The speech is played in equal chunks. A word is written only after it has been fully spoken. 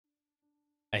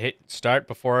I hit start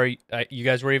before you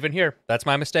guys were even here. That's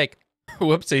my mistake.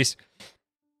 Whoopsies.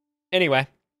 Anyway,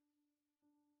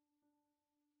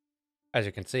 as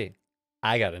you can see,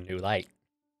 I got a new light.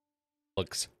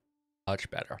 Looks much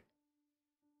better.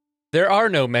 There are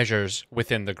no measures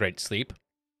within the Great Sleep.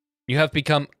 You have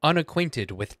become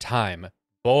unacquainted with time.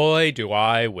 Boy, do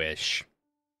I wish.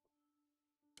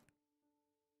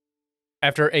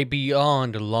 After a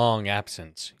beyond long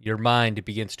absence, your mind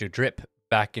begins to drip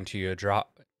back into your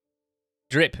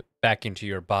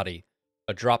body.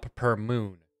 A drop per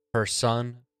moon, per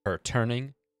sun, per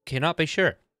turning. Cannot be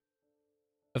sure.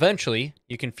 Eventually,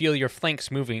 you can feel your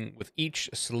flanks moving with each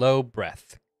slow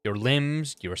breath, your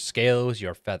limbs, your scales,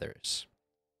 your feathers.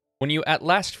 When you at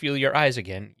last feel your eyes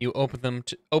again, you open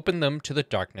them to the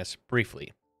darkness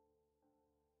briefly.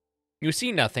 You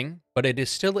see nothing, but it is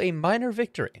still a minor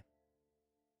victory.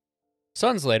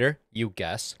 Suns later, you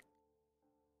guess,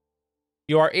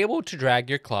 you are able to drag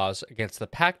your claws against the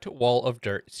packed wall of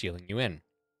dirt sealing you in.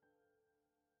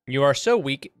 You are so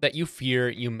weak that you fear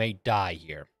you may die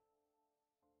here.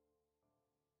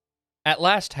 At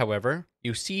last, however,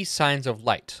 you see signs of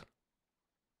light.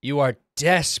 You are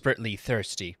desperately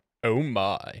thirsty, oh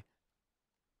my,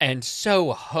 and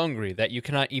so hungry that you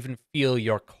cannot even feel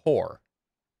your core.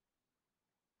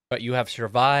 But you have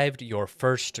survived your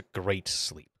first great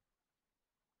sleep.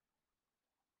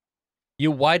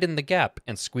 You widen the gap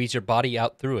and squeeze your body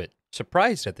out through it,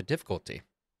 surprised at the difficulty.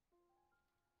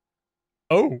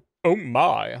 Oh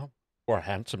my, we're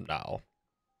handsome now.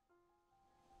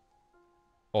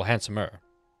 Or handsomer.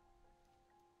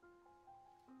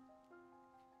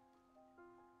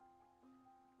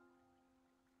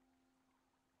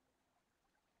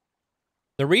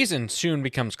 The reason soon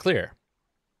becomes clear.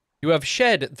 You have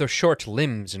shed the short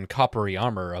limbs and coppery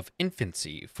armor of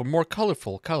infancy for more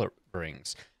colorful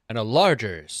colorings and a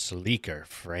larger, sleeker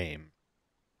frame.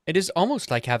 It is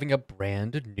almost like having a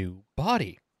brand new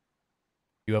body.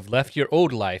 You have left your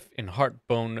old life in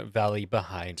Heartbone Valley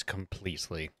behind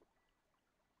completely.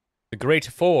 The Great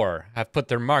Four have put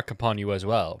their mark upon you as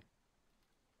well.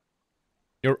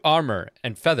 Your armor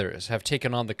and feathers have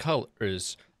taken on the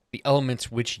colors, the elements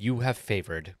which you have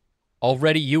favored.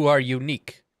 Already you are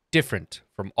unique, different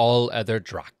from all other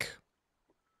Drak.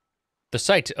 The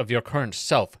sight of your current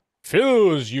self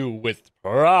fills you with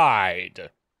pride.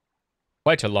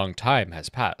 Quite a long time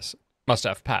must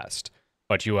have passed,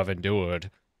 but you have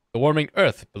endured. The warming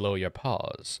earth below your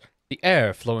paws, the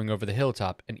air flowing over the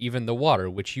hilltop, and even the water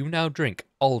which you now drink,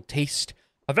 all taste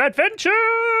of adventure!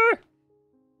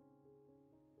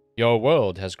 Your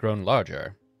world has grown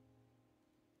larger.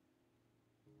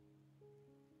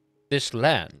 This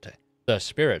land, the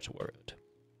spirit world,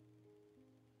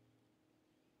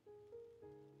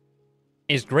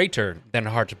 is greater than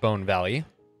Heartbone Valley.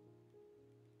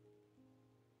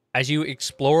 As you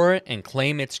explore and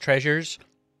claim its treasures,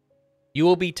 you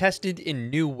will be tested in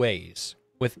new ways.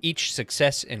 With each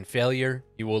success and failure,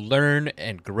 you will learn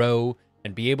and grow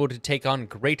and be able to take on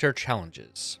greater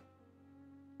challenges.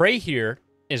 Prey here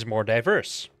is more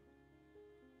diverse.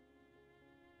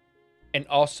 And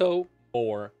also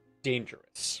more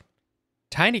dangerous.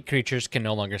 Tiny creatures can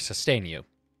no longer sustain you.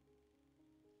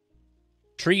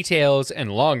 Tree tails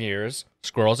and long ears,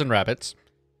 squirrels and rabbits,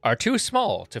 are too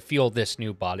small to fuel this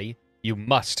new body. You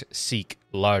must seek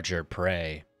larger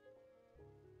prey.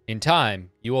 In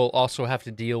time, you will also have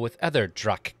to deal with other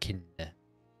Drakkin.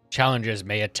 Challengers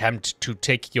may attempt to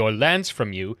take your lands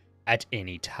from you at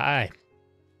any time.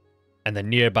 And the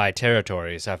nearby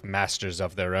territories have masters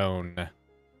of their own.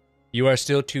 You are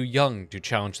still too young to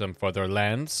challenge them for their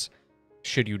lands,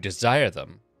 should you desire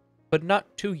them, but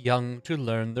not too young to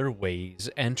learn their ways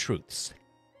and truths.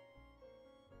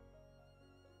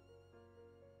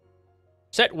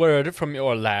 Set word from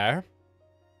your lair.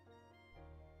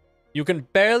 You can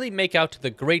barely make out the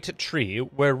great tree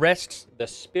where rests the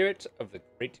spirit of the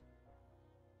great.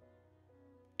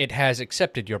 It has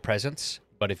accepted your presence,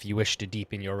 but if you wish to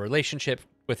deepen your relationship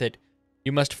with it,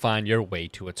 you must find your way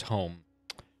to its home.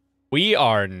 We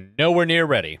are nowhere near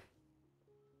ready.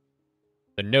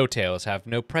 The No-Tails have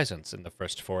no presence in the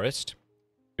First Forest.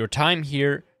 Your time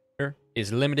here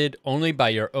is limited only by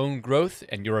your own growth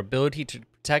and your ability to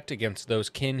protect against those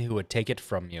kin who would take it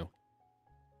from you.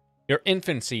 Your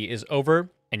infancy is over,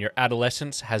 and your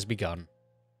adolescence has begun.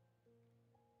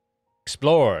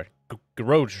 Explore,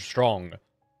 grow strong,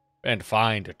 and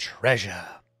find treasure.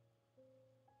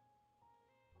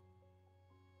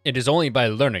 It is only by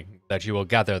learning that you will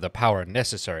gather the power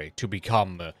necessary to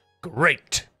become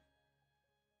great.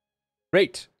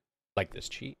 Great, like this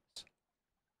cheese.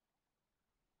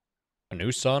 A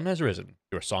new sun has risen.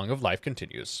 Your song of life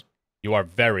continues. You are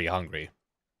very hungry.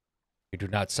 We do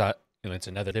not silence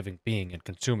another living being and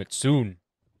consume it soon.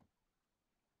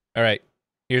 All right.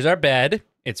 Here's our bed.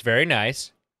 It's very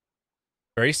nice.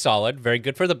 Very solid. Very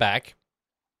good for the back.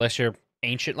 Unless you're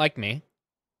ancient like me.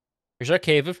 Here's our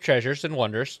cave of treasures and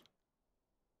wonders.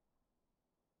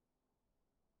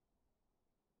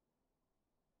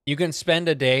 You can spend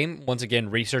a day, once again,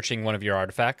 researching one of your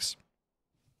artifacts.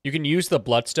 You can use the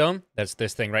bloodstone, that's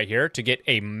this thing right here, to get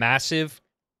a massive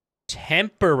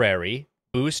temporary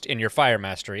boost in your fire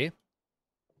mastery.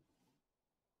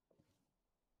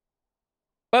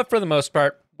 But for the most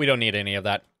part, we don't need any of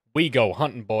that. We go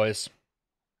hunting, boys.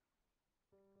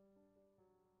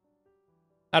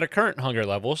 At our current hunger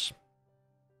levels,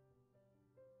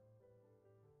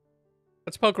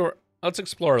 let's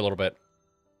explore a little bit.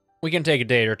 We can take a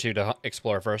day or two to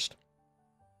explore first.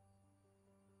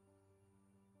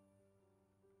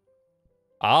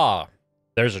 Ah,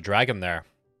 there's a dragon there.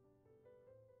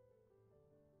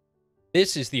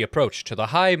 This is the approach to the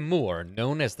high moor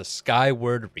known as the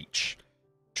Skyward Reach.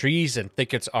 Trees and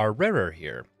thickets are rarer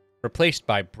here, replaced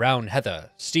by brown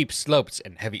heather, steep slopes,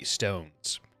 and heavy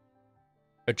stones.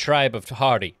 A tribe of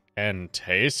hardy and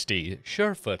tasty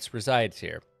surefoots resides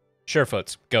here.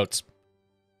 Surefoots, goats.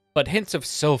 But hints of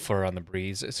sulfur on the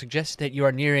breeze suggest that you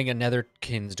are nearing another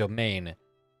kin's domain.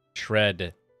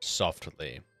 Tread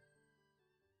softly.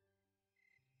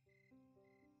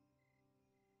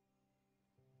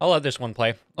 I'll let this one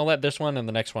play. I'll let this one and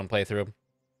the next one play through.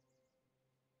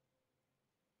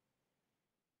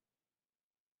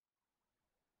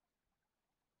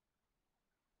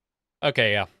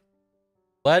 Okay, yeah.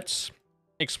 Let's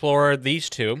explore these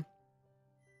two.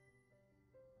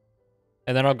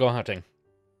 And then I'll go hunting.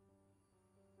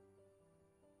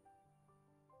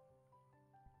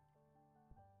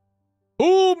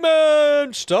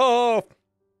 Human stuff!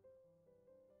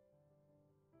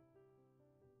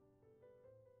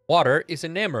 Water is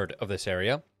enamored of this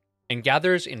area and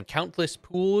gathers in countless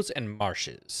pools and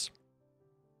marshes.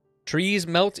 Trees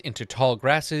melt into tall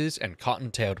grasses and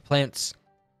cotton-tailed plants.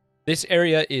 This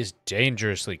area is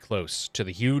dangerously close to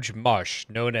the huge marsh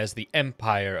known as the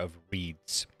Empire of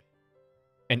Reeds,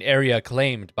 an area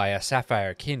claimed by a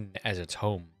sapphire kin as its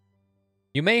home.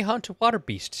 You may hunt water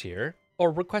beasts here, or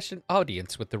request an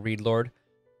audience with the Reed Lord,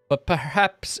 but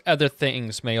perhaps other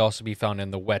things may also be found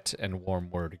in the wet and warm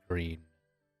word green.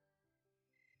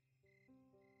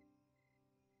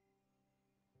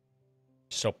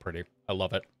 So pretty. I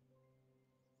love it.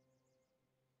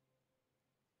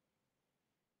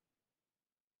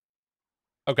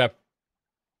 Okay.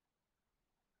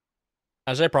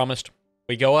 As I promised,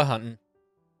 we go a-hunting.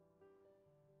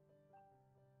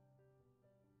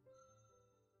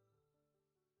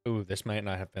 Ooh, this might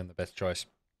not have been the best choice.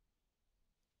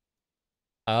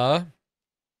 Let's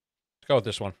go with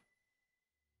this one.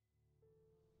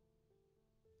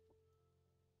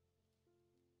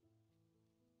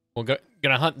 We're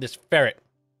gonna hunt this ferret.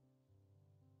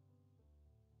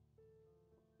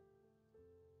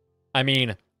 I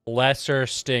mean, lesser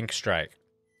stink strike.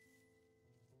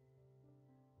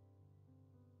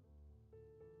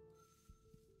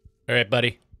 All right,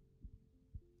 buddy.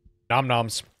 Nom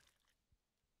noms.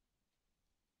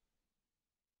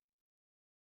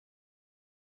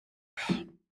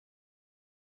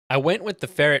 I went with the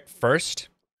ferret first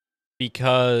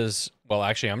because, well,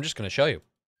 actually, I'm just going to show you.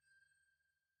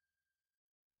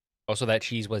 Also, that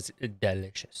cheese was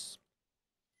delicious.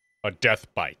 A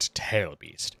deathbite tail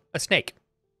beast. A snake.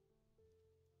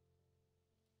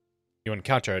 You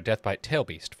encounter a deathbite tail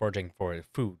beast foraging for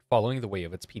food following the way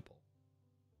of its people.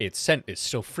 Its scent is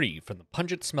still free from the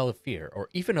pungent smell of fear or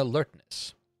even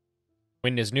alertness.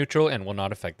 Wind is neutral and will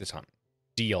not affect this hunt.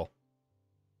 Deal.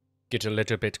 Get a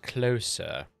little bit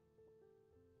closer.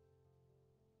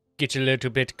 Get a little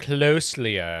bit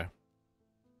closelier.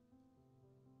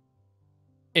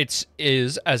 It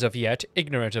is, as of yet,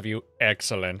 ignorant of you.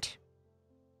 Excellent.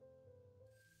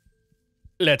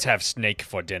 Let's have snake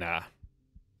for dinner.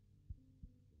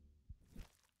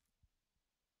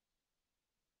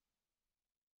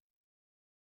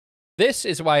 This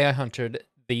is why I hunted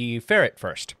the ferret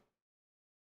first.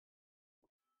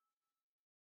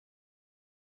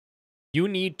 You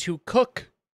need to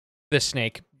cook the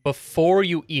snake before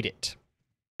you eat it,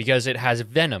 because it has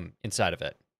venom inside of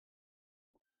it.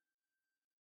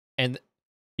 And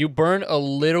you burn a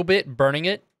little bit burning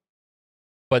it,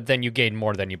 but then you gain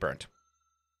more than you burned.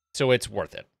 So it's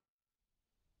worth it.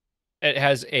 It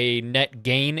has a net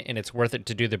gain, and it's worth it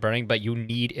to do the burning, but you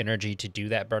need energy to do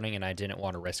that burning, and I didn't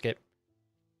want to risk it.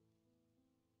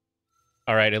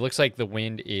 All right, it looks like the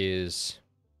wind is...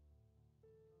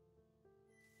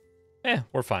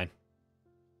 we're fine.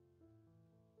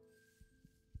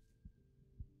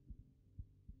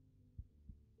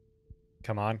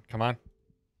 Come on, come on.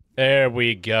 There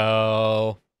we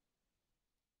go.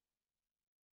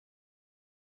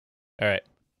 All right.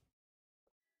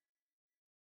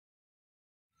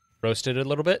 Roasted it a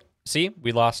little bit. See,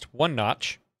 we lost 1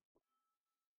 notch,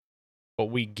 but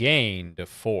we gained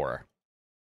 4.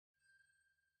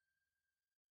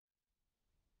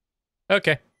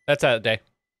 Okay, that's out of the day.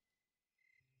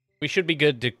 We should be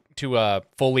good to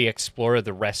fully explore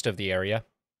the rest of the area.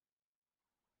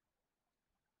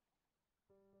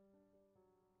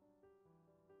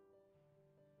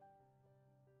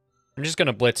 I'm just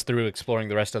gonna blitz through exploring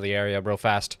the rest of the area real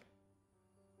fast.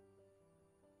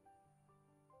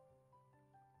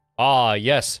 Ah,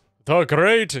 yes. The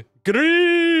Great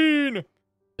Green!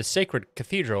 The sacred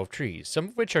cathedral of trees, some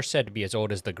of which are said to be as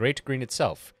old as the Great Green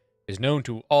itself, is known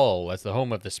to all as the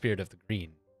home of the spirit of the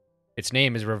green. Its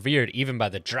name is revered even by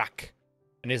the Drak,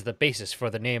 and is the basis for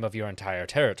the name of your entire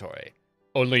territory.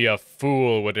 Only a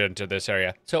fool would enter this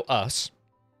area. So us.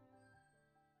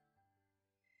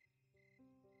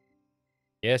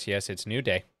 Yes, yes, it's new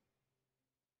day.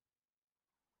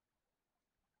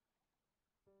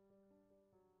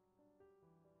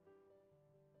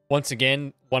 Once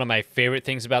again, one of my favorite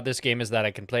things about this game is that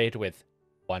I can play it with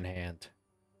one hand.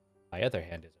 My other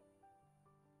hand is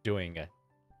doing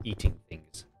eating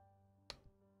things.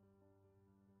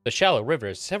 The shallow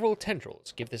river's several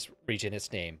tendrils give this region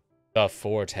its name, the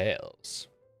Four Tails.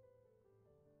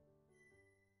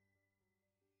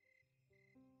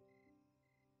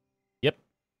 Yep.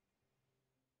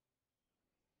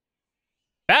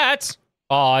 Bats!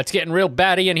 Oh, it's getting real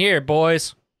batty in here,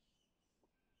 boys.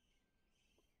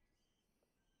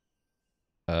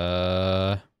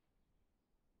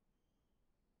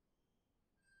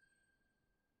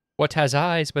 What has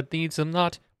eyes but needs them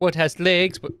not? What has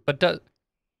legs but does...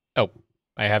 Oh,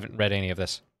 I haven't read any of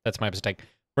this. That's my mistake.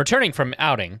 Returning from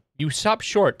outing, you stop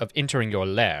short of entering your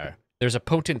lair. There's a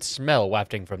potent smell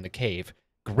wafting from the cave,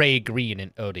 gray-green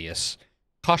and odious.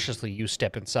 Cautiously, you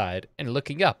step inside, and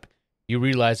looking up, you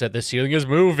realize that the ceiling is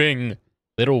moving,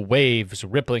 little waves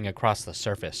rippling across the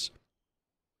surface.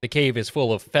 The cave is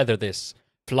full of featherless,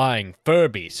 flying fur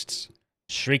beasts,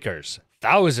 shriekers,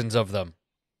 thousands of them.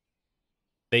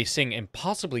 They sing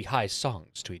impossibly high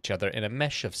songs to each other in a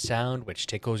mesh of sound which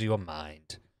tickles your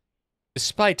mind.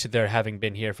 Despite their having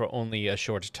been here for only a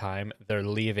short time, their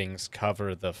leavings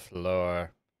cover the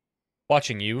floor.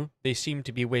 Watching you, they seem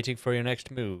to be waiting for your next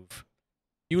move.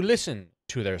 You listen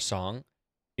to their song.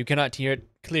 You cannot hear it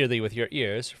clearly with your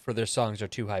ears, for their songs are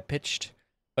too high-pitched,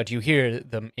 but you hear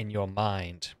them in your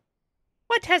mind.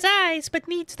 What has eyes but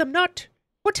needs them not?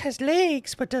 What has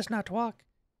legs but does not walk?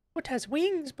 What has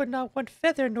wings but not one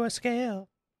feather nor scale?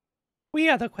 We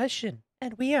are the question,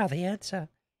 and we are the answer.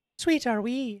 Sweet are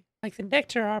we, like the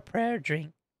nectar our prey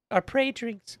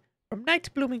drinks, from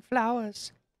night-blooming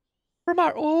flowers. From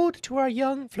our old to our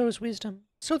young flows wisdom,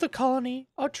 so the colony,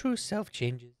 our true self,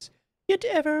 changes, yet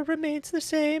ever remains the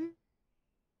same.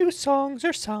 New songs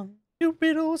are sung, new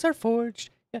riddles are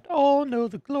forged, yet all know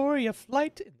the glory of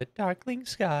flight in the darkling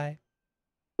sky.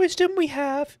 Wisdom we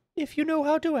have, if you know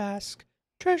how to ask.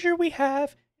 Treasure we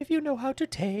have, if you know how to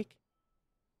take.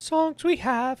 Songs we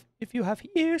have, if you have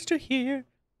ears to hear.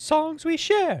 Songs we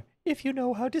share, if you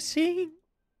know how to sing.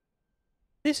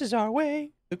 This is our way,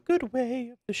 the good way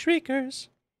of the Shriekers.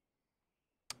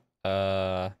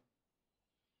 We're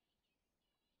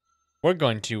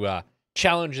going to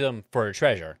challenge them for a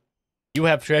treasure. You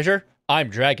have treasure?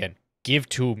 I'm dragon. Give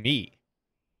to me.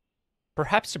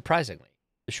 Perhaps surprisingly,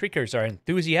 the Shriekers are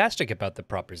enthusiastic about the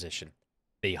proposition.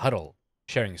 They huddle,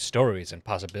 sharing stories and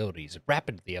possibilities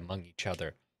rapidly among each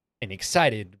other, in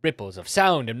excited ripples of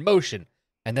sound and motion,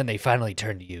 and then they finally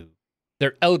turn to you.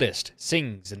 Their eldest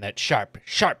sings in that sharp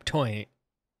tone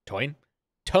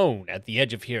at the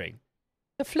edge of hearing.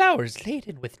 The flowers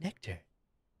laden with nectar,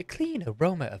 the clean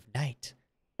aroma of night,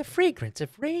 the fragrance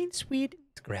of rain-sweetened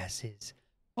grasses,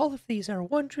 all of these are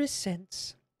wondrous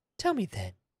scents. Tell me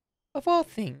then, of all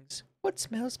things, what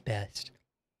smells best?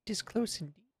 It is close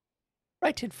indeed,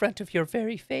 right in front of your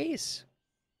very face.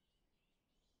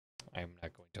 I'm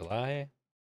not going to lie.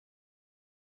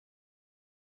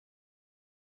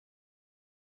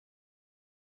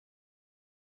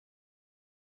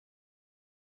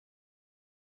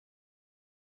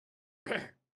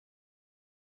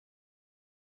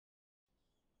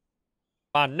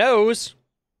 My nose.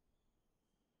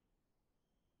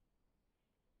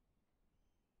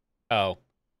 Oh,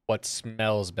 what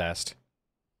smells best?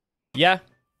 Yeah.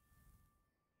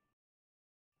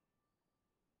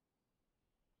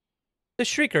 The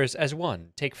Shriekers, as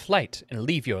one, take flight and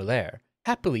leave your lair,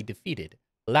 happily defeated,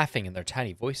 laughing in their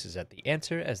tiny voices at the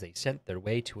answer as they sent their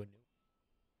way to a new.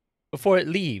 Before it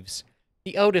leaves,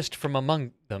 the eldest from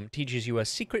among them teaches you a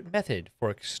secret method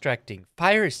for extracting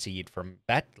fire seed from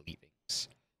bat leavings.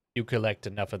 You collect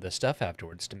enough of the stuff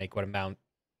afterwards to make what amounts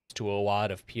to a wad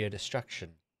of pure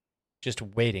destruction, just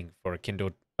waiting for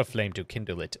a flame to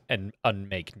kindle it and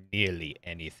unmake nearly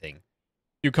anything.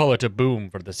 You call it a boom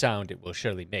for the sound it will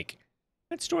surely make,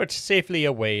 and store it safely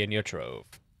away in your trove.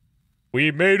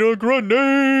 We made a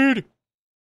grenade!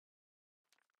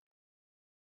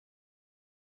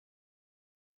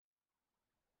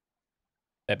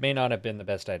 That may not have been the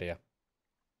best idea.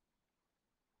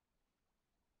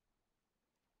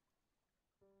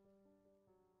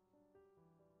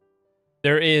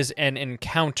 There is an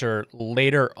encounter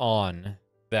later on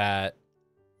that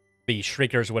the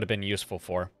Shriekers would have been useful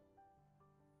for.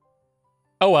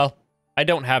 Oh well, I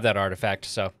don't have that artifact,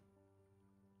 so.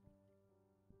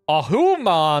 A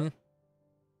human!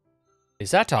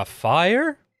 Is that a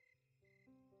fire?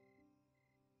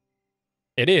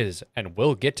 It is, and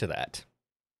we'll get to that.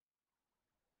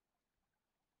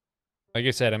 Like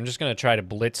I said, I'm just going to try to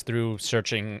blitz through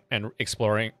searching and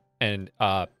exploring and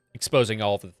exposing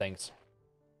all of the things.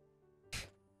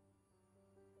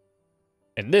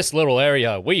 In this little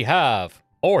area, we have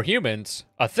more humans,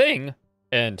 a thing,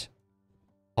 and...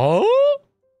 Oh?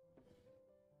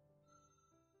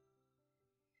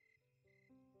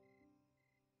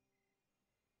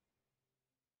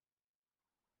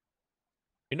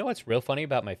 You know what's real funny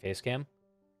about my face cam?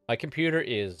 My computer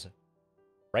is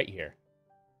right here.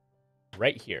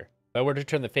 Right here. If I were to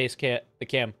turn the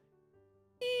cam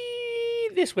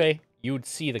this way, you would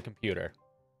see the computer.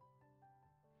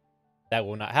 That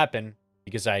will not happen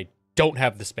because I don't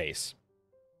have the space.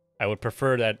 I would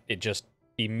prefer that it just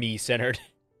be me-centered.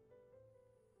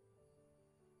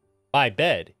 My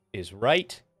bed is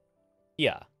right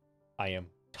here. I am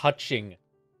touching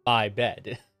my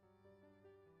bed.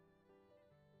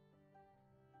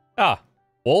 Ah,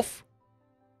 wolf,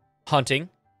 hunting,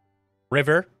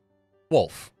 river,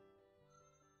 wolf.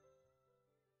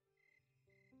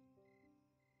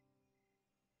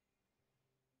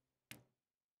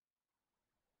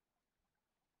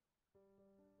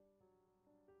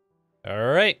 All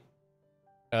right.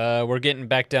 We're getting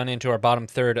back down into our bottom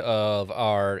third of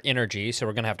our energy, so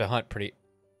we're going to have to hunt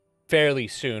fairly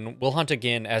soon. We'll hunt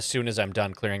again as soon as I'm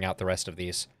done clearing out the rest of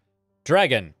these.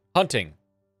 Dragon, hunting.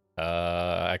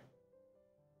 Oh,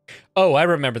 I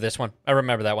remember this one. I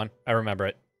remember that one. I remember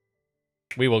it.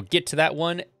 We will get to that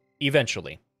one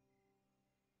eventually.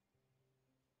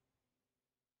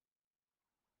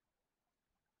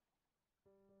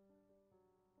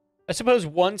 I suppose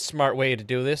one smart way to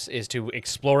do this is to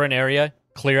explore an area,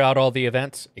 clear out all the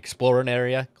events, explore an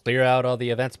area, clear out all the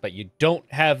events, but you don't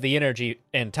have the energy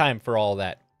and time for all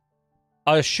that.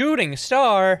 A shooting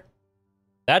star!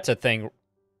 That's a thing.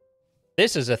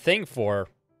 This is a thing for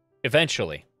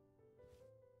eventually.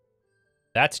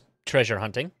 That's treasure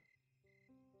hunting.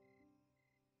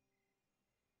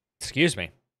 Excuse me.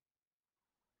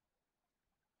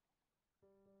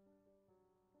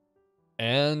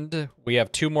 And we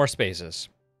have 2 more spaces.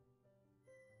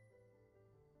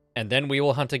 And then we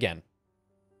will hunt again.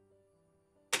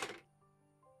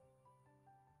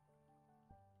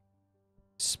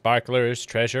 Sparklers,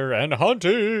 treasure, and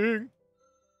hunting!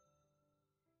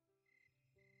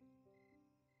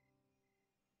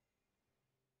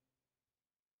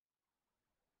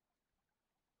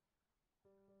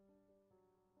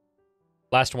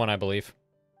 Last one, I believe.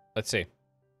 Let's see.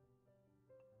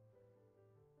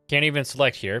 Can't even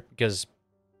select here, because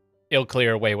it'll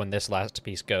clear away when this last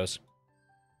piece goes.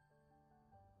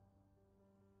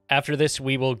 After this,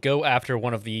 we will go after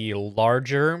one of the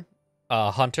larger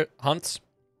hunts.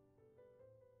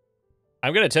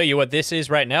 I'm going to tell you what this is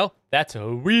right now. That's a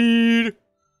weed.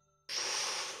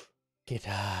 Get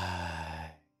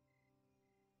high.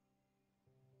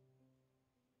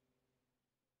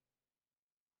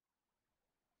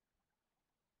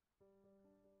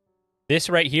 This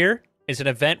right here is an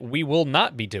event we will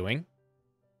not be doing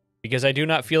because I do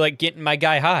not feel like getting my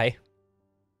guy high.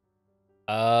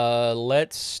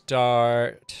 Let's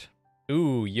start.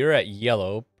 Ooh, you're at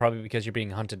yellow, probably because you're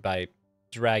being hunted by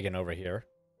dragon over here.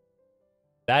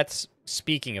 That's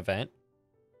speaking event.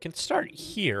 Can start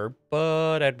here,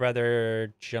 but I'd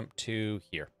rather jump to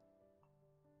here.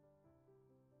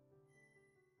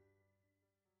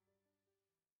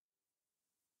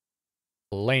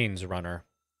 Lanes runner.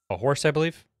 A horse, I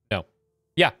believe? No.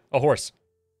 Yeah, a horse.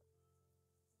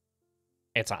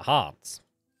 It's a Hans.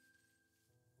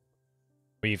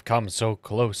 We've come so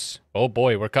close. Oh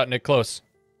boy, we're cutting it close.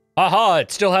 Haha,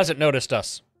 it still hasn't noticed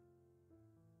us.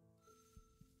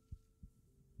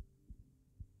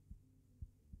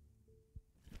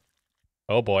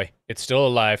 Oh boy, it's still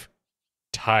alive.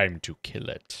 Time to kill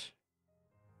it.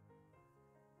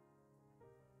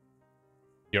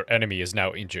 Your enemy is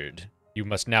now injured. You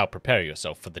must now prepare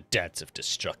yourself for the dance of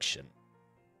destruction.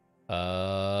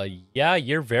 Yeah,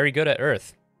 you're very good at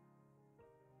Earth.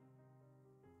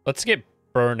 Let's get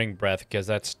Burning Breath, because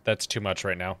that's too much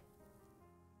right now.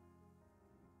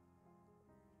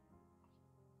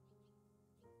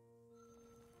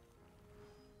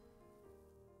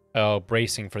 Oh,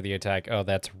 bracing for the attack. Oh,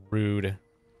 that's rude.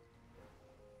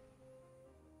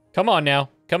 Come on now.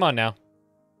 Come on now.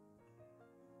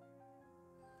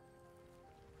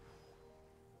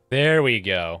 There we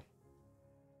go.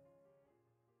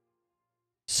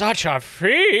 Such a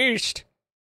feast!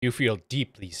 You feel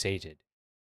deeply sated.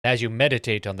 As you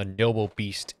meditate on the noble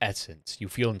beast essence, you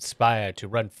feel inspired to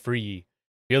run free,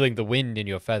 feeling the wind in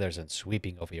your feathers and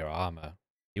sweeping over your armor.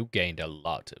 You gained a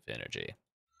lot of energy.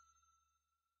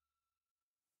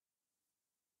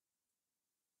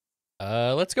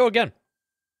 Let's go again.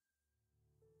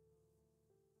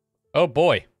 Oh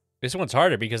boy. This one's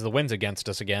harder because the wind's against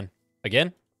us again.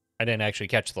 Again? I didn't actually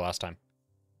catch the last time.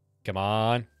 Come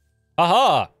on.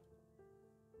 Aha!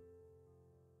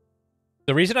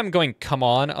 The reason I'm going come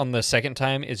on the second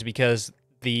time is because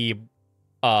the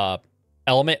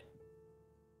element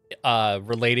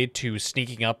related to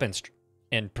sneaking up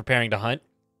and preparing to hunt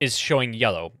is showing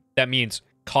yellow. That means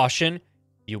caution,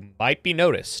 you might be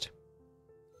noticed.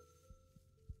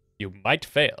 You might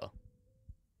fail.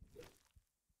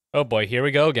 Oh boy, here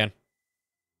we go again.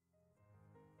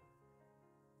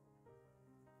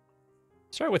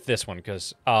 Start with this one,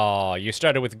 because... Oh, you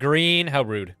started with green? How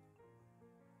rude.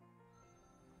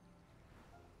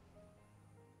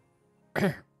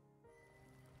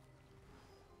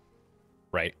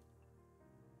 Right.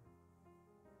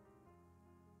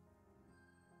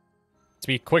 Let's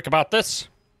be quick about this.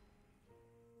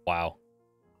 Wow.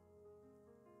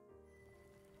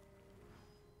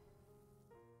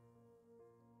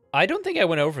 I don't think I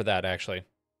went over that, actually.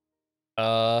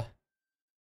 Oh,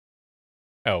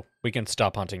 we can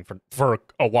stop hunting for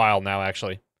a while now,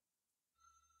 actually.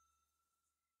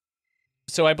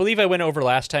 So I believe I went over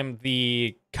last time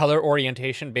the color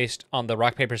orientation based on the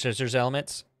rock, paper, scissors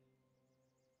elements.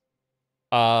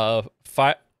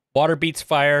 Water beats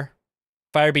fire,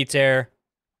 fire beats air,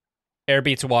 air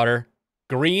beats water.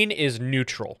 Green is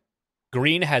neutral.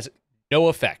 Green has no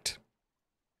effect.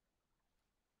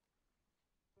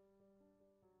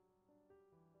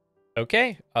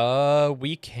 Okay,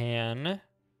 we can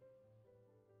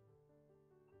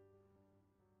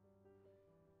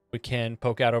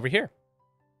poke out over here.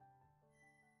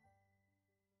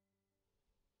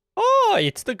 Oh,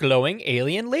 it's the glowing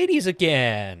alien ladies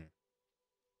again.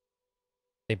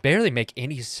 They barely make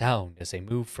any sound as they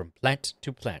move from plant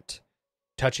to plant,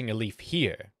 touching a leaf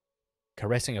here,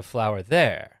 caressing a flower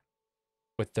there.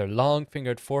 With their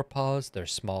long-fingered forepaws, their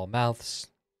small mouths,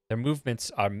 their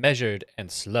movements are measured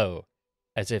and slow,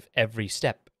 as if every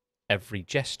step, every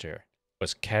gesture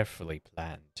was carefully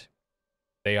planned.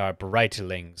 They are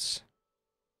brightlings,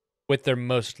 with their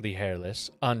mostly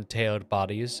hairless, untailed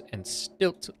bodies and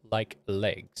stilt-like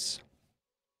legs.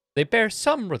 They bear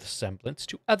some resemblance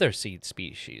to other seed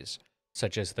species,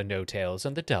 such as the no-tails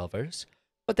and the delvers,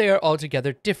 but they are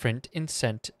altogether different in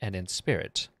scent and in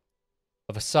spirit.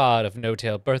 A facade of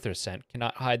no-tail birther scent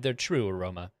cannot hide their true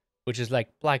aroma, which is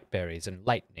like blackberries and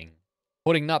lightning,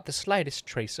 holding not the slightest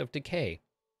trace of decay.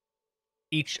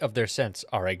 Each of their scents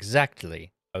are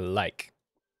exactly alike.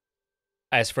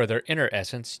 As for their inner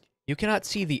essence, you cannot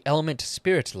see the element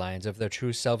spirit lines of their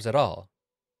true selves at all,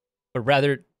 but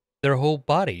rather their whole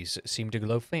bodies seem to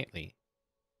glow faintly.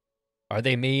 Are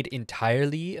they made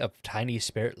entirely of tiny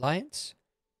spirit lines?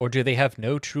 Or do they have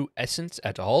no true essence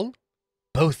at all?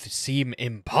 Both seem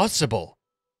impossible.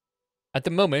 At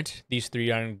the moment, these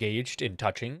three are engaged in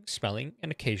touching, smelling,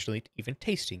 and occasionally even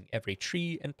tasting every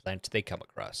tree and plant they come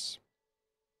across.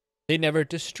 They never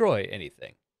destroy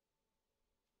anything.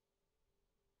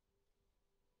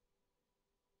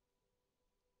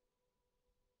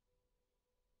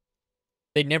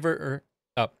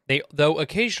 Though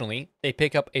occasionally they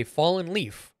pick up a fallen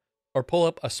leaf or pull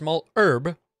up a small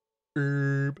herb,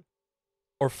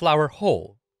 or flower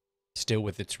whole, still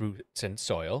with its roots and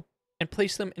soil, and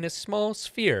place them in a small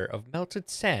sphere of melted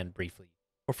sand briefly,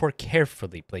 before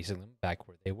carefully placing them back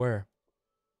where they were.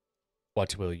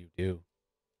 What will you do?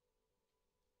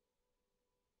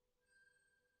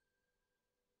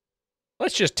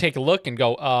 Let's just take a look and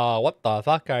go, what the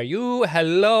fuck are you?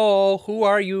 Hello, who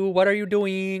are you? What are you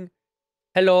doing?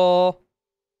 Hello.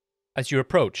 As you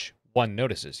approach, one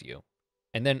notices you,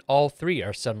 and then all three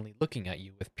are suddenly looking at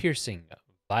you with piercing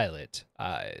violet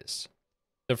eyes.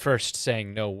 The first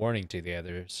saying no warning to the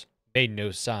others, made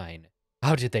no sign.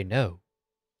 How did they know?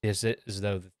 Is it as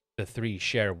though the three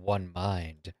share one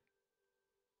mind?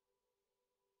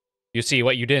 You see,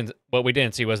 what we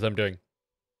didn't see was them doing.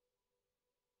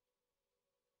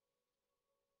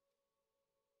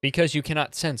 Because you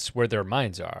cannot sense where their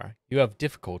minds are, you have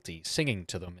difficulty singing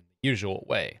to them in the usual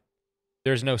way.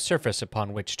 There is no surface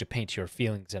upon which to paint your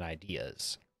feelings and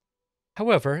ideas.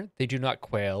 However, they do not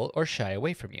quail or shy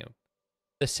away from you.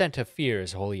 The scent of fear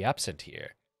is wholly absent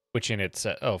here, which in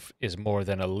itself is more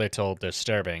than a little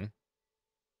disturbing.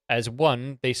 As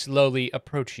one, they slowly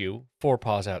approach you,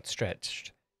 forepaws outstretched.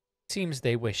 It seems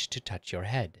they wish to touch your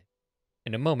head.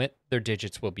 In a moment, their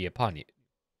digits will be upon you.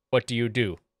 What do you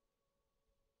do?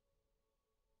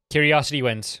 Curiosity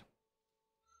wins.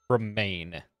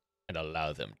 Remain and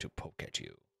allow them to poke at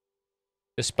you.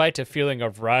 Despite a feeling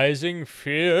of rising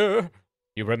fear,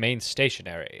 you remain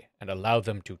stationary and allow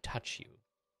them to touch you.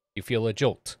 You feel a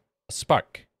jolt, a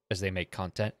spark, as they make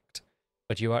contact,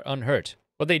 but you are unhurt.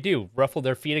 What they do, ruffle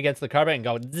their feet against the carpet and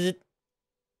go zzz.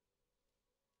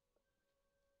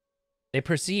 They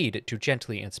proceed to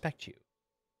gently inspect you.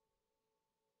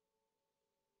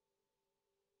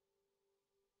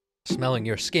 Smelling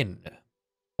your skin.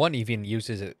 One even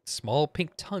uses a small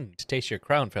pink tongue to taste your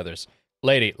crown feathers.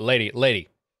 Lady.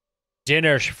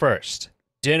 Dinner first.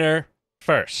 Dinner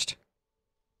first.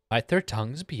 Might their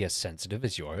tongues be as sensitive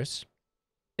as yours?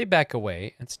 They back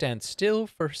away and stand still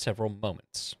for several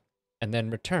moments, and then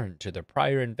return to their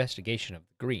prior investigation of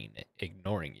the green,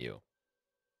 ignoring you.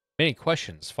 Many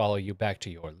questions follow you back to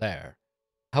your lair.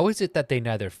 How is it that they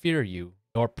neither fear you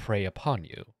nor prey upon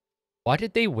you? Why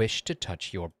did they wish to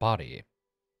touch your body?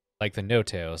 Like the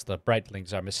no-tails, the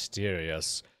brightlings are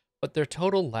mysterious, but their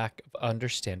total lack of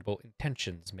understandable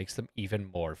intentions makes them even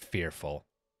more fearful.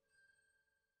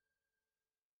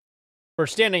 For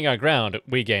standing our ground,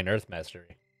 we gain Earth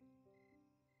Mastery.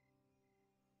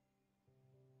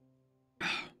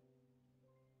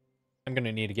 I'm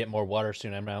gonna need to get more water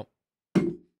soon. I'm out.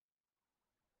 Let's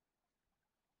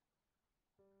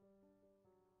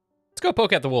go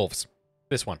poke at the wolves.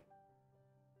 This one.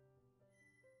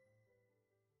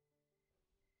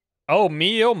 Oh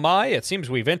my, it seems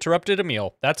we've interrupted a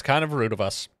meal. That's kind of rude of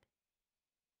us.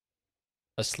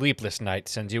 A sleepless night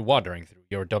sends you wandering through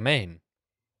your domain.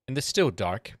 In the still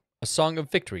dark, a song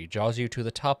of victory draws you to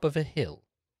the top of a hill.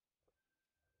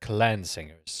 Clan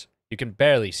singers. You can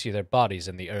barely see their bodies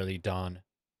in the early dawn.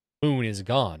 Moon is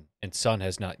gone, and sun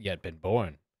has not yet been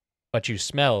born. But you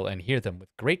smell and hear them with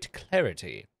great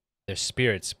clarity. Their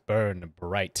spirits burn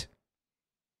bright.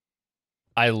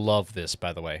 I love this,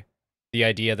 by the way. The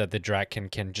idea that the Draken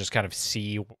can just kind of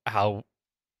see how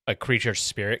a creature's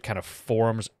spirit kind of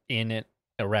forms in it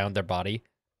around their body.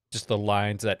 Just the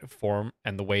lines that form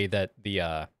and the way that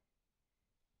the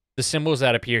symbols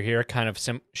that appear here kind of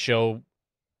show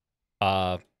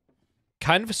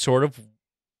kind of sort of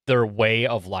their way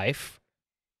of life.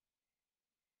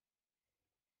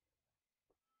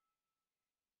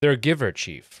 Their giver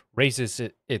chief raises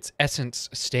its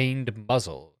essence-stained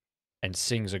muzzle and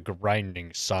sings a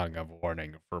grinding song of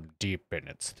warning from deep in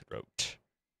its throat.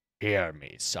 Hear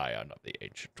me, scion of the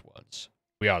Ancient Ones.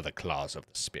 We are the claws of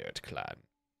the Spirit Clan.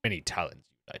 Many talons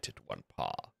united to one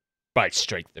paw. By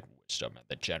strength and wisdom and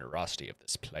the generosity of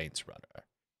this plains runner,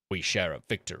 we share a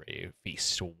victory,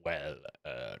 feast well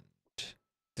earned.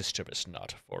 Disturb us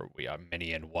not, for we are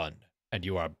many in one, and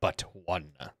you are but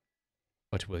one.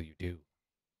 What will you do?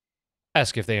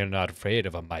 Ask if they are not afraid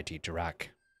of a mighty Drak.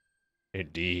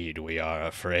 Indeed, we are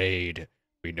afraid.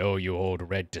 We know you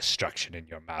hold red destruction in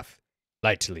your mouth,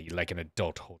 lightly like an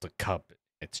adult holds a cub in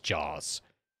its jaws.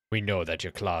 We know that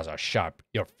your claws are sharp,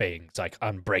 your fangs like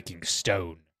unbreaking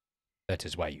stone. That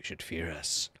is why you should fear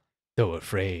us. Though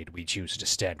afraid, we choose to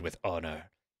stand with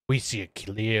honor. We see it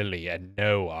clearly and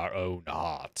know our own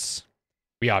hearts.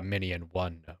 We are many in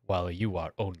one, while you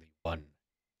are only one.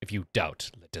 If you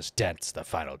doubt, let us dance the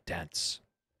final dance.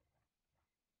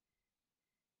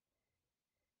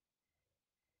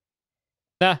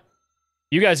 Nah,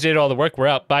 you guys did all the work. We're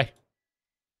out. Bye.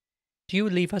 Do you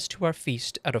leave us to our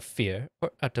feast out of fear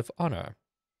or out of honor?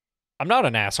 I'm not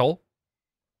an asshole.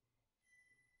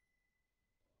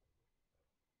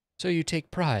 So you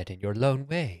take pride in your lone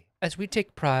way, as we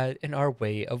take pride in our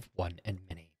way of one and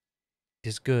many. It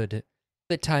is good.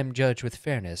 Let time judge with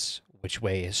fairness which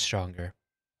way is stronger.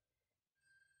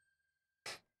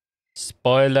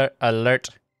 Spoiler alert,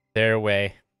 their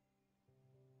way.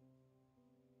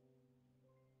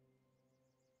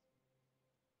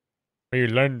 We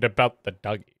learned about the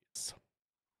doggies.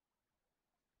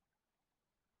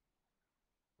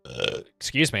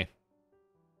 Excuse me.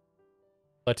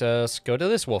 Let us go to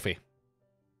this wolfie.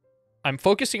 I'm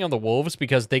focusing on the wolves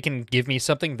because they can give me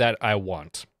something that I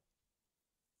want.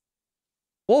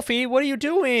 Wolfie, what are you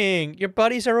doing? Your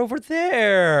buddies are over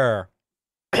there.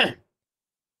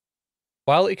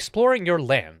 While exploring your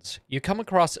lands, you come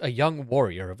across a young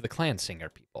warrior of the Clansinger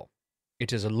people.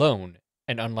 It is alone,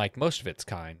 and unlike most of its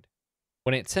kind,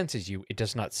 when it senses you, it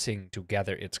does not sing to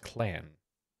gather its clan.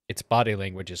 Its body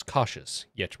language is cautious,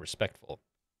 yet respectful.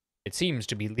 It seems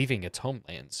to be leaving its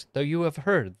homelands, though you have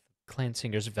heard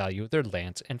Clansingers value their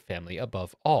lands and family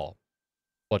above all.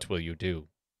 What will you do?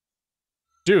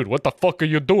 Dude, what the fuck are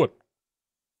you doing?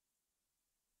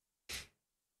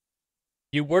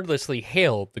 You wordlessly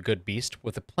hail the good beast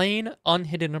with a plain,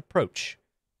 unhidden approach.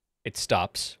 It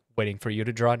stops, waiting for you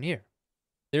to draw near.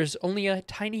 There's only a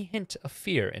tiny hint of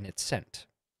fear in its scent.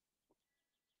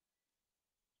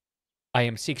 I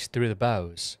am seeks through the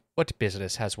boughs. What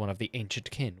business has one of the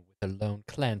ancient kin with a lone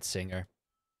clan-singer?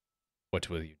 What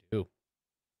will you do?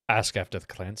 Ask after the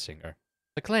clan-singer.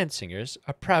 The clan-singers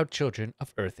are proud children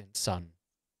of earth and sun.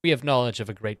 We have knowledge of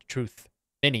a great truth.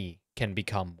 Many can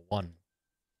become one.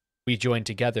 We join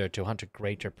together to hunt a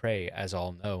greater prey, as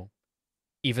all know.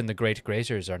 Even the great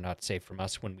grazers are not safe from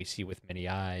us when we see with many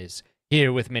eyes,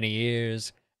 hear with many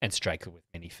ears, and strike with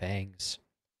many fangs.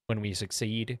 When we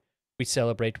succeed, we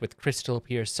celebrate with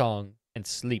crystal-clear song and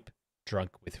sleep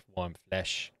drunk with warm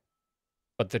flesh.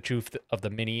 But the truth of the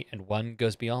many and one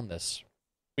goes beyond this.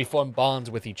 We form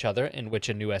bonds with each other in which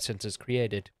a new essence is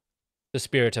created. The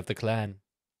spirit of the clan.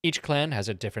 Each clan has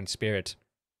a different spirit,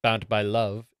 bound by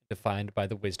love, defined by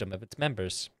the wisdom of its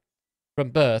members. From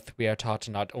birth, we are taught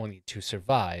not only to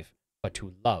survive, but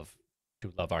to love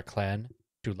our clan,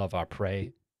 to love our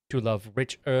prey, to love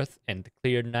rich earth and the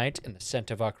clear night and the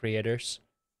scent of our creators.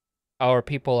 Our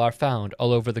people are found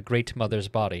all over the Great Mother's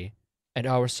body, and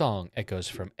our song echoes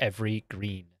from every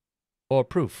green, for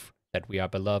proof that we are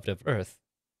beloved of earth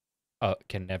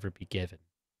can never be given.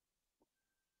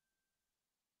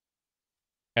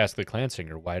 Ask the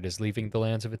clan-singer why it is leaving the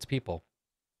lands of its people.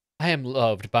 I am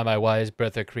loved by my wise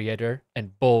birther creator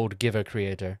and bold giver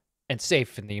creator, and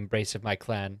safe in the embrace of my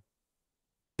clan.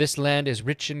 This land is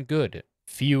rich and good.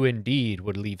 Few indeed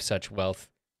would leave such wealth.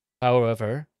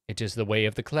 However, it is the way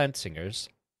of the clan-singers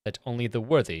that only the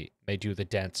worthy may do the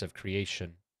dance of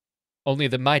creation. Only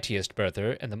the mightiest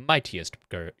birther and the mightiest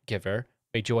giver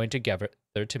may join together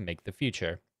to make the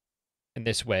future. In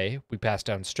this way, we pass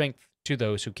down strength to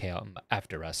those who come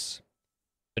after us.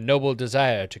 The noble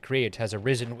desire to create has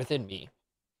arisen within me,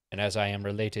 and as I am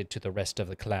related to the rest of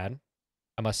the clan,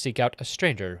 I must seek out a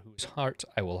stranger whose heart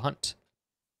I will hunt.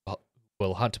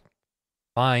 Will hunt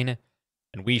mine,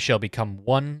 and we shall become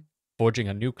one, forging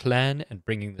a new clan and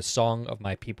bringing the song of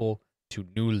my people to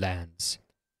new lands.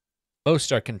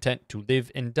 Most are content to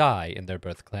live and die in their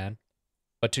birth clan,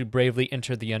 but to bravely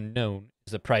enter the unknown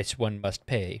is the price one must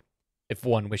pay if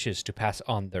one wishes to pass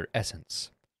on their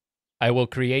essence. I will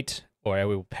create, or I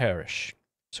will perish.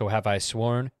 So have I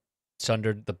sworn,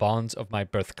 sundered the bonds of my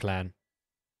birth clan.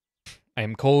 I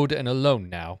am cold and alone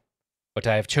now, but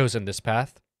I have chosen this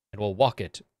path, and will walk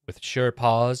it with sure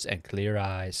paws and clear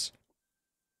eyes.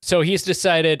 So he's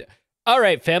decided, all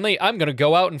right, family, I'm going to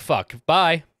go out and fuck.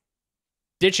 Bye.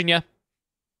 Ditching ya.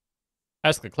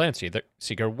 Ask the clan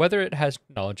seeker whether it has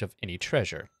knowledge of any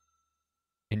treasure.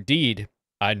 Indeed,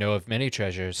 I know of many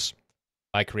treasures.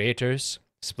 My creators,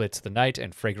 Splits the Night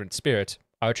and Fragrant Spirit,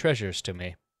 are treasures to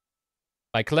me.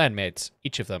 My clanmates,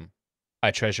 each of them,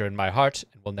 I treasure in my heart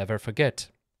and will never forget.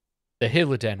 The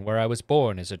hill den where I was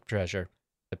born is a treasure.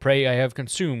 The prey I have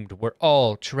consumed were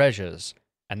all treasures,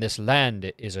 and this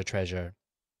land is a treasure.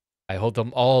 I hold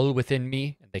them all within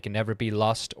me, and they can never be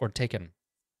lost or taken.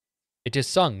 It is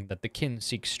sung that the kin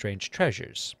seek strange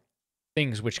treasures,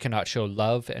 things which cannot show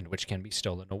love and which can be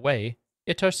stolen away,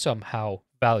 yet are somehow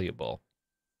valuable.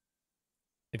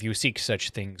 If you seek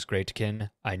such things, great kin,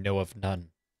 I know of none.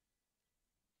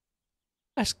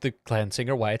 Ask the clan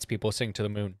singer why its people sing to the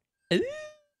moon.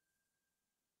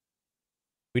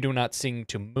 We do not sing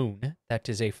to moon, that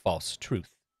is a false truth.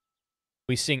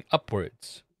 We sing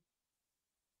upwards.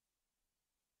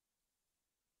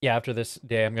 Yeah, after this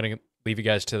day, I'm going to leave you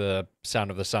guys to the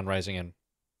sound of the sun rising and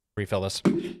refill this.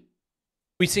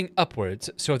 We sing upwards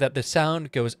so that the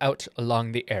sound goes out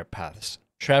along the air paths,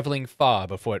 traveling far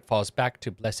before it falls back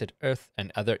to blessed earth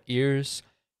and other ears,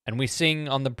 and we sing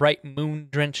on the bright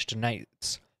moon-drenched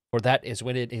nights, for that is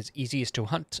when it is easiest to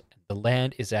hunt, and the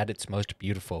land is at its most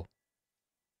beautiful.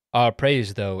 Our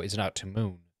praise, though, is not to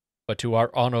moon, but to our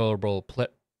honorable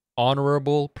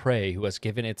prey who has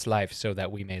given its life so that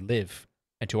we may live,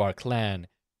 and to our clan,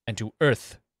 and to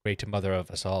Earth, great mother of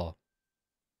us all.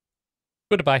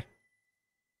 Goodbye.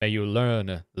 May you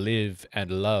learn, live, and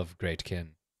love, great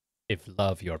kin, if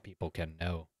love your people can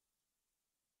know.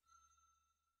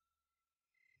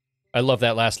 I love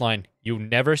that last line. You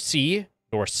never see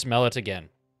nor smell it again.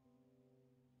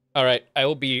 All right, I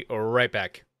will be right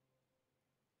back.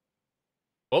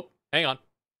 Oh, hang on.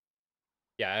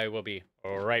 Yeah, I will be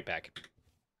right back.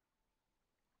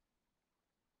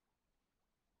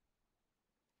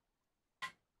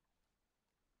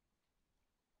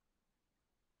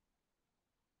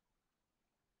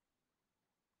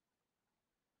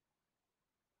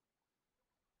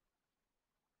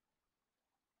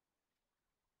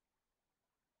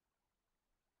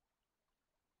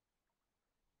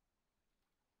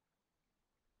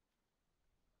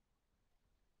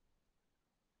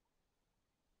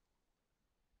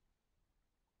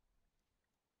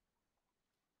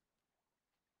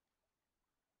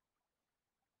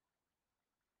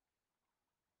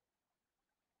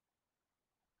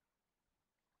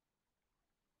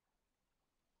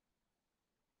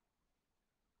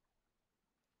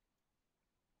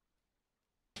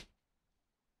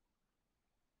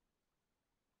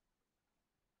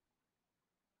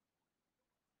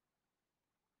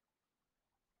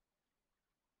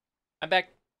 I'm back.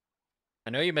 I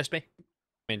know you missed me. I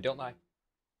mean, don't lie.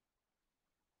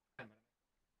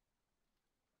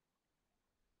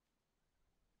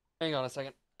 Hang on a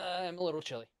second. I'm a little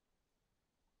chilly.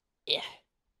 Yeah,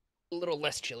 a little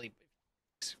less chilly.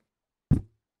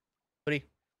 Buddy,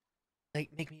 like,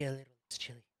 make me a little less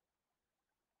chilly.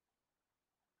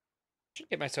 Should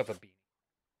get myself a beanie.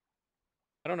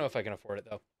 I don't know if I can afford it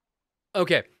though.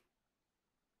 Okay.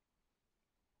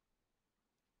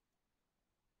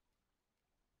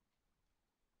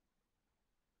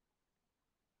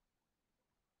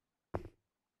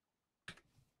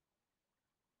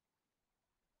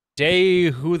 Day,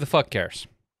 who the fuck cares?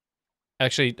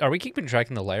 Actually, are we keeping track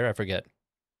in the layer? I forget.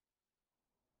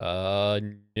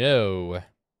 No.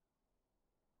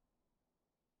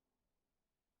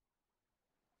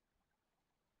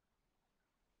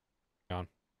 Hang on.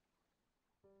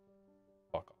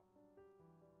 Fuck off.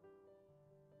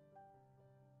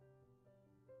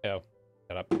 Oh,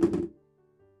 shut up.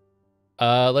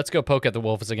 Let's go poke at the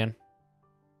wolves again.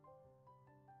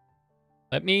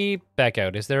 Let me back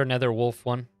out. Is there another wolf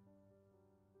one?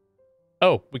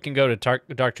 Oh, we can go to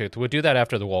Darktooth. We'll do that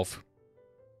after the wolf.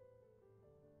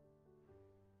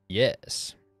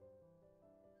 Yes.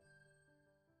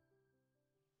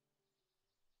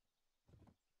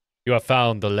 You have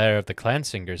found the lair of the clan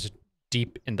singers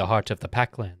deep in the heart of the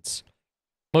Packlands.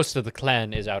 Most of the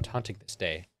clan is out hunting this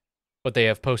day, but they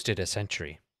have posted a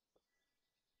sentry.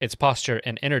 Its posture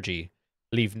and energy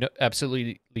leave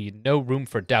absolutely no room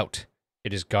for doubt.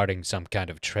 It is guarding some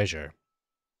kind of treasure.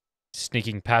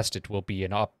 Sneaking past it will be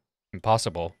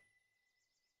impossible.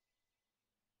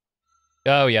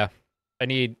 Oh yeah, I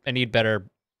need better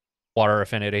water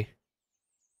affinity.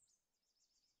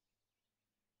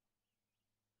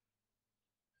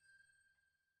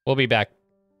 We'll be back.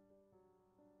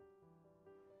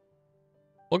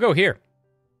 We'll go here.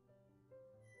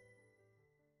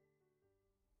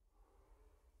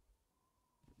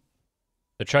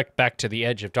 The trek back to the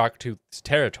edge of Darktooth's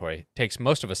territory takes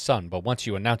most of a sun, but once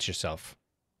you announce yourself,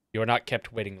 you are not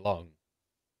kept waiting long.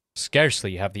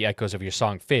 Scarcely have the echoes of your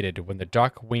song faded when the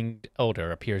dark-winged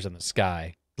elder appears in the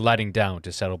sky, gliding down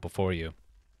to settle before you.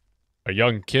 A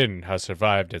young kin has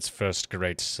survived its first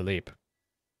great sleep.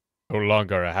 No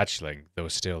longer a hatchling, though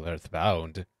still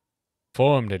earthbound.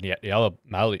 Formed and yet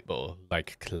malleable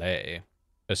like clay.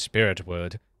 A spirit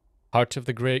word, heart of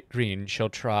the great green shall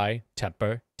try,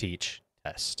 temper, teach,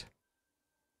 test.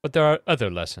 But there are other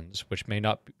lessons which may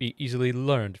not be easily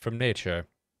learned from nature.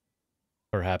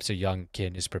 Perhaps a young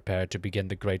kin is prepared to begin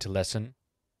the great lesson,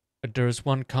 or does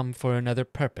one come for another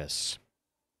purpose?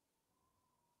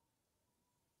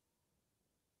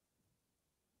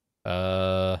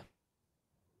 How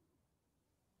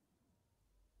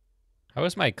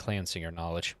is my clan singer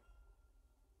knowledge?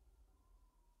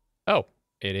 Oh,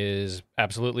 it is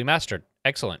absolutely mastered.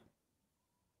 Excellent.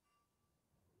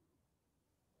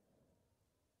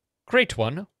 Great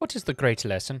one, what is the great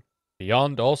lesson?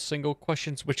 Beyond all single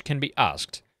questions which can be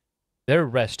asked, there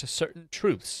rest certain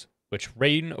truths which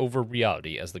reign over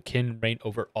reality as the kin reign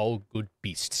over all good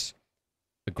beasts.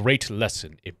 The great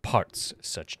lesson imparts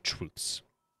such truths.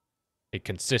 It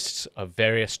consists of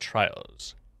various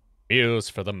trials, meals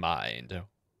for the mind.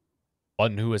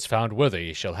 One who is found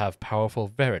worthy shall have powerful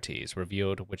verities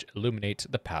revealed which illuminate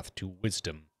the path to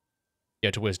wisdom.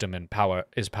 Yet wisdom and power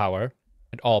is power,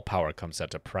 and all power comes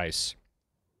at a price.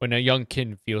 When a young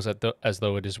kin feels as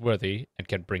though it is worthy and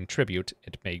can bring tribute,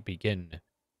 it may begin,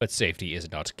 but safety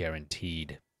is not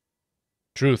guaranteed.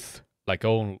 Truth, like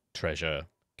all treasure,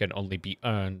 can only be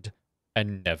earned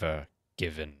and never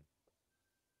given.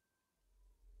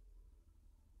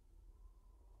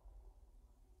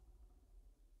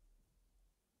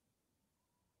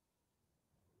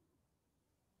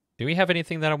 Do we have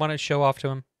anything that I want to show off to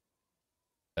him?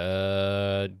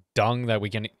 Dung that we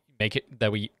can make it,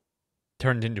 that we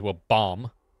turned into a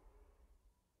bomb.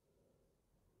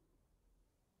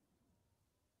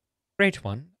 Great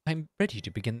one, I'm ready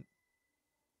to begin.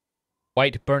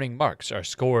 White burning marks are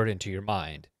scored into your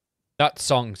mind. Not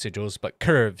song sigils, but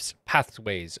curves,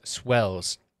 pathways,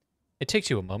 swells. It takes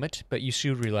you a moment, but you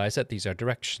soon realize that these are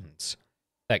directions.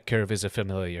 That curve is a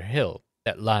familiar hill,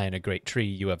 that line a great tree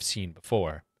you have seen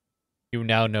before. You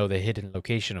now know the hidden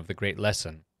location of the Great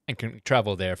Lesson, and can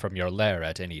travel there from your lair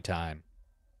at any time.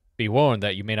 Be warned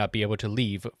that you may not be able to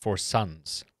leave for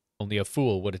suns. Only a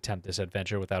fool would attempt this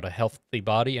adventure without a healthy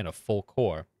body and a full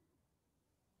core.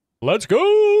 Let's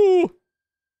go!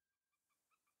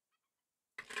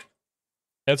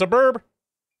 It's a burb!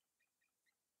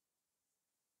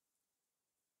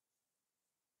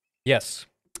 Yes,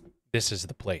 this is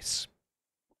the place.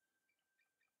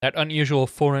 That unusual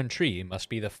foreign tree must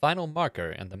be the final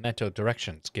marker in the mental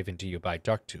directions given to you by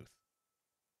Darktooth.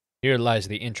 Here lies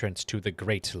the entrance to the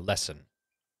Great Lesson.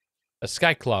 A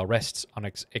skyclaw rests on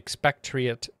its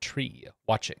expectorate tree,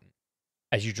 watching.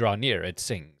 As you draw near, it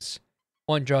sings.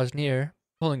 One draws near,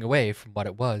 pulling away from what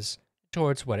it was,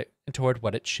 toward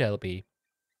what it shall be.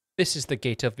 This is the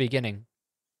gate of beginning.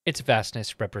 Its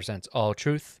vastness represents all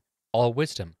truth, all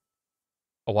wisdom.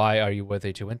 Why are you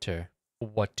worthy to enter?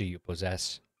 What do you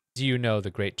possess? Do you know the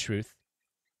great truth?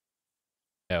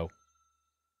 No.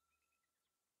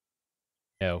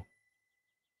 No.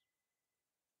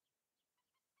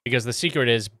 Because the secret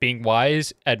is being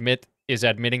wise is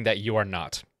admitting that you are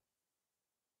not.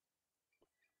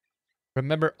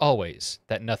 Remember always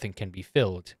that nothing can be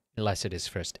filled unless it is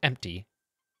first empty,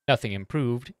 nothing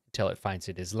improved until it finds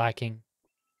it is lacking,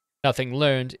 nothing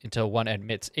learned until one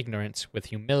admits ignorance with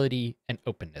humility and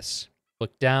openness.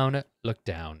 Look down, look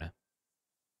down.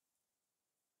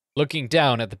 Looking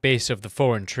down at the base of the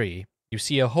foreign tree, you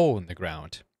see a hole in the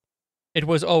ground. It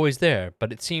was always there,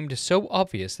 but it seemed so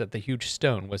obvious that the huge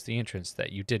stone was the entrance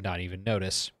that you did not even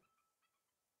notice.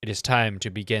 It is time to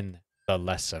begin the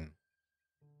lesson.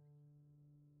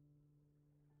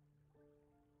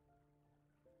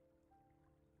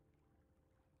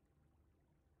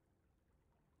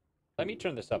 Let me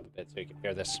turn this up a bit so you can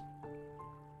hear this.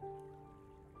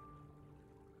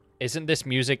 Isn't this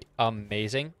music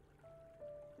amazing?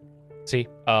 See?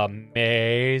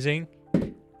 Amazing.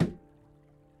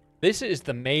 This is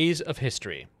the maze of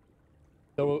history.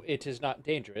 Though it is not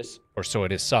dangerous, or so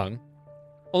it is sung,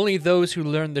 only those who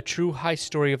learn the true high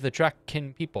story of the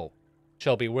Draken people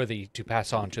shall be worthy to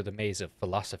pass on to the maze of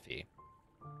philosophy.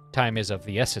 Time is of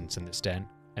the essence in this den,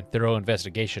 and thorough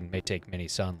investigation may take many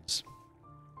suns.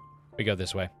 We go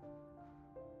this way.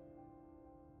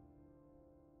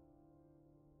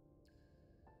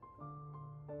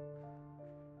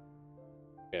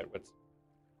 Yeah, what's...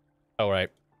 Oh, right.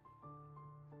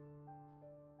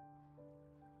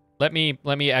 Let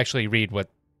me actually read what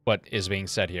is being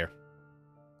said here.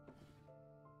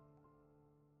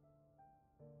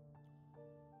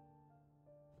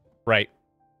 Right.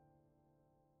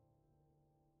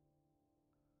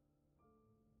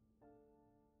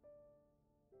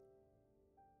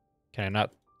 Can I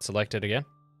not select it again?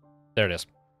 There it is.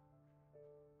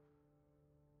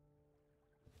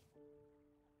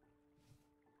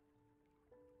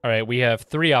 All right, we have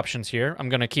 3 options here. I'm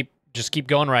gonna keep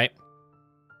going right.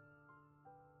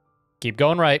 Keep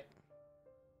going right.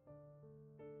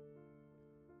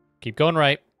 Keep going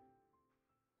right.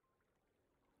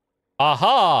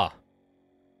 Aha!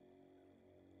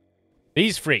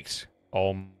 These freaks.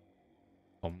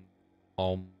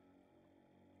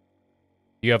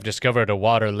 You have discovered a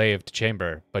water-laved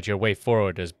chamber, but your way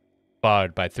forward is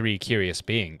barred by 3 curious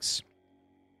beings.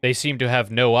 They seem to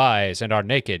have no eyes and are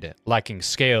naked, lacking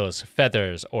scales,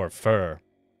 feathers, or fur.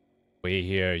 We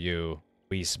hear you.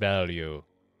 We smell you.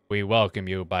 We welcome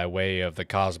you by way of the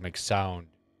cosmic sound.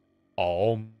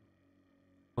 Om.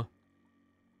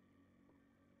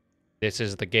 This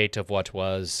is the gate of what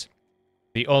was.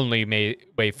 The only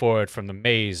way forward from the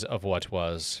maze of what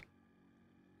was.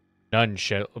 None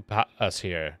shall pass us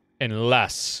here,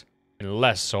 unless,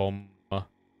 Om.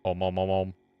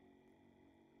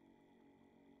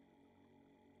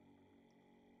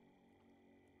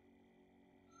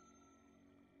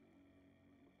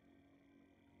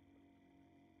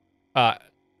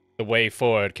 The way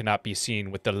forward cannot be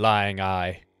seen with the lying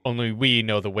eye. Only we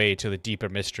know the way to the deeper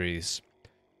mysteries.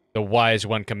 The wise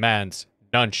one commands,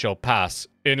 None shall pass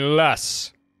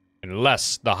unless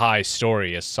the high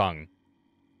story is sung.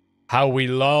 How we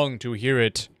long to hear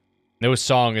it. No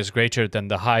song is greater than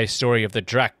the high story of the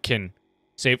Draken,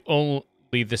 save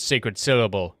only the sacred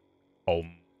syllable,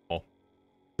 Om.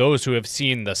 Those who have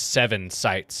seen the 7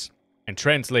 sights and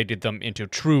translated them into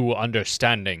true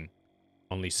understanding,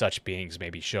 only such beings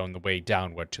may be shown the way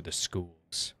downward to the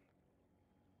schools.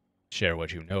 Share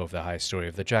what you know of the high story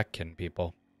of the Draken,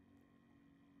 people.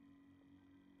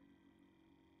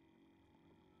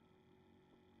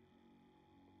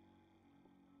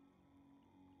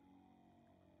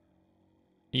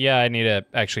 Yeah, I need to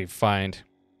actually find.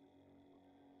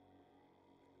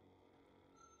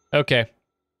 Okay.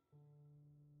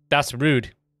 That's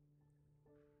rude.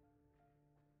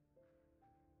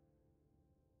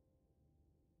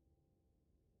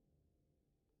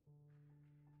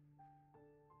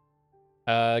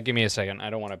 Give me a second. I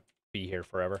don't want to be here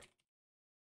forever.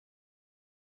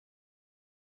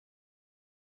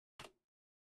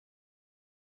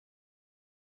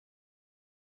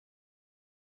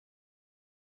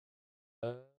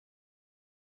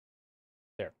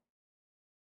 There.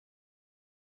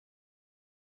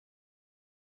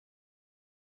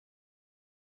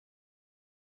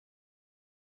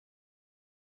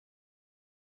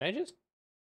 Can I just...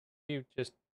 You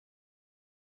just...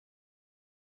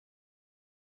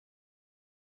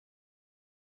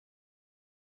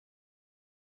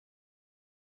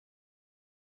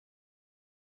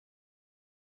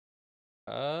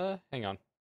 Hang on.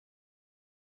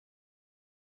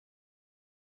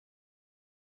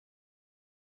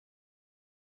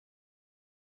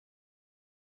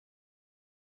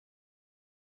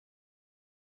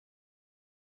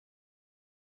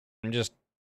 I'm just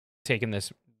taking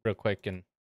this real quick and...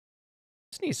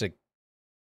 This needs to...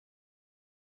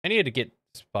 I need to get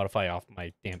Spotify off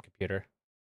my damn computer.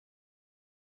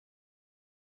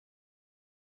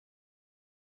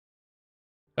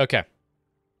 Okay.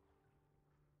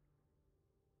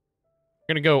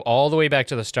 We're gonna go all the way back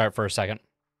to the start for a second.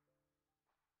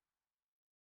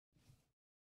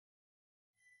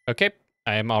 Okay.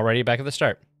 I am already back at the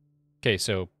start. Okay,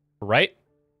 so... Right.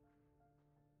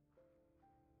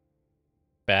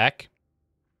 Back.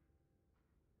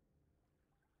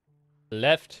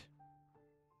 Left.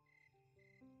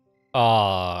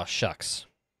 Aw, shucks.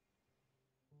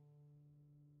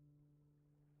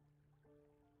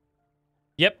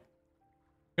 Yep.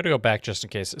 I'm gonna go back just in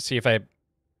case. See if I...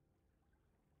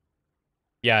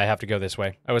 Yeah, I have to go this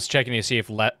way. I was checking to see if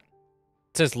It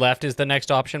says left is the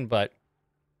next option, but...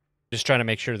 Just trying to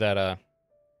make sure that,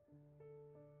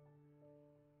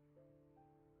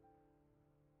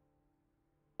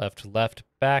 Left, left,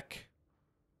 back.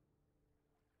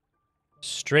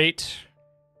 Straight.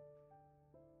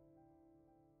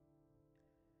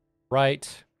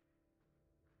 Right.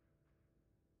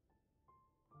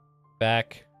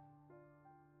 Back.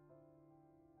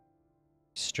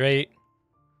 Straight.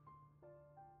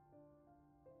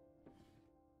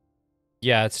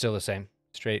 Yeah, it's still the same.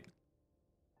 Straight.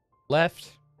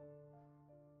 Left.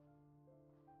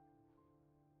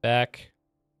 Back.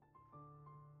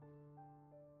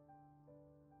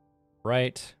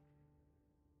 Right.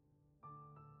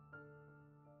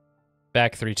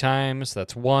 Back 3 times.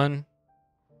 That's 1.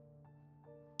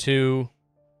 2.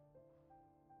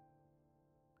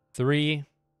 3.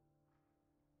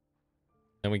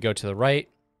 Then we go to the right.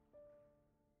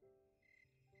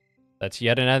 That's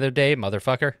yet another day,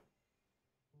 motherfucker.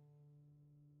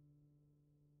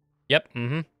 Yep,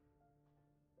 mm-hmm.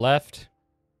 Left.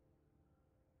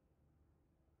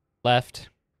 Left.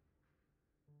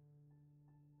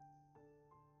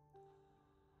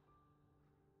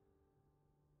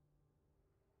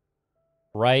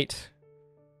 Right.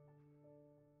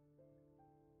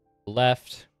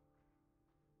 Left.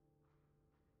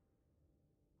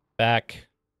 Back.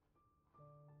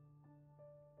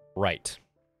 Right.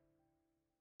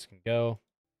 This can go.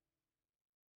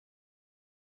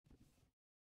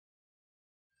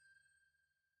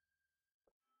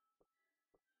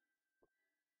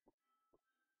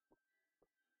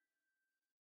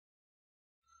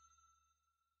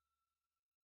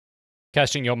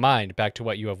 Casting your mind back to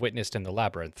what you have witnessed in the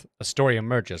labyrinth, a story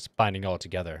emerges, binding all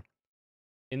together.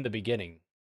 In the beginning.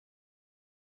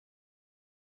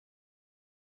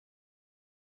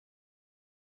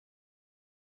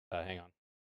 Hang on.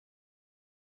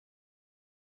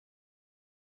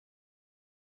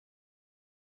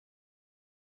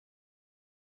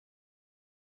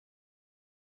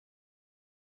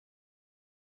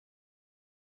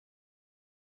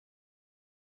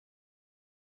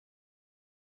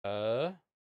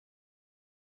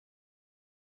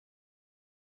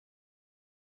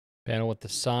 Pay Panel with the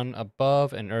sun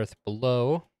above and earth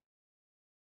below.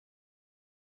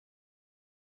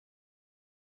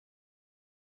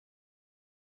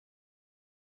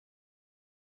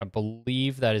 I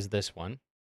believe that is this one.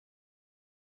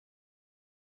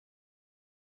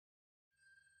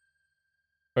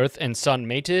 Earth and sun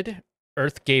mated.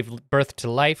 Earth gave birth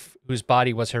to life, whose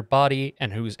body was her body,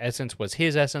 and whose essence was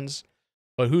his essence,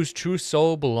 but whose true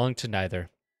soul belonged to neither.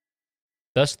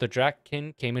 Thus the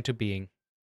Drakkyn came into being.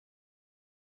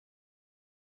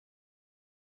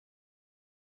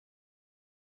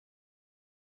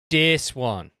 This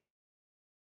one,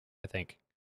 I think.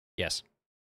 Yes.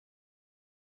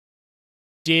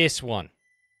 This one.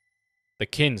 The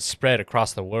kin spread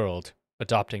across the world,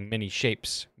 adopting many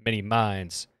shapes, many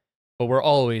minds, but were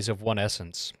always of one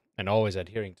essence, and always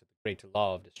adhering to the great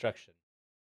law of destruction,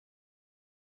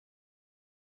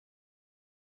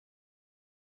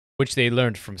 which they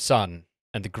learned from sun,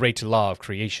 and the great law of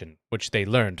creation, which they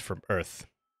learned from earth.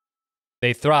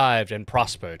 They thrived and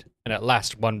prospered, and at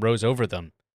last one rose over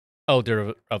them,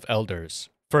 elder of elders,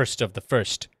 first of the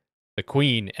first, the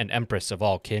queen and empress of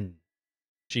all kin.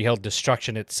 She held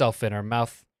destruction itself in her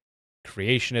mouth,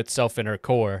 creation itself in her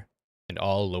core, and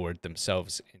all lowered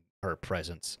themselves in her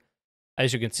presence.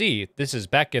 As you can see, this is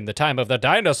back in the time of the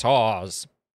dinosaurs.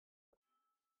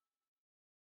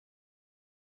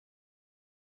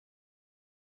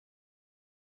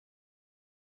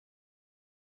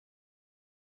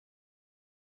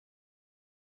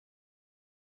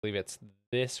 I believe it's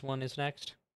this one is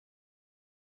next.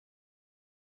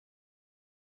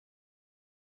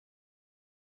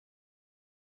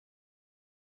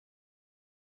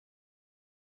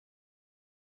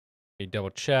 Let me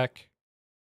double check.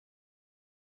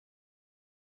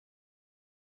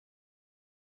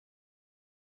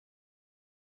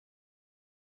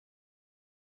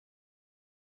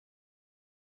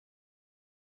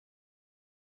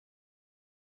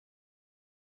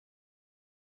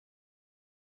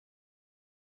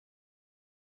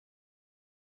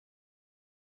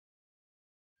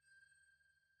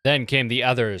 Then came the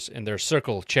others in their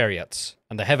circle chariots,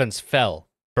 and the heavens fell,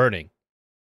 burning.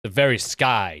 The very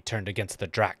sky turned against the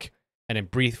Drakk, and in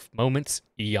brief moments,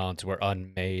 eons were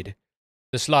unmade.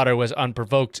 The slaughter was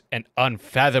unprovoked and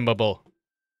unfathomable.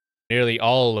 Nearly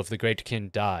all of the great kin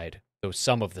died, though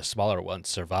some of the smaller ones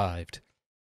survived.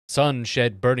 Sun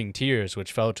shed burning tears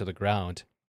which fell to the ground,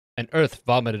 and earth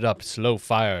vomited up slow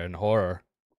fire and horror.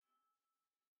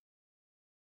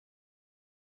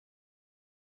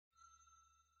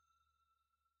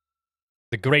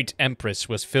 The great empress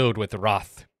was filled with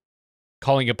wrath.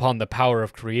 Calling upon the power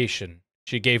of creation,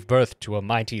 she gave birth to a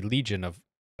mighty legion of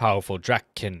powerful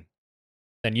Drakkyn.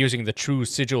 Then, using the true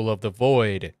sigil of the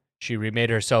void, she remade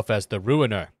herself as the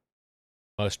Ruiner,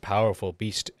 most powerful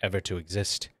beast ever to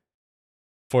exist.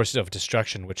 Force of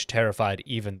destruction which terrified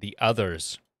even the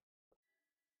others.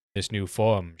 This new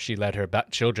form, she led her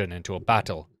children into a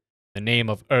battle, in the name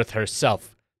of Earth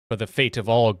herself, for the fate of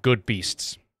all good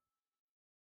beasts.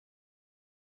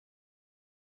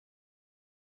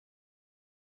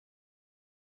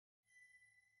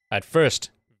 At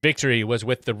first, victory was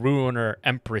with the Ruiner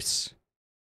Empress,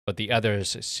 but the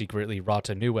others secretly wrought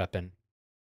a new weapon,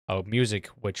 a music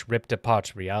which ripped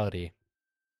apart reality.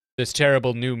 This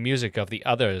terrible new music of the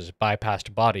others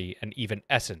bypassed body and even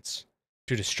essence,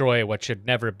 to destroy what should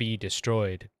never be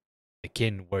destroyed. The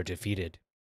kin were defeated.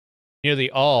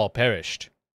 Nearly all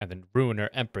perished, and the Ruiner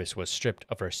Empress was stripped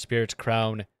of her spirit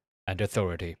crown and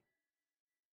authority.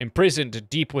 Imprisoned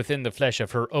deep within the flesh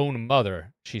of her own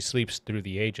mother, she sleeps through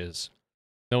the ages,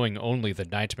 knowing only the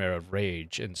nightmare of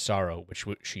rage and sorrow which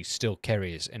she still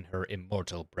carries in her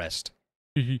immortal breast.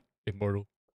 Immortal.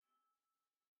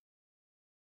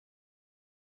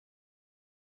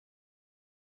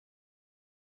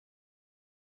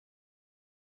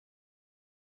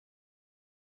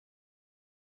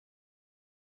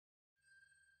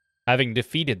 Having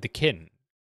defeated the kin,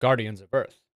 guardians of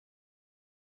Earth,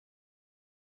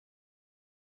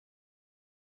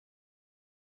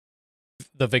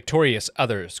 the victorious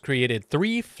others created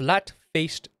 3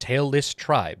 flat-faced, tailless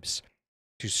tribes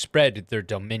to spread their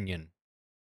dominion.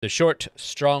 The short,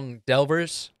 strong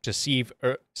delvers to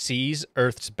seize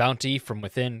Earth's bounty from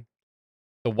within.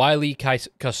 The wily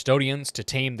custodians to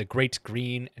tame the great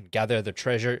green and gather the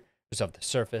treasures of the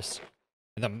surface.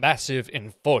 And the massive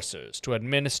enforcers to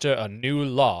administer a new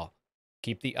law,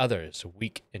 keep the others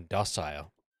weak and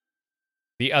docile.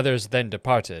 The others then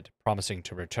departed, promising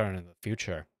to return in the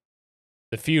future.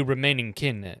 The few remaining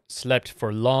kin slept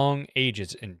for long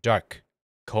ages in dark,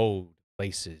 cold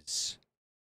places,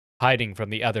 hiding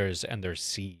from the others and their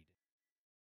seed.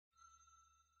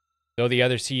 Though the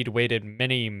other seed waited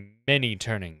many, many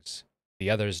turnings, the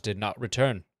others did not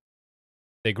return.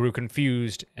 They grew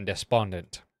confused and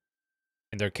despondent.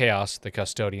 In their chaos, the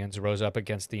custodians rose up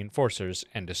against the enforcers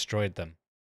and destroyed them.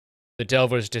 The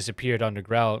delvers disappeared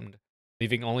underground,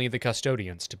 leaving only the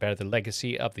custodians to bear the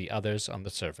legacy of the others on the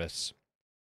surface.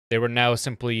 They were now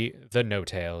simply the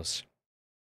No-Tails.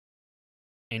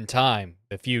 In time,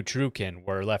 the few Truekin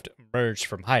were left emerged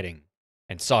from hiding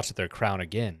and sought their crown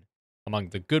again among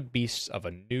the good beasts of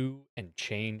a new and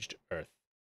changed earth.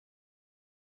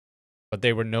 But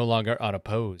they were no longer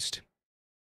unopposed.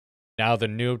 Now the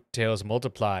No-Tails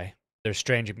multiply, their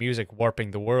strange music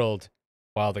warping the world,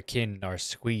 while the kin are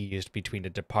squeezed between a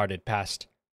departed past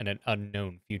and an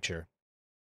unknown future.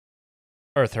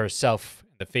 Earth herself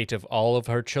and the fate of all of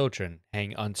her children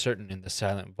hang uncertain in the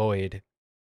silent void,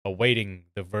 awaiting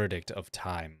the verdict of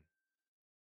time.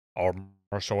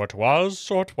 So it was,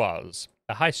 so it was.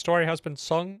 The high story has been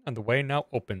sung, and the way now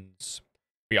opens.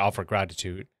 We offer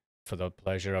gratitude for the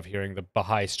pleasure of hearing the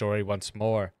Baha'i story once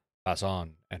more. Pass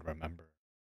on and remember.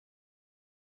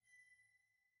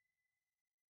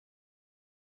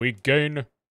 We gain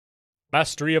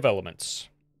mastery of elements.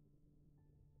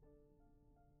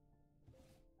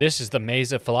 This is the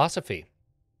maze of philosophy.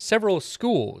 Several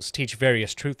schools teach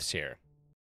various truths here.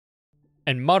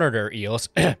 And monitor eels,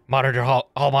 monitor all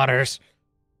monitors.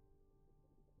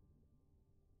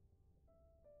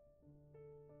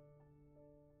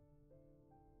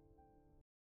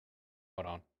 Hold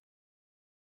on.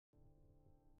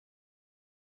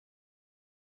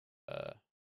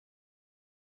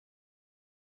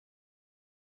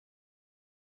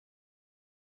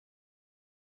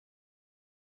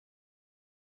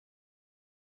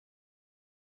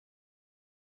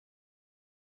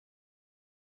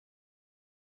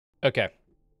 Okay.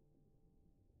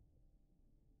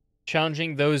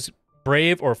 Challenging those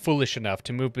brave or foolish enough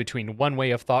to move between one way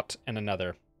of thought and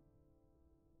another.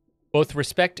 Both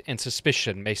respect and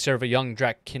suspicion may serve a young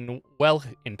Draken well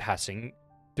in passing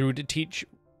through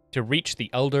to reach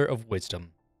the Elder of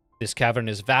Wisdom. This cavern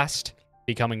is vast,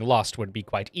 becoming lost would be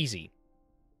quite easy,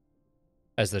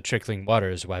 as the trickling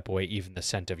waters wipe away even the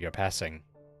scent of your passing.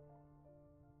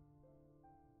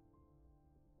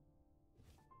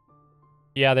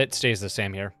 Yeah, that stays the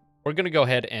same here. We're going to go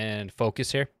ahead and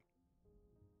focus here.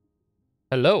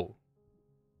 Hello.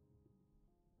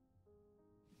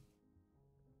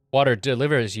 Water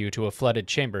delivers you to a flooded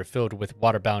chamber filled with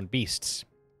waterbound beasts.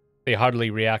 They heartily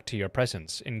react to your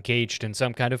presence, engaged in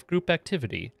some kind of group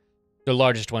activity. The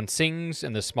largest one sings,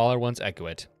 and the smaller ones echo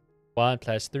it. 1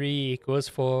 + 3 =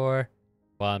 4.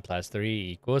 1 +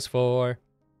 3 = 4.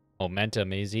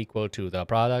 Momentum is equal to the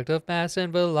product of mass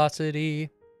and velocity.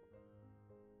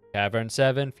 Cavern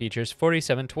 7 features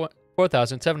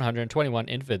 4,721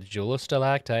 individual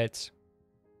stalactites.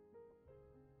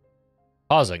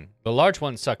 Pausing, the large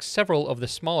one sucks several of the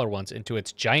smaller ones into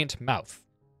its giant mouth,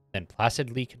 then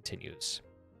placidly continues.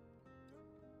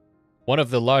 One of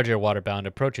the larger waterbound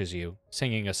approaches you,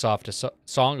 singing a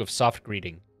song of soft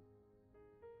greeting.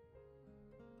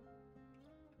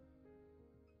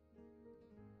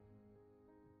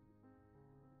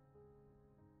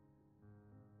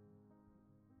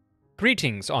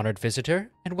 Greetings, honored visitor,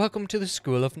 and welcome to the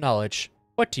School of Knowledge.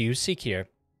 What do you seek here?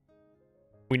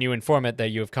 When you inform it that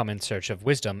you have come in search of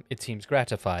wisdom, it seems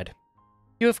gratified.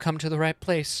 You have come to the right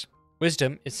place.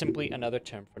 Wisdom is simply another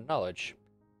term for knowledge.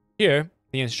 Here,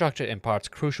 the instructor imparts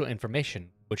crucial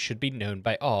information which should be known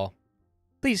by all.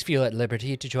 Please feel at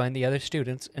liberty to join the other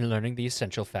students in learning the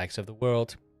essential facts of the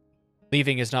world.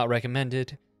 Leaving is not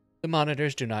recommended. The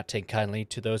monitors do not take kindly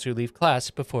to those who leave class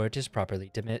before it is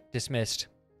properly dismissed.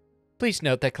 Please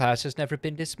note that class has never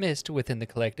been dismissed within the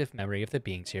collective memory of the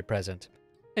beings here present.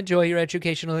 Enjoy your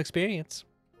educational experience.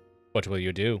 What will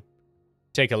you do?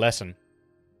 Take a lesson.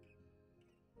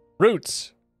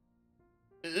 Roots.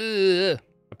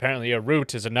 Apparently a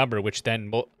root is a number which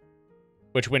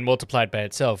when multiplied by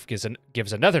itself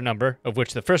gives another number, of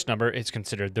which the first number is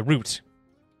considered the root.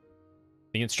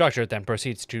 The instructor then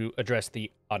proceeds to address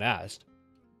the unasked.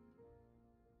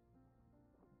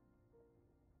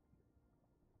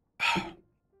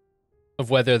 Of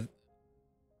whether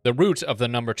the root of the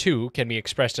number 2 can be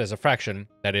expressed as a fraction,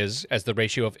 that is, as the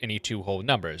ratio of any two whole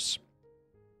numbers.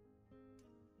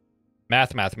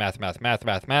 Math,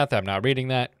 I'm not reading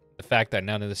that. The fact that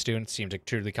none of the students seem to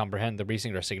truly comprehend the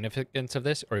reasoning or significance of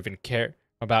this, or even care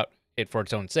about it for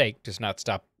its own sake, does not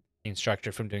stop the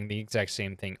instructor from doing the exact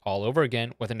same thing all over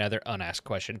again with another unasked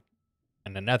question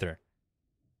and another.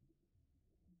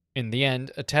 In the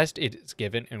end, a test is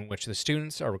given in which the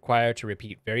students are required to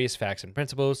repeat various facts and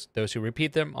principles. Those who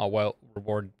repeat them are well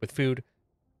rewarded with food.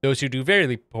 Those who do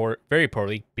very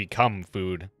poorly become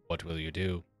food. What will you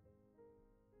do?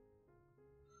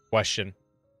 Question.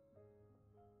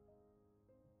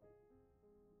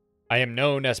 I am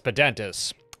known as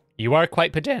Pedantus. You are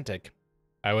quite pedantic.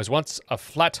 I was once a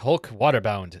flat hulk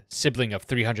waterbound, sibling of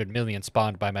 300 million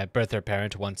spawned by my birther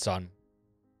parent, one son.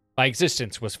 My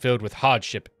existence was filled with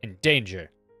hardship and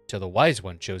danger, till the wise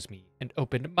one chose me and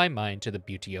opened my mind to the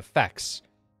beauty of facts,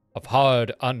 of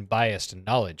hard, unbiased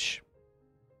knowledge.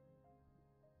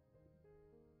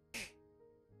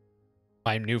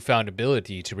 My newfound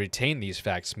ability to retain these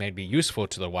facts made me useful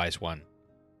to the wise one.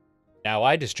 Now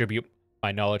I distribute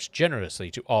my knowledge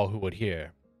generously to all who would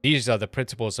hear. These are the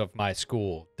principles of my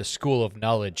school, the school of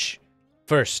knowledge.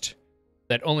 First,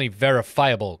 that only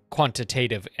verifiable,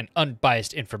 quantitative, and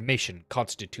unbiased information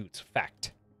constitutes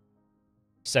fact.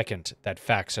 Second, that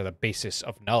facts are the basis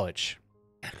of knowledge.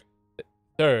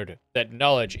 Third, that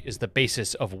knowledge is the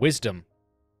basis of wisdom.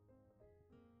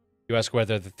 You ask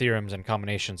whether the theorems and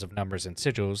combinations of numbers and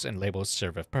sigils and labels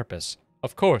serve a purpose.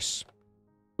 Of course.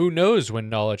 Who knows when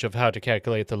knowledge of how to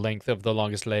calculate the length of the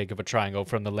longest leg of a triangle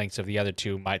from the lengths of the other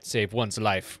two might save one's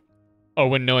life, or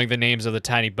when knowing the names of the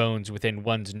tiny bones within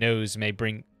one's nose may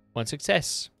bring one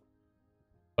success.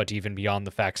 But even beyond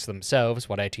the facts themselves,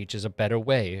 what I teach is a better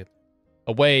way,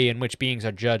 a way in which beings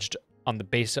are judged on the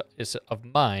basis of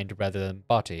mind rather than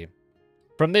body.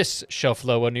 From this shall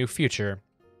flow a new future,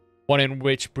 one in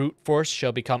which brute force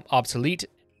shall become obsolete,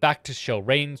 fact shall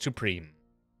reign supreme.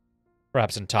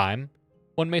 Perhaps in time,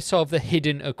 one may solve the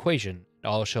hidden equation,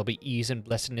 and all shall be ease and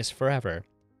blessedness forever.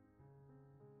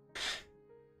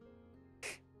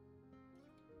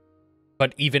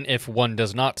 But even if one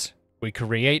does not, we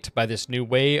create by this new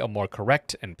way a more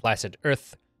correct and placid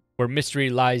earth, where mystery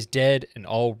lies dead and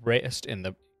all rest in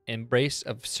the embrace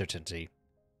of certainty.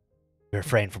 We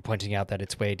refrain from pointing out that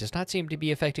its way does not seem to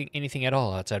be affecting anything at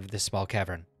all outside of this small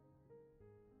cavern.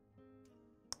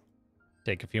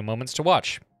 Take a few moments to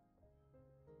watch.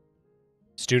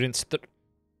 Students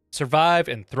survive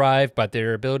and thrive by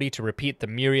their ability to repeat the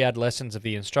myriad lessons of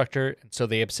the instructor, and so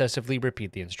they obsessively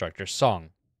repeat the instructor's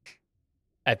song.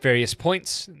 At various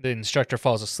points, the instructor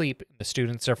falls asleep, and the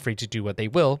students are free to do what they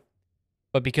will,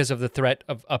 but because of the threat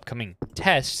of upcoming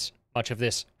tests, much of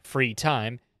this free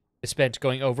time is spent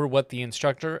going over what the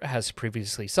instructor has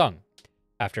previously sung.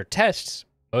 After tests,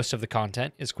 most of the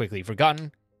content is quickly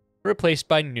forgotten, replaced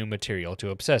by new material to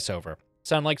obsess over.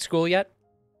 Sound like school yet?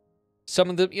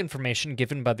 Some of the information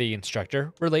given by the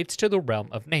instructor relates to the realm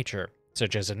of nature,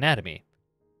 such as anatomy.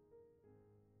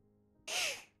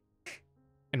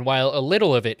 And while a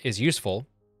little of it is useful,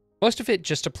 most of it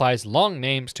just applies long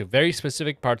names to very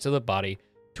specific parts of the body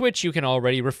to which you can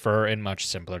already refer in much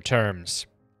simpler terms.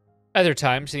 Other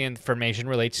times, the information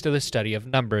relates to the study of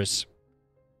numbers.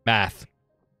 Math.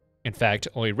 In fact,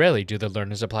 only rarely do the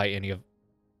learners apply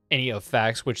any of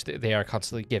facts which they are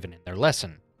constantly given in their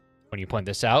lesson. When you point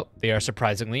this out, they are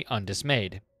surprisingly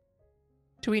undismayed.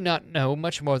 Do we not know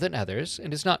much more than others,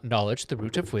 and is not knowledge the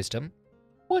root of wisdom?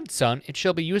 One son, it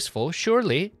shall be useful,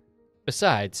 surely.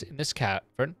 Besides, in this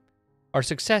cavern, our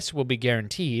success will be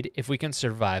guaranteed if we can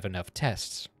survive enough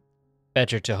tests.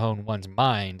 Better to hone one's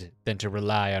mind than to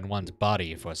rely on one's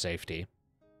body for safety.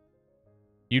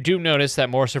 You do notice that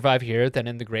more survive here than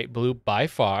in the Great Blue by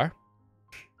far.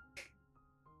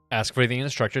 Ask for the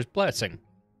instructor's blessing.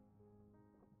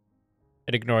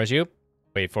 It ignores you.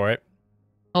 Wait for it.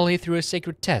 Only through a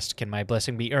sacred test can my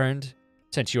blessing be earned.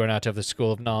 Since you are not of the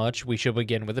school of knowledge, we shall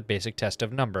begin with a basic test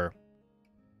of number.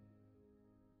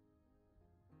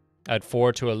 Add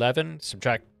 4 to 11,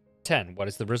 subtract 10. What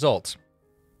is the result?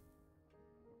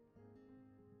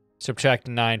 Subtract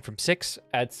 9 from 6,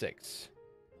 add 6.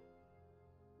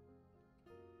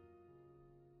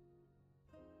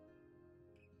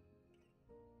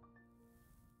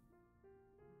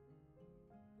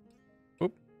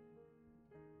 Oop.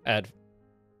 Add.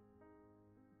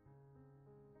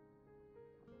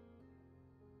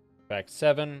 Subtract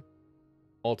 7.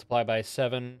 Multiply by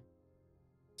 7.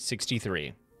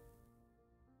 63.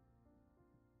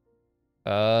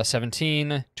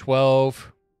 17,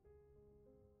 12.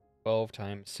 12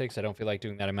 times 6. I don't feel like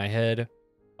doing that in my head.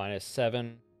 Minus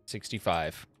 7,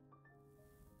 65.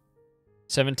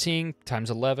 17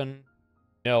 times 11.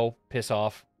 No, piss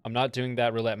off. I'm not doing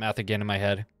that roulette math again in my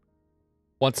head.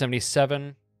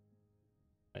 177.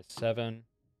 Minus 7.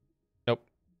 Nope.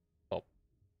 Oh.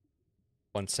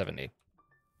 170.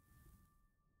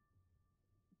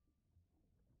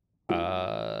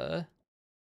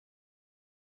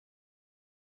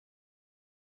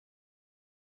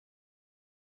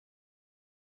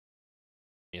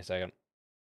 Give me a second.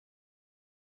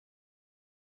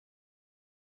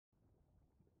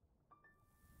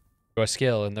 Your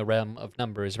skill in the realm of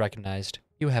number is recognized.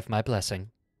 You have my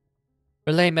blessing.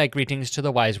 Relay my greetings to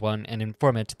the Wise One and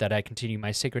inform it that I continue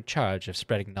my sacred charge of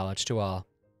spreading knowledge to all.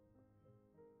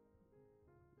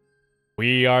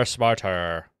 We are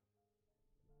smarter.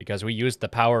 Because we used the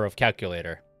power of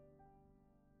calculator.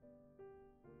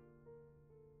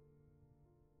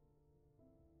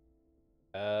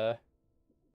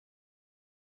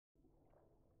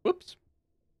 Whoops.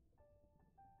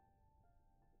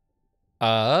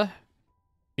 The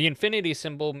infinity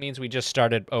symbol means we just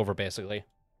started over, basically.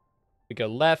 We go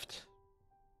left.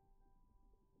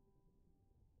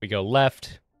 We go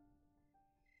left.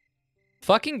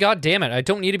 Fucking goddamn it, I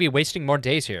don't need to be wasting more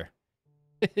days here.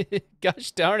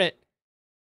 Gosh darn it.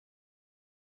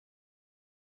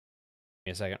 Give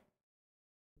me a second.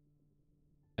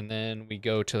 And then we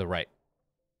go to the right.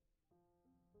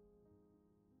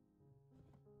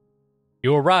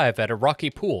 You arrive at a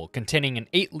rocky pool containing an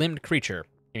 8-limbed creature.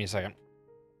 Give me a second.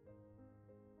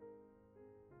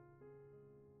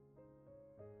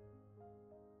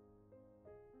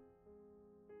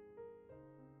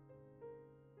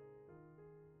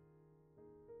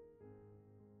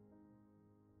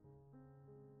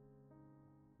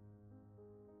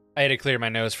 I had to clear my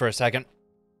nose for a second.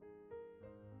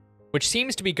 Which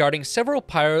seems to be guarding several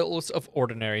piles of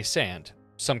ordinary sand.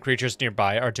 Some creatures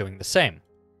nearby are doing the same.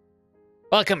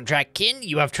 Welcome, Drakkin.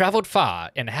 You have traveled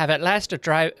far and have at last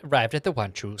arrived at the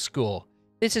one true school.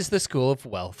 This is the School of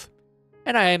Wealth,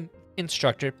 and I am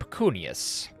instructor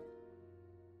Pecunius.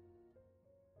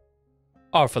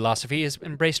 Our philosophy is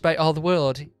embraced by all the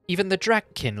world. Even the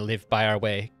Drakkin live by our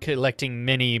way, collecting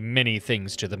many, many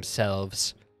things to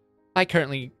themselves. I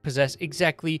currently possess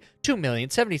exactly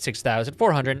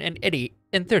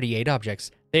 2,076,438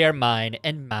 objects. They are mine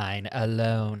and mine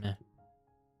alone.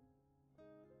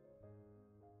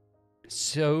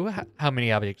 So, how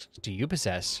many objects do you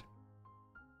possess?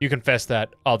 You confess that,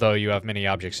 although you have many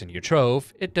objects in your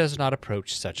trove, it does not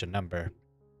approach such a number.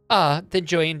 Ah, then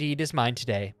joy indeed is mine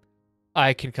today.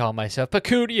 I can call myself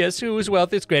Pecunius, whose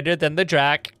wealth is greater than the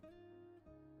Drak.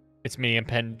 Its many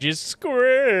appendages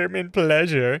squirm in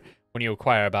pleasure. When you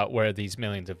inquire about where these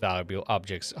millions of valuable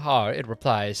objects are, it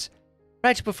replies,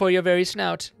 right before your very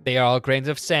snout. They are all grains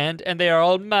of sand, and they are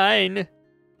all mine.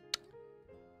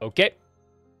 Okay.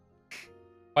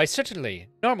 Why, certainly.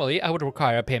 Normally, I would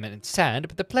require a payment in sand,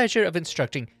 but the pleasure of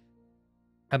instructing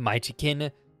a mighty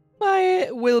kin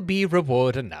will be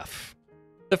reward enough.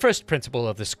 The first principle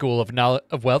of the School of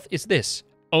Wealth is this.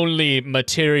 Only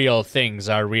material things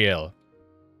are real.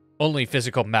 Only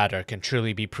physical matter can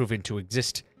truly be proven to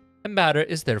exist, and matter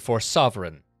is therefore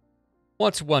sovereign.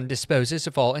 Once one disposes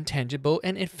of all intangible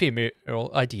and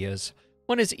ephemeral ideas,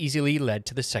 one is easily led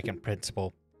to the second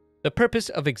principle. The purpose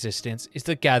of existence is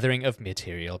the gathering of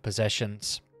material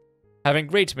possessions. Having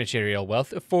great material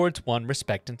wealth affords one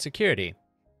respect and security.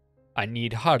 I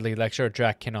need hardly lecture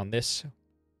Drakkin on this.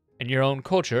 In your own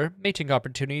culture, mating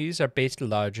opportunities are based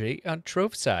largely on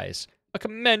trove size, a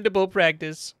commendable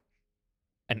practice.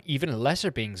 And even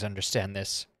lesser beings understand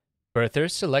this.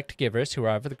 Birthers select givers who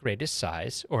are of the greatest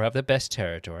size, or have the best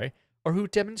territory, or who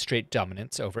demonstrate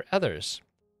dominance over others.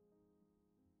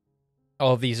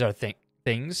 All these are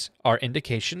things are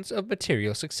indications of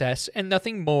material success and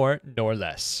nothing more nor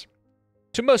less.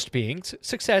 To most beings,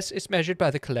 success is measured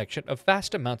by the collection of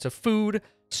vast amounts of food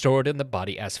stored in the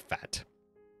body as fat.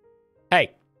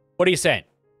 Hey, what are you saying?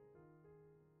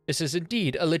 This is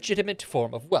indeed a legitimate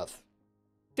form of wealth.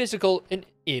 Physical and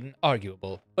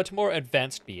inarguable, but more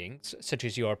advanced beings, such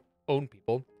as your own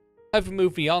people, have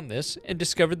moved beyond this and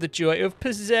discovered the joy of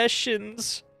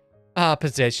possessions. Ah,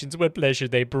 possessions, what pleasure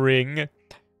they bring.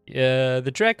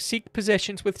 The Drak seek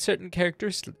possessions with certain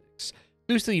characteristics,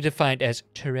 loosely defined as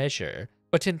treasure,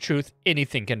 but in truth,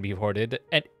 anything can be hoarded,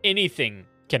 and anything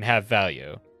can have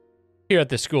value. Here at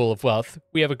the School of Wealth,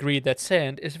 we have agreed that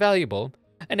sand is valuable,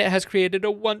 and it has created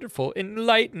a wonderful,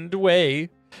 enlightened way.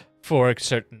 For a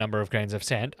certain number of grains of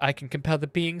sand, I can compel the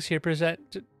beings here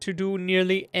present to do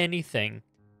nearly anything,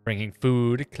 bringing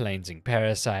food, cleansing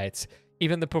parasites,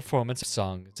 even the performance of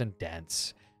songs and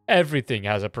dance. Everything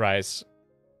has a price.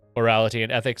 Morality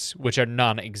and ethics, which are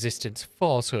non-existent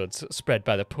falsehoods spread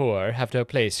by the poor, have no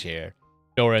place here,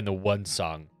 nor in the one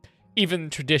song. Even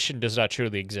tradition does not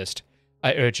truly exist.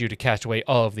 I urge you to cast away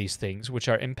all of these things which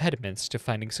are impediments to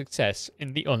finding success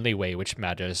in the only way which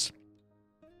matters.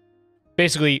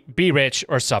 Basically, be rich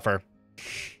or suffer.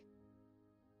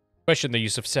 Question the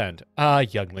use of sand. Ah,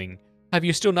 youngling, have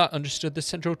you still not understood the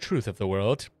central truth of the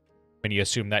world? When you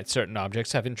assume that certain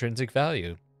objects have intrinsic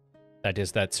value. That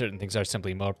is, that certain things are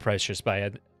simply more precious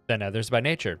than others by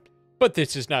nature. But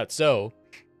this is not so.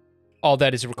 All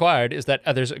that is required is that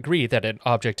others agree that an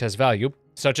object has value,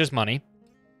 such as money,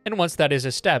 and once that is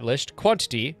established,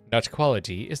 quantity, not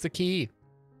quality, is the key.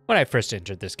 When I first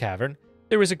entered this cavern,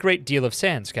 there was a great deal of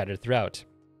sand scattered throughout.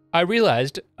 I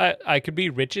realized I could be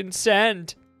rich in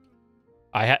sand.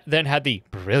 I then had the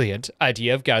brilliant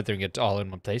idea of gathering it all in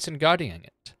one place and guarding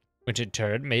it, which in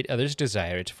turn made others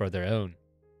desire it for their own.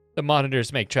 The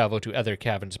monitors make travel to other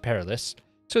caverns perilous,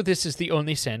 so this is the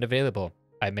only sand available.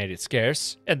 I made it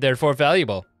scarce, and therefore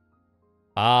valuable.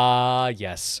 Ah,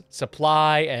 yes,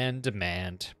 supply and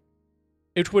demand.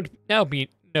 It would now be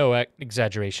no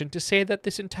exaggeration to say that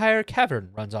this entire cavern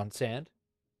runs on sand.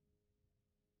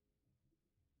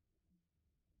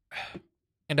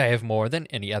 And I have more than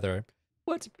any other.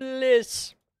 What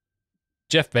bliss!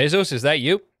 Jeff Bezos, is that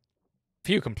you?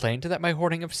 Few complained that my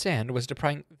hoarding of sand was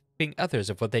depriving others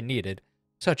of what they needed,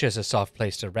 such as a soft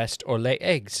place to rest or lay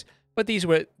eggs, but these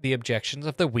were the objections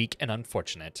of the weak and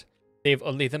unfortunate. They've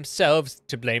only themselves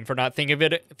to blame for not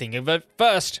thinking of it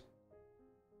first.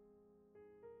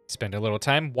 Spend a little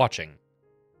time watching.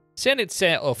 Sand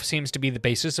itself seems to be the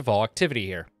basis of all activity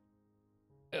here.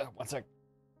 One sec.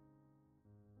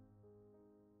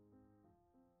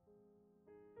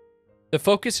 The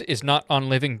focus is not on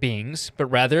living beings, but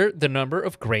rather the number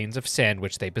of grains of sand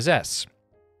which they possess.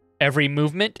 Every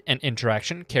movement and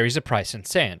interaction carries a price in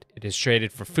sand. It is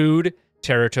traded for food,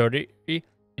 territory,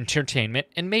 entertainment,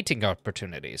 and mating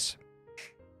opportunities.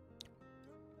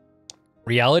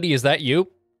 Reality, is that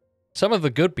you? Some of the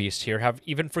good beasts here have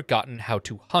even forgotten how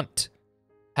to hunt,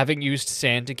 having used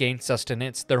sand to gain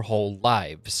sustenance their whole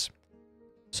lives.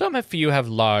 Some few have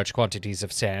large quantities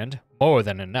of sand, more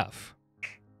than enough.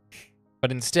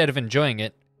 But instead of enjoying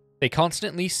it, they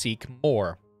constantly seek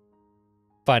more,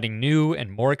 finding new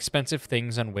and more expensive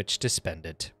things on which to spend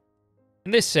it.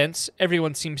 In this sense,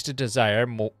 everyone seems to desire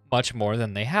much more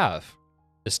than they have.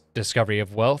 This discovery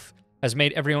of wealth has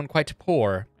made everyone quite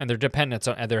poor, and their dependence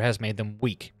on other has made them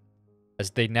weak, as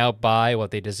they now buy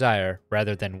what they desire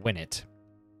rather than win it.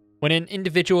 When an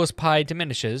individual's pie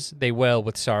diminishes, they wail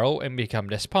with sorrow and become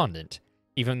despondent,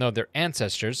 even though their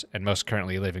ancestors, and most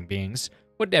currently living beings,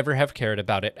 would never have cared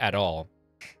about it at all.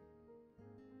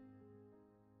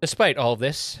 Despite all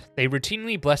this, they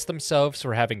routinely bless themselves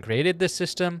for having created this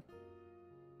system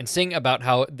and sing about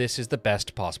how this is the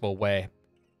best possible way.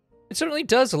 It certainly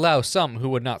does allow some who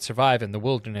would not survive in the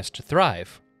wilderness to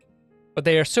thrive, but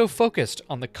they are so focused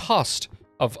on the cost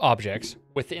of objects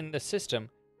within the system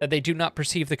that they do not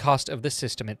perceive the cost of the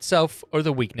system itself or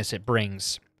the weakness it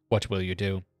brings. What will you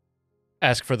do?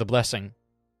 Ask for the blessing.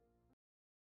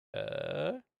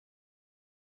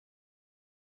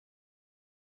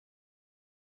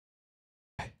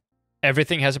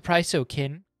 Everything has a price, O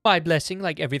kin. My blessing,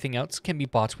 like everything else, can be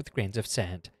bought with grains of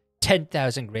sand.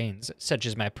 10,000 grains, such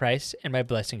is my price, and my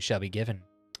blessing shall be given.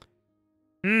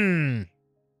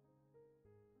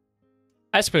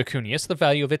 Ask Pecunius the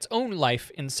value of its own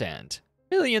life in sand.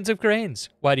 Millions of grains.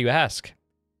 Why do you ask?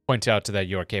 Point out that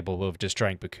you are capable of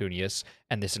destroying Pecunius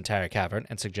and this entire cavern,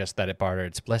 and suggest that it barter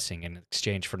its blessing in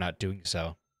exchange for not doing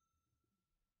so.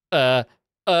 How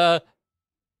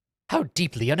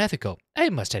deeply unethical. I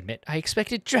must admit, I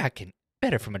expected Draken.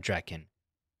 Better from a Draken.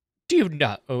 Do you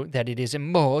know that it is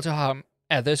immoral to harm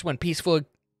others when peaceful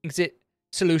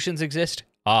solutions exist?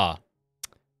 Ah.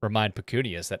 Remind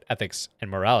Pecunius that ethics and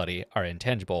morality are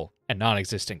intangible and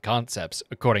non-existent concepts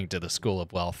according to the School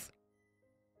of Wealth.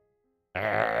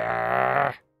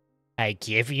 I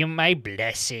give you my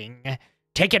blessing.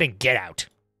 Take it and get out.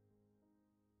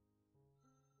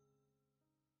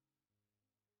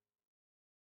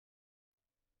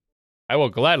 I will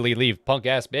gladly leave,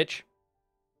 punk-ass bitch.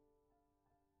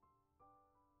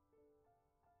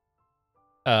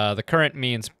 The current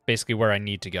means basically where I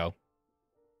need to go.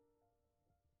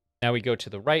 Now we go to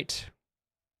the right.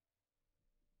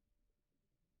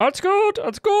 That's good,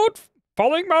 that's good.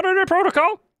 Following monitor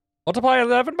protocol. Multiply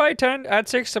 11 by 10, add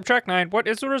 6, subtract 9. What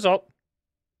is the result?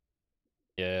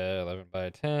 Yeah, 11 by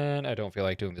 10. I don't feel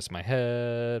like doing this in my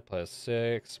head. Plus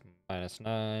 6, minus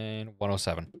 9,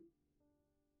 107.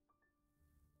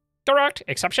 Correct.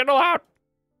 Exception allowed.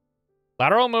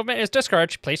 Lateral movement is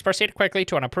discouraged. Please proceed quickly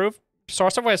to an approved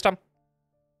source of wisdom.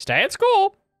 Stay at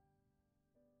school.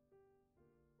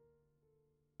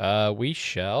 We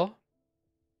shall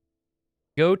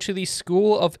go to the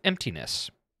School of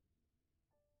Emptiness.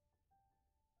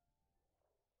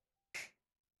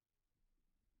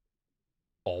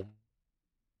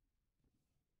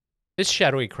 This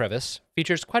shadowy crevice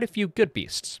features quite a few good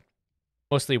beasts,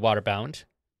 mostly waterbound,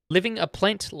 living a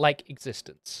plant-like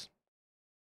existence.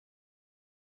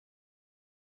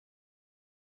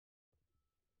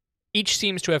 Each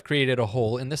seems to have created a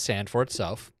hole in the sand for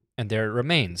itself, and there it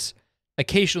remains,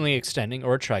 occasionally extending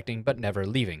or retracting, but never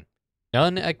leaving.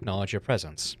 None acknowledge your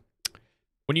presence.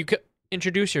 When you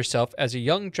introduce yourself as a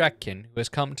young Drakkin who has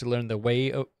come to learn the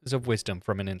ways of wisdom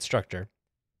from an instructor,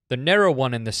 the narrow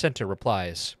one in the center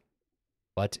replies,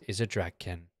 "What is a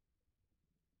Drakkin?"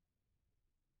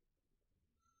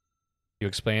 You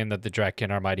explain that the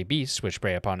Drakkin are mighty beasts which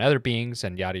prey upon other beings,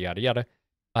 and yada yada yada.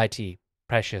 Mighty,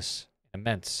 precious, and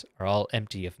immense are all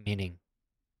empty of meaning.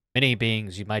 Many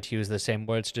beings you might use the same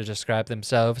words to describe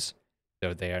themselves,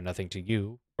 though they are nothing to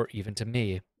you, or even to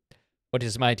me. What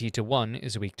is mighty to one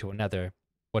is weak to another.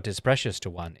 What is precious to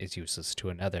one is useless to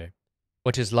another.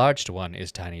 What is large to one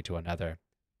is tiny to another.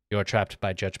 You are trapped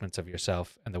by judgments of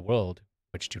yourself and the world,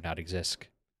 which do not exist.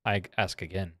 I ask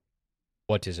again,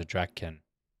 what is a Drakkin?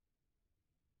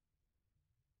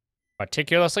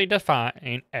 Meticulously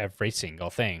define every single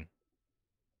thing.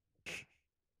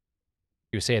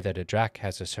 You say that a drak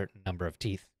has a certain number of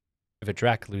teeth. If a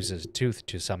drak loses a tooth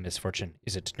to some misfortune,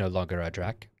 is it no longer a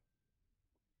drak?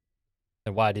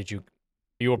 Then why did you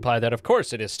reply that of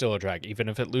course it is still a drak, even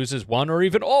if it loses one or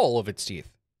even all of its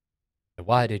teeth? Then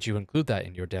why did you include that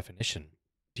in your definition?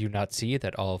 Do you not see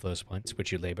that all of those points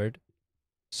which you labored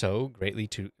so greatly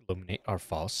to illuminate are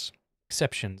false?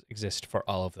 Exceptions exist for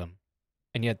all of them,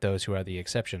 and yet those who are the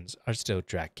exceptions are still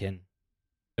drakkin.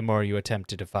 The more you attempt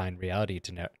to confine reality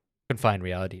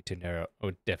to narrow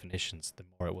definitions, the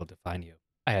more it will define you.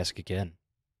 I ask again.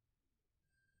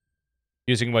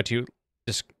 Using what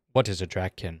is a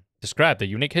Drakkin? Describe the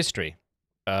unique history.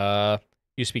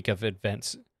 You speak of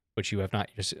events which you have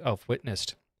not yourself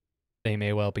witnessed. They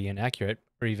may well be inaccurate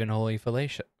or even wholly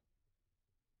fallacious.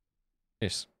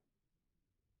 Yes.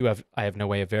 I have no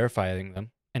way of verifying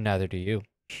them, and neither do you.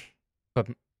 But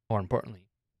more importantly,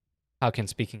 how can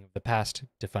speaking of the past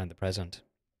define the present?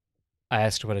 I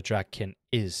asked what a Drakkin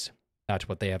is, not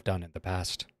what they have done in the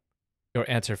past. Your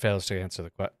answer fails to answer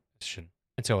the question,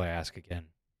 and so I ask again.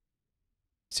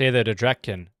 Say that a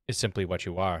Drakkin is simply what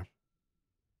you are.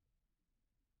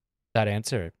 That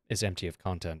answer is empty of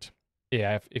content.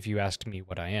 If you asked me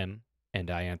what I am,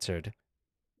 and I answered,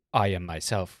 I am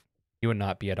myself, you would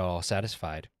not be at all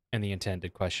satisfied, and the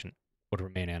intended question would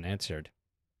remain unanswered.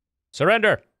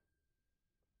 Surrender!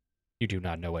 You do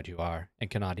not know what you are, and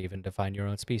cannot even define your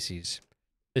own species.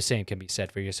 The same can be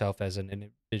said for yourself as an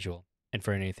individual, and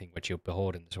for anything which you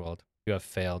behold in this world. You have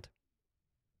failed.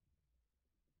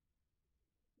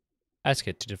 Ask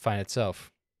it to define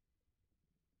itself.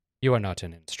 You are not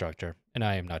an instructor, and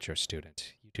I am not your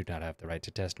student. You do not have the right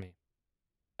to test me.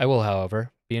 I will,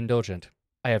 however, be indulgent.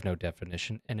 I have no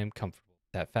definition, and am comfortable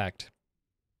with that fact.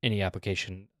 Any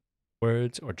application,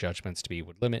 words, or judgments to me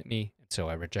would limit me, and so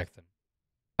I reject them.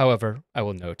 However, I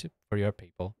will note, for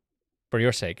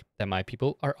your sake, that my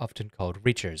people are often called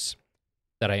reachers,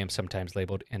 that I am sometimes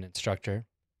labeled an instructor,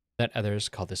 that others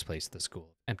call this place the school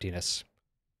of emptiness.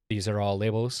 These are all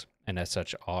labels, and as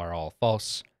such are all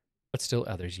false, but still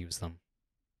others use them.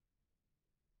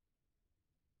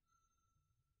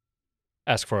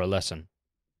 Ask for a lesson.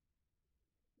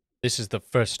 This is the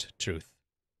first truth.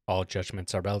 All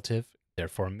judgments are relative,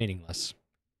 therefore meaningless.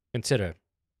 Consider,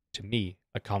 to me,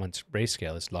 a common race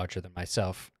scale is larger than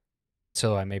myself,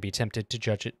 so I may be tempted to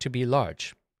judge it to be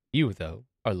large. You, though,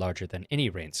 are larger than any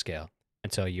range scale,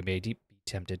 and so you may be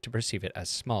tempted to perceive it as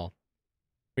small.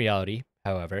 Reality,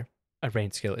 however, a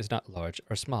range scale is not large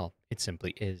or small, it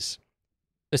simply is.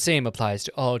 The same applies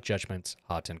to all judgments,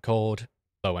 hot and cold,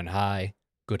 low and high,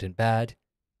 good and bad,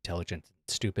 intelligent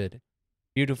and stupid,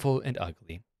 beautiful and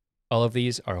ugly. All of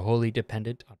these are wholly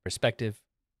dependent on perspective,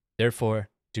 therefore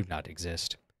do not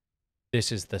exist. This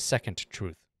is the second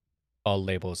truth. All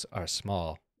labels are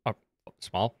small.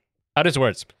 Small? How does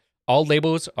words? All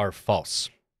labels are false.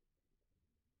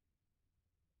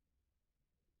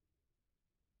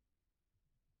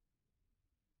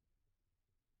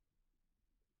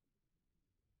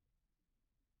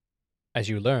 As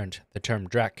you learned, the term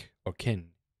drak, or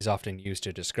kin, is often used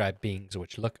to describe beings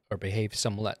which look or behave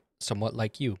somewhat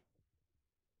like you.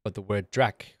 But the word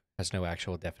drak has no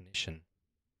actual definition.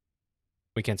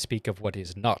 We can speak of what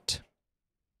is not.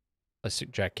 A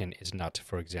drakkin is not,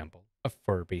 for example, a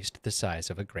fur beast the size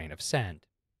of a grain of sand.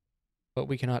 But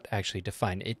we cannot actually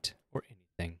define it or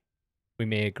anything. We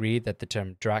may agree that the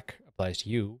term drak applies to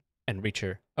you, and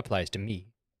reacher applies to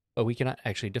me, but we cannot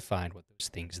actually define what those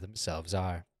things themselves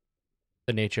are.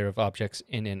 The nature of objects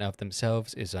in and of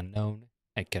themselves is unknown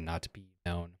and cannot be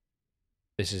known.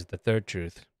 This is the third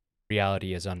truth.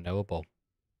 Reality is unknowable.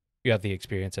 You have the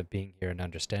experience of being here and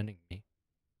understanding me.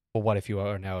 But what if you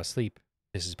are now asleep?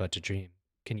 This is but a dream.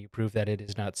 Can you prove that it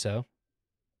is not so?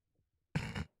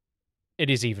 It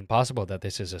is even possible that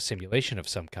this is a simulation of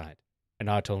some kind, and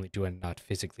not only do I not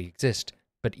physically exist,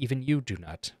 but even you do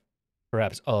not.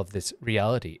 Perhaps all of this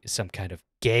reality is some kind of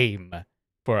game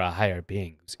for a higher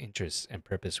being whose interests and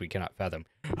purpose we cannot fathom.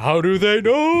 How do they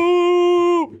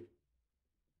know?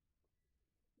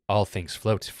 All things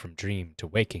float from dream to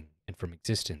waking, and from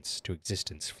existence to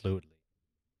existence fluidly.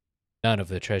 None of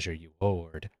the treasure you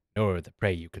hoard, nor the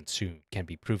prey you consume, can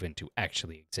be proven to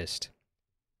actually exist.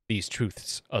 These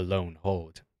truths alone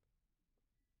hold.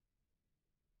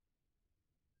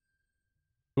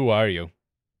 Who are you?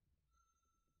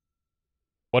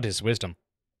 What is wisdom?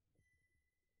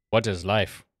 What is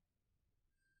life?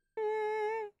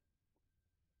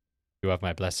 You have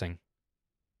my blessing.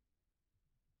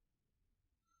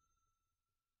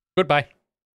 Goodbye.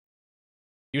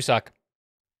 You suck.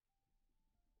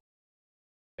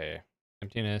 Okay.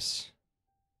 Emptiness.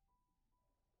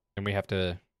 And we have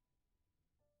to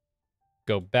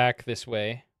go back this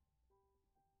way.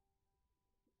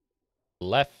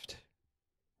 Left.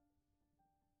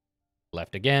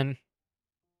 Left again.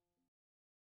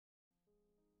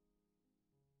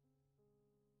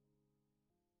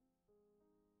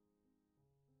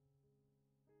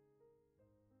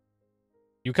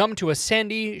 You come to a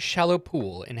sandy, shallow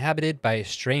pool inhabited by a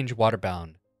strange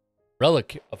waterbound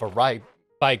relic of a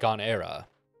bygone era.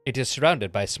 It is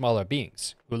surrounded by smaller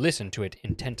beings, who listen to it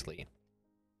intently.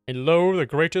 And lo, the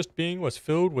greatest being was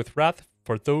filled with wrath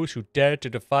for those who dared to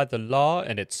defy the law,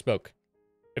 and it spoke.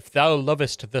 If thou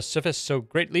lovest the surface so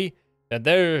greatly, then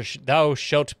there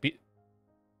shalt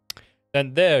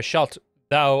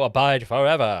thou abide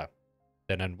forever.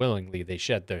 Then unwillingly they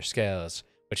shed their scales,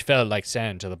 which fell like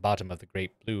sand to the bottom of the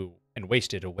great blue, and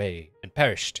wasted away, and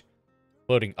perished,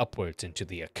 floating upwards into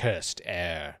the accursed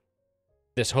air.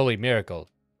 This holy miracle,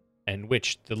 in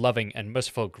which the loving and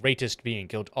merciful greatest being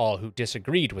killed all who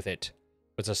disagreed with it,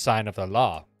 was a sign of the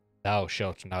law. Thou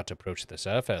shalt not approach the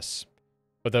surface.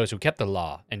 But those who kept the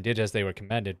law, and did as they were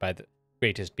commanded by the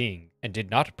greatest being, and did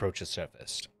not approach the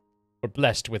surface, were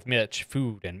blessed with much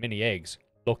food and many eggs.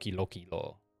 Loki Loki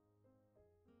Lo.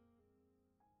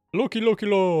 Loki Loki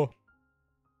Lo.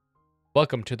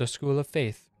 Welcome to the School of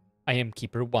Faith. I am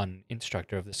Keeper 1,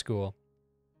 instructor of the school.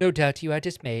 No doubt you are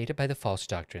dismayed by the false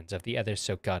doctrines of the other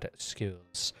so-called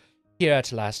schools. Here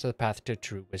at last the path to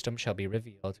true wisdom shall be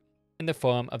revealed, in the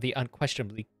form of the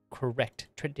unquestionably correct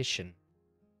tradition.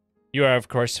 You are, of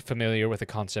course, familiar with the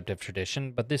concept of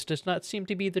tradition, but this does not seem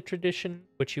to be the tradition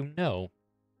which you know.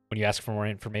 When you ask for more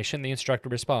information, the instructor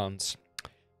responds,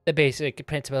 The basic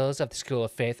principles of the School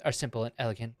of Faith are simple and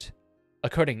elegant.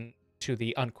 According to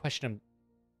the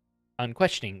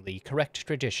unquestioningly correct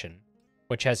tradition,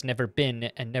 which has never been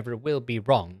and never will be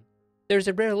wrong, there is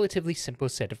a relatively simple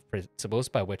set of principles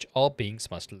by which all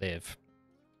beings must live.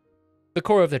 The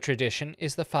core of the tradition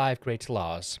is the 5 great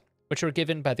laws, which were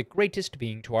given by the greatest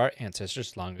being to our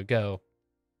ancestors long ago.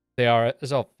 They are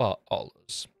as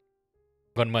follows.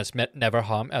 One must never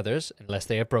harm others unless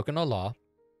they have broken a law.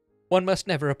 One must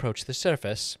never approach the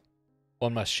surface.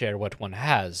 One must share what one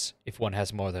has, if one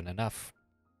has more than enough.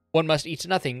 One must eat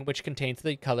nothing which contains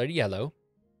the color yellow.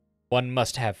 One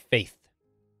must have faith.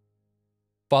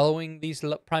 Following these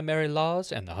primary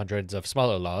laws, and the hundreds of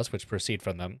smaller laws which proceed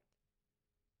from them,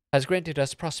 has granted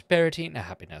us prosperity and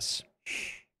happiness.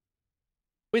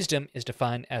 Wisdom is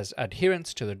defined as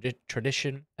adherence to the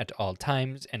tradition at all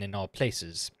times and in all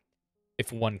places.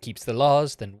 If one keeps the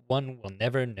laws, then one will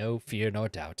never know fear nor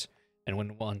doubt, and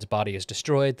when one's body is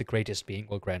destroyed, the greatest being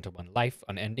will grant one life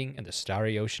unending in the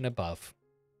starry ocean above.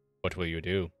 What will you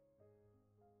do?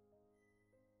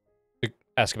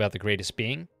 Ask about the greatest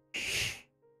being?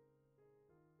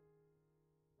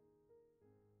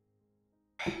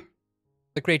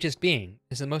 The greatest being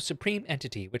is the most supreme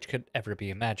entity which could ever be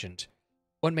imagined.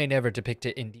 One may never depict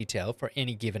it in detail, for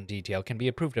any given detail can be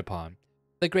improved upon.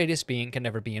 The greatest being can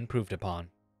never be improved upon.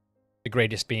 The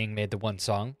greatest being made the one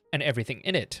song, and everything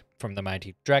in it, from the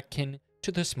mighty Drakkin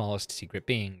to the smallest secret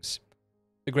beings.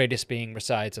 The greatest being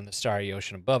resides in the starry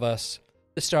ocean above us.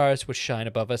 The stars which shine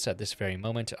above us at this very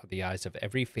moment are the eyes of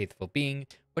every faithful being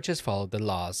which has followed the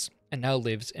laws, and now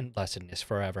lives in blessedness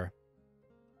forever.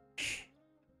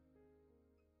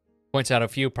 Points out a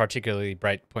few particularly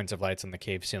bright points of lights on the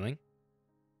cave ceiling.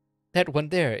 That one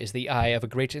there is the eye of a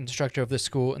great instructor of the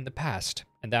school in the past,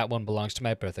 and that one belongs to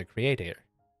my brother creator,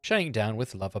 shining down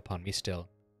with love upon me still.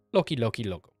 Loki Loki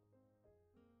Loco.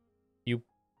 You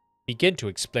begin to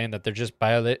explain that they're just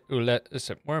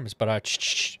bioluminescent worms, but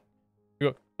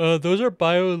those are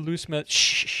bioluminescent.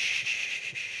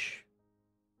 Shh.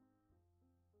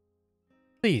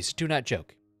 Please do not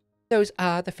joke. Those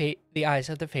are the eyes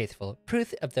of the faithful,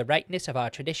 proof of the rightness of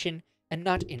our tradition, and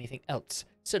not anything else.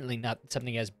 Certainly not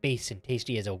something as base and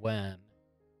tasty as a worm.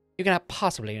 You cannot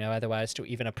possibly know otherwise. To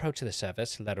even approach the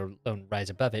surface, let alone rise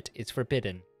above it, is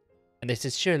forbidden. And this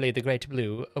is surely the great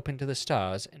blue, open to the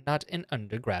stars, and not an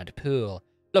underground pool.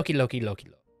 Loki, Loki, Loki,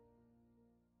 Loki.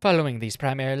 Following these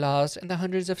primary laws and the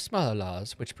hundreds of smaller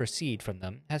laws which proceed from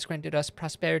them has granted us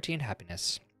prosperity and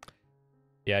happiness.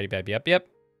 Yep.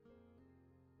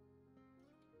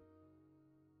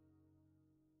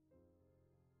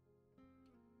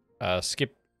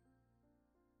 Skip.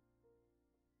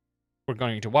 We're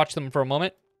going to watch them for a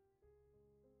moment.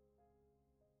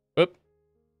 Oop.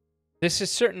 This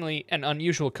is certainly an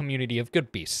unusual community of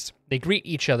good beasts. They greet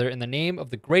each other in the name of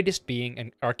the greatest being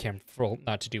and are careful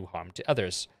not to do harm to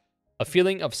others. A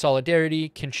feeling of solidarity,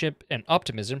 kinship, and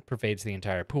optimism pervades the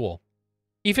entire pool.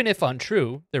 Even if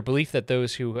untrue, their belief that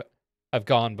those who have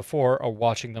gone before are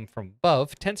watching them from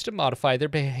above tends to modify their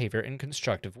behavior in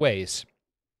constructive ways.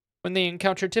 When they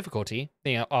encounter difficulty,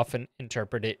 they often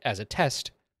interpret it as a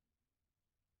test,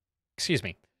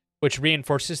 which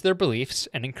reinforces their beliefs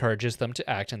and encourages them to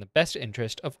act in the best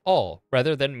interest of all,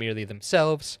 rather than merely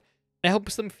themselves, and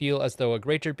helps them feel as though a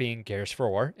greater being cares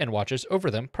for and watches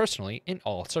over them personally in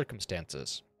all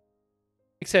circumstances.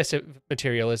 Excessive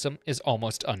materialism is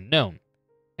almost unknown,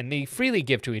 and they freely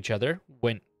give to each other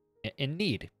when in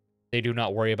need. They do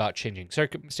not worry about changing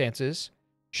circumstances,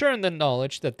 sure in the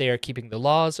knowledge that they are keeping the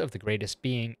laws of the greatest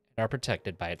being and are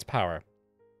protected by its power.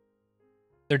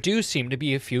 There do seem to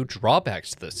be a few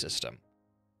drawbacks to this system.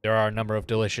 There are a number of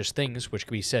delicious things which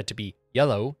can be said to be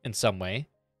yellow in some way.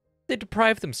 They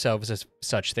deprive themselves of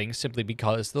such things simply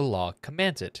because the law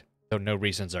commands it, though no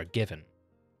reasons are given.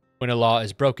 When a law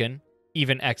is broken,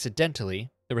 even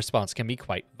accidentally, the response can be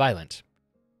quite violent.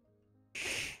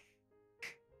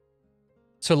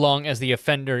 So long as the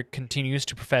offender continues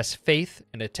to profess faith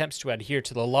and attempts to adhere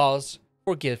to the laws,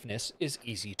 forgiveness is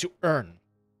easy to earn.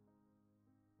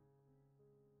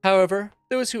 However,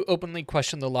 those who openly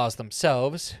question the laws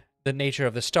themselves, the nature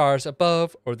of the stars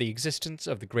above, or the existence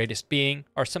of the greatest being,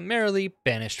 are summarily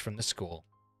banished from the school.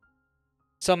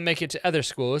 Some make it to other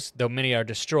schools, though many are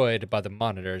destroyed by the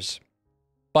monitors.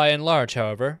 By and large,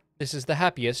 however, this is the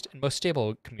happiest and most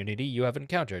stable community you have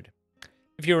encountered.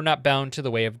 If you are not bound to the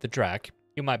way of the Drac,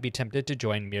 you might be tempted to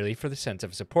join merely for the sense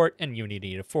of support and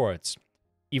unity it affords,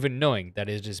 even knowing that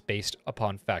it is based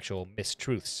upon factual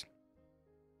mistruths.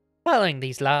 Following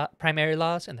these primary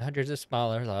laws and the hundreds of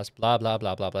smaller laws, blah, blah,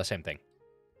 blah, blah, blah, same thing.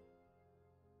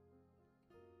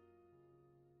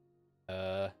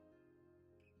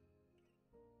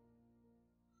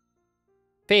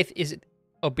 Faith is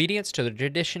obedience to the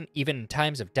tradition even in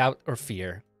times of doubt or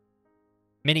fear.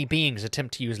 Many beings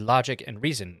attempt to use logic and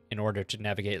reason in order to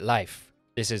navigate life.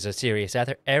 This is a serious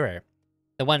error.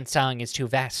 The one song is too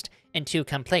vast and too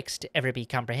complex to ever be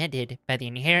comprehended by the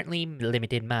inherently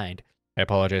limited mind. I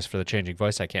apologize for the changing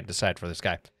voice. I can't decide for this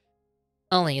guy.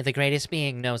 Only the greatest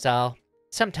being knows all.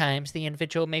 Sometimes the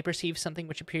individual may perceive something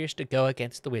which appears to go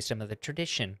against the wisdom of the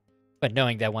tradition. But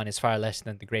knowing that one is far less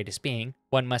than the greatest being,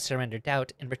 one must surrender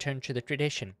doubt and return to the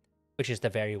tradition, which is the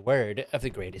very word of the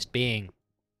greatest being.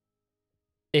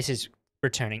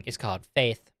 Returning is called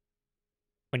faith.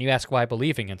 When you ask why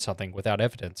believing in something without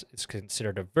evidence is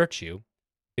considered a virtue,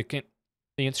 the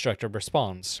instructor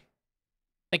responds,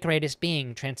 the greatest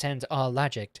being transcends all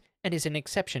logic and is an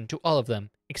exception to all of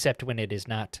them, except when it is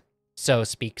not. So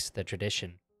speaks the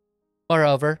tradition.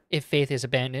 Moreover, if faith is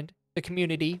abandoned, the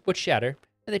community would shatter,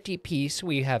 and the deep peace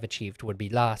we have achieved would be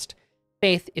lost.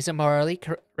 Faith is a morally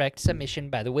correct submission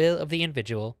by the will of the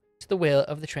individual to the will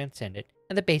of the transcendent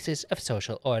and the basis of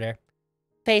social order.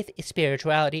 Faith is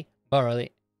spiritually,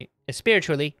 morally,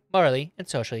 and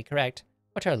socially correct.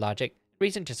 What are logic,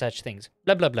 reason to such things,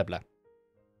 blah blah blah blah.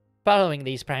 Following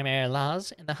these primary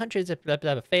laws and the hundreds of blah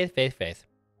blah blah faith.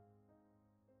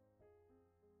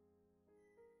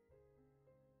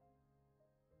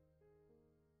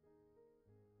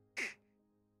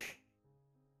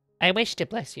 I wish to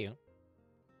bless you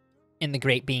in the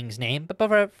great being's name, but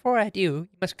before I do, you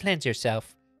must cleanse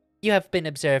yourself. You have been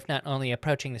observed not only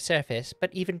approaching the surface,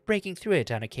 but even breaking through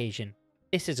it on occasion.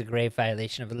 This is a grave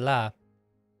violation of the law.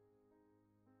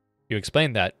 You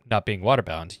explained that, not being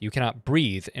waterbound, you cannot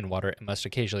breathe in water and must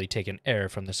occasionally take in air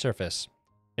from the surface.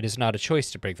 It is not a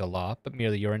choice to break the law, but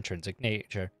merely your intrinsic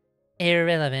nature.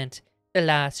 Irrelevant. The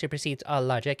law supersedes all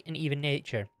logic and even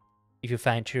nature. If you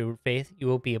find true faith, you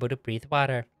will be able to breathe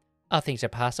water. All things are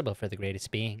possible for the greatest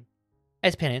being.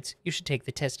 As penance, you should take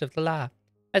the test of the law,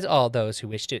 as all those who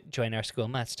wish to join our school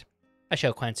must. I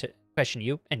shall question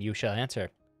you, and you shall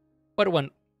answer. What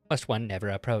must one never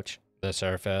approach? The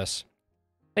surface.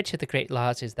 Which of the great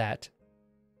laws is that?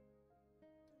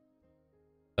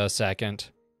 A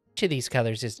second. Each of these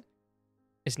colors is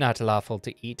not lawful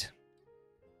to eat.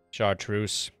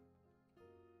 Chartreuse.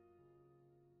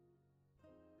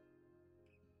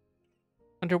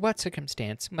 Under what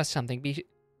circumstance must something be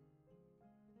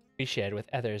shared with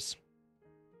others?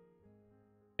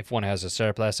 If one has a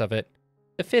surplus of it.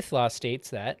 The fifth law states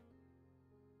that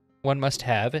One must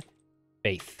have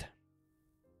faith.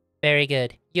 very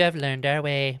good. You have learned our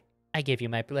way. I give you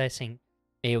my blessing.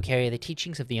 May you carry the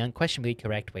teachings of the unquestionably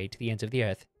correct way to the ends of the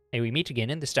earth. May we meet again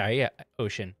in the starry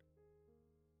ocean.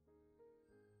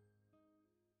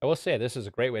 I will say, this is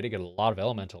a great way to get a lot of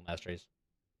elemental masteries.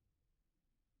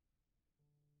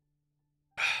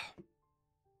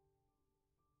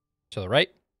 To the right.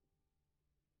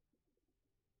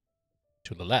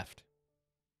 To the left.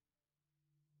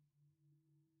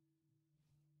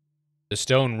 The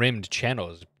stone-rimmed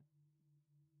channels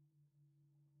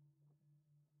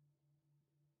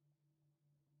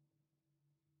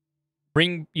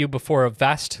bring you before a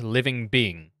vast living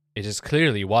being. It is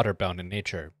clearly water-bound in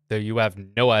nature, though you have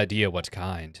no idea what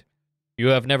kind. You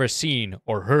have never seen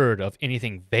or heard of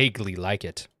anything vaguely like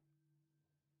it.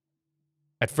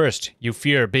 At first, you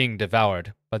fear being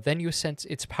devoured, but then you sense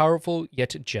its powerful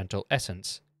yet gentle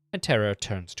essence, and terror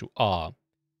turns to awe.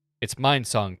 Its mind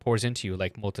song pours into you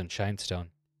like molten shinestone.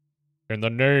 In the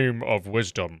name of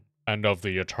wisdom and of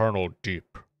the eternal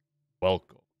deep,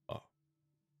 welcome.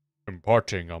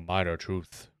 Imparting a minor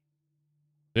truth.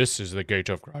 This is the gate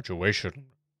of graduation,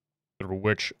 through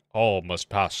which all must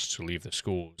pass to leave the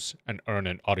schools and earn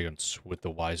an audience with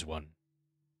the Wise One.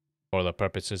 For the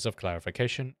purposes of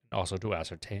clarification, and also to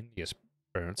ascertain the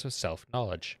appearance of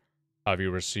self-knowledge, have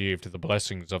you received the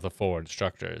blessings of the 4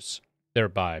 instructors,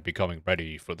 thereby becoming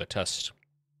ready for the test?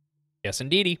 Yes,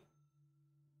 indeedy.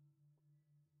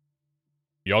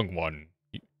 Young one,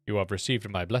 you have received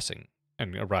my blessing,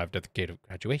 and arrived at the gate of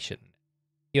graduation.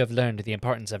 You have learned the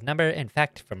importance of number and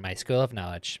fact from my school of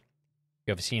knowledge.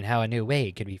 You have seen how a new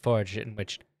way could be forged in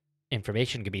which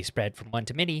information could be spread from one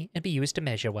to many and be used to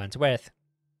measure one's worth.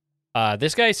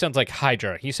 This guy sounds like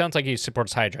Hydra. He sounds like he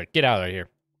supports Hydra. Get out of here.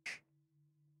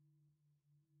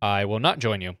 I will not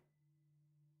join you.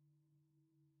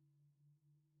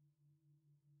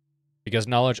 Because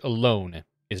knowledge alone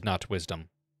is not wisdom.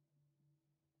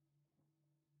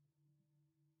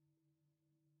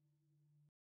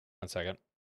 One second.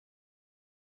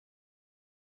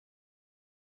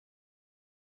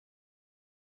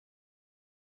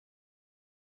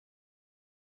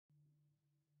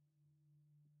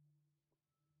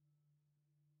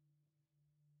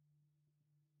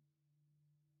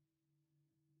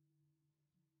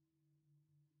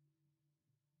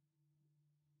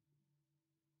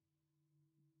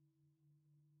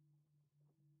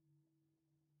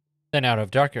 Then out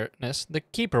of darkness, the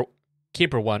keeper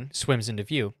one swims into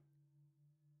view.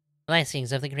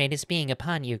 Blessings of the greatest being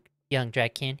upon you, young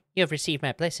Drakkin. You have received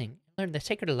my blessing and learned the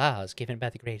sacred laws given by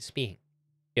the greatest being.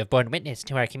 You have borne witness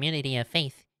to our community of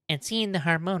faith and seen the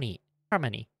harmony,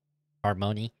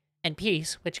 and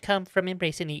peace which come from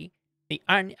embracing the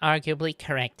unarguably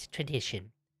correct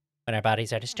tradition. When our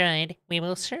bodies are destroyed, we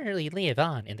will surely live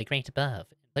on in the great above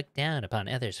and look down upon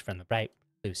others from the bright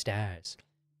blue stars.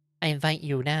 I invite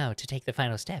you now to take the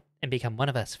final step and become one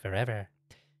of us forever.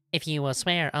 If you will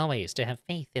swear always to have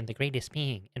faith in the greatest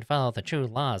being and follow the true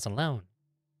laws alone,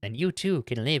 then you too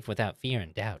can live without fear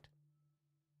and doubt.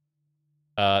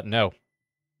 No.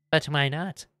 But why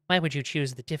not? Why would you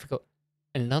choose the difficult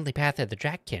and lonely path of the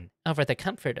Drakkin over the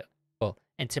comfortable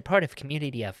and supportive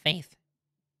community of faith?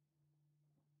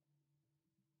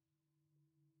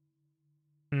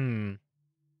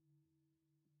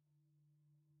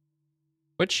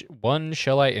 Which one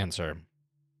shall I answer?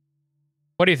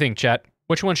 What do you think, chat?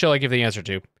 Which one shall I give the answer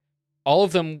to? All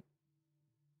of them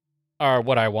are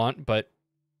what I want, but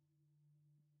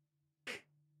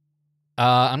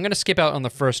I'm going to skip out on the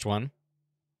first one.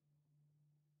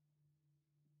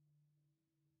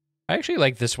 I actually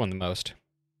like this one the most.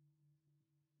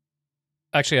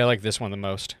 Actually, I like this one the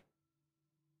most.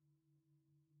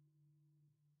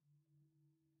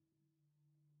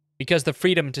 Because the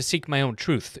freedom to seek my own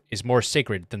truth is more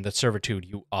sacred than the servitude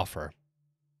you offer.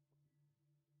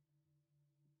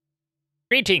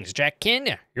 Greetings,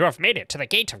 Drakkin. You have made it to the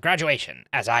gate of graduation,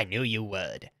 as I knew you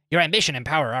would. Your ambition and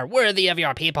power are worthy of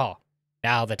your people.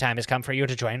 Now the time has come for you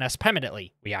to join us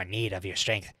permanently. We are in need of your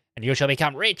strength, and you shall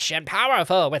become rich and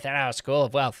powerful within our school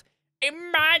of wealth.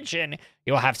 Imagine!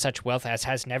 You will have such wealth as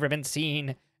has never been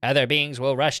seen. Other beings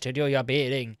will rush to do your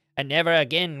bidding, and never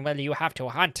again will you have to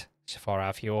hunt. For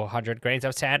a few hundred grains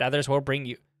of sand, others will bring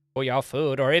you your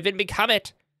food, or even become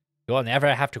it. You will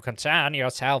never have to concern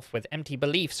yourself with empty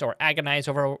beliefs or agonize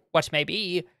over what may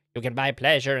be. You can buy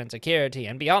pleasure and security,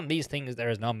 and beyond these things, there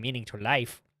is no meaning to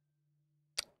life.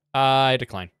 I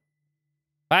decline.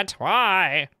 But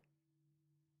why?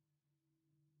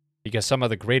 Because some of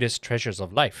the greatest treasures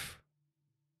of life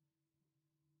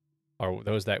are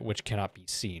those that which cannot be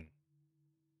seen.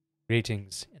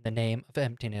 Greetings in the name of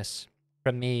emptiness.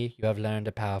 From me, you have learned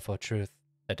a powerful truth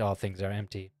that all things are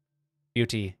empty.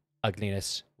 Beauty,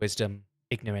 ugliness, wisdom,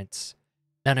 ignorance.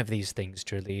 None of these things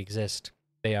truly exist.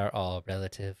 They are all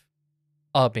relative.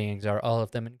 All beings are all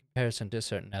of them in comparison to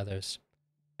certain others.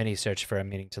 Many search for a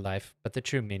meaning to life, but the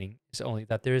true meaning is only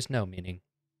that there is no meaning.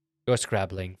 Your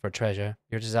scrabbling for treasure,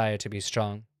 your desire to be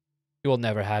strong. You will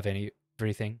never have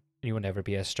everything, and you will never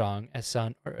be as strong as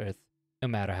sun or earth, no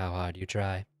matter how hard you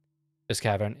try. This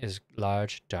cavern is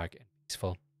large, dark, and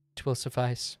peaceful. It will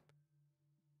suffice.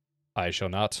 I shall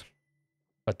not.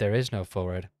 But there is no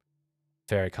forward.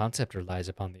 The very concept relies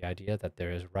upon the idea that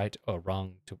there is right or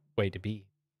wrong way to be,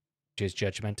 which is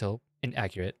judgmental,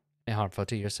 inaccurate, and harmful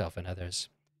to yourself and others.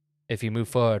 If you move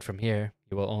forward from here,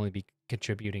 you will only be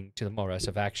contributing to the morass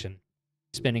of action,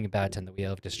 spinning about on the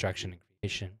wheel of destruction and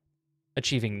creation,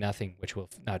 achieving nothing which will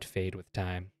not fade with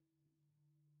time.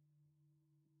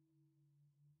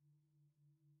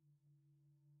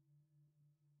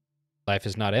 Life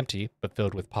is not empty, but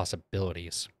filled with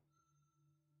possibilities.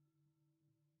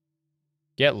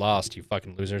 Get lost, you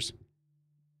fucking losers.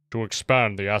 To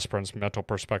expand the aspirant's mental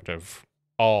perspective,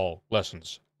 all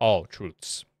lessons, all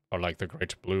truths are like the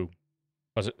great blue,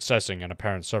 possessing an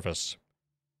apparent surface,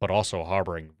 but also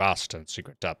harboring vast and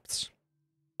secret depths.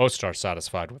 Most are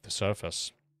satisfied with the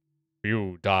surface.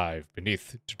 Few dive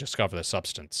beneath to discover the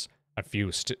substance, and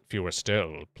fewer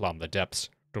still plumb the depths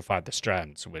to find the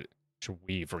strands which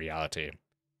weave reality.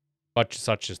 But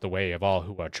such is the way of all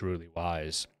who are truly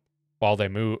wise. While they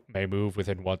may move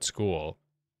within one school,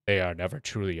 they are never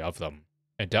truly of them,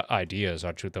 and ideas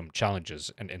are to them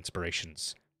challenges and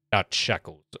inspirations, not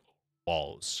shackles or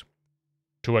walls.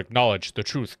 To acknowledge the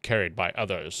truth carried by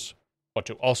others, but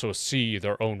to also see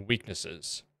their own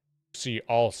weaknesses, see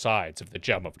all sides of the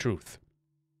gem of truth,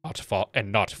 not fall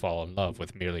in love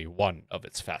with merely one of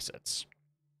its facets.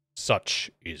 Such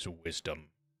is wisdom.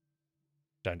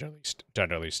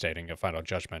 Tenderly stating a final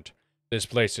judgment. This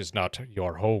place is not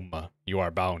your home. You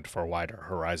are bound for wider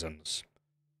horizons.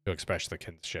 To express the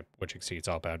kinship which exceeds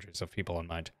all boundaries of people in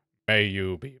mind. May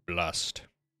you be blessed.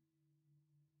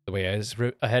 The way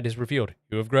ahead is revealed.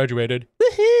 You have graduated.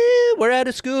 Woohoo! We're out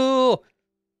of school!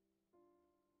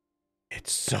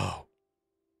 It's so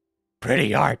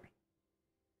pretty art.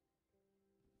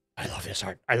 I love this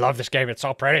art. I love this game. It's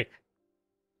so pretty.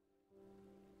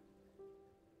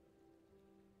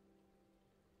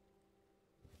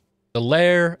 The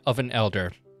lair of an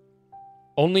elder.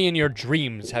 Only in your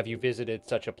dreams have you visited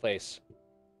such a place.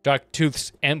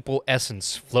 Darktooth's ample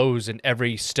essence flows in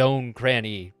every stone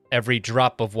cranny, every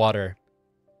drop of water.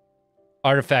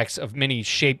 Artifacts of many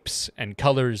shapes and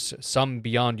colors, some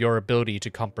beyond your ability to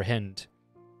comprehend,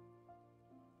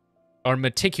 are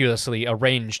meticulously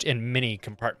arranged in many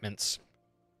compartments.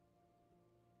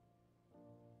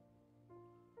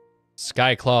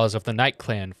 Sky claws of the Night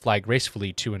Clan fly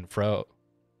gracefully to and fro,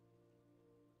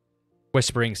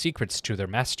 whispering secrets to their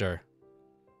master.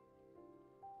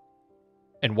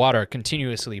 And water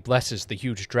continuously blesses the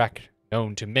huge drac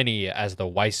known to many as the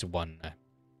Wise One.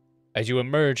 As you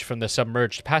emerge from the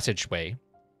submerged passageway,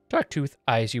 Darktooth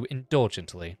eyes you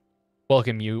indulgently,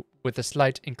 welcome you with a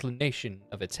slight inclination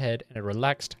of its head and a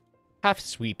relaxed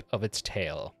half-sweep of its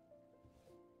tail.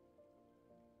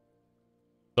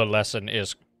 The lesson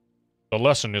is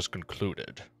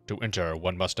concluded. To enter,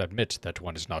 one must admit that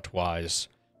one is not wise.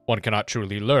 One cannot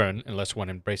truly learn unless one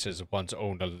embraces one's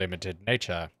own limited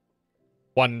nature.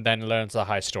 One then learns the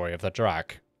high story of the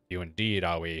Drac. Few indeed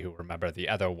are we who remember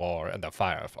the Ether War and the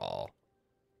Firefall.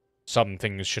 Some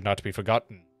things should not be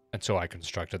forgotten, and so I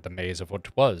constructed the maze of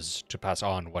what was, to pass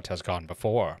on what has gone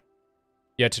before.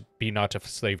 Yet be not a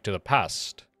slave to the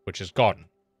past, which is gone.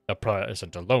 The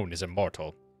present alone is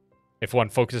immortal. If one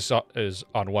focuses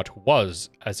on what was,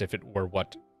 as if it were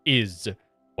what is,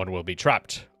 one will be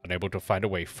trapped, unable to find a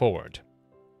way forward.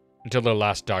 Until the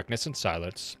last darkness and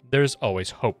silence, there is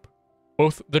always hope.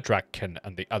 Both the Draken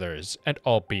and the others, and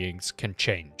all beings, can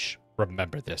change.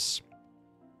 Remember this.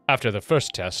 After the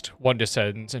first test, one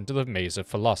descends into the maze of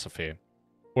philosophy,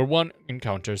 where one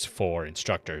encounters 4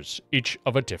 instructors, each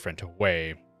of a different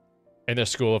way. In the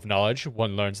School of Knowledge,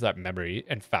 one learns that memory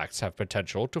and facts have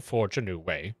potential to forge a new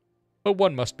way, but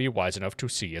one must be wise enough to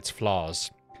see its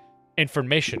flaws.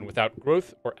 Information without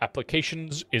growth or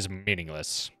applications is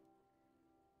meaningless.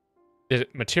 The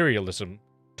materialism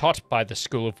taught by the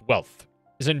school of wealth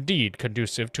is indeed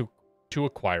conducive to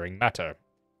acquiring matter,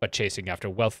 but chasing after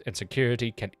wealth and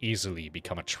security can easily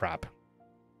become a trap.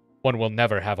 One will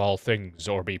never have all things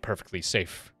or be perfectly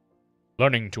safe.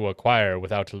 Learning to acquire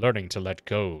without learning to let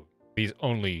go leads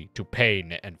only to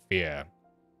pain and fear.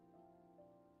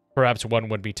 Perhaps one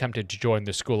would be tempted to join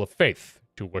the school of faith,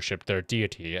 to worship their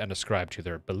deity and ascribe to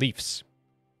their beliefs.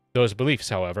 Those beliefs,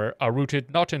 however, are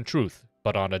rooted not in truth,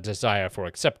 but on a desire for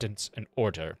acceptance and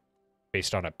order,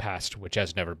 based on a past which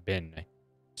has never been.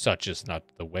 Such is not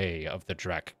the way of the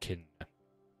Drakkin.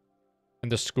 In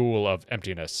the school of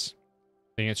emptiness,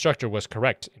 the instructor was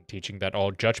correct in teaching that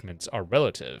all judgments are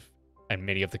relative, and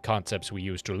many of the concepts we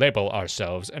use to label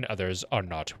ourselves and others are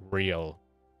not real.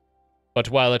 But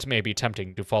while it may be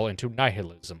tempting to fall into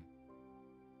nihilism,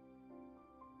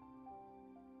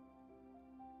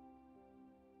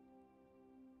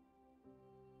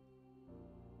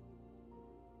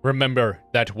 remember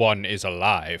that one is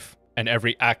alive, and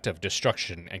every act of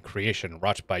destruction and creation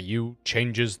wrought by you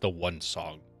changes the one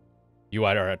song. You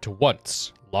are at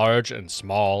once large and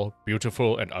small,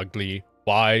 beautiful and ugly,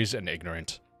 wise and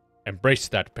ignorant. Embrace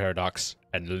that paradox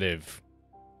and live.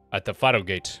 At the final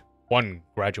gate, one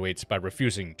graduates by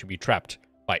refusing to be trapped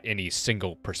by any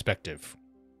single perspective.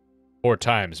 4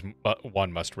 times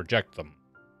one must reject them,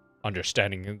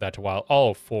 understanding that while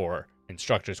all 4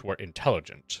 instructors were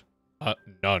intelligent,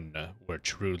 none were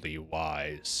truly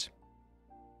wise.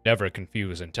 Never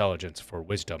confuse intelligence for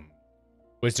wisdom.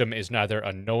 Wisdom is neither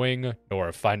a knowing nor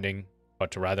a finding,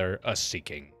 but rather a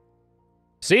seeking.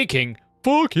 Seeking?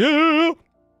 Fuck yeah!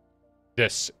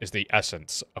 This is the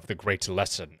essence of the great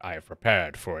lesson I have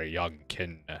prepared for a young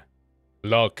kin.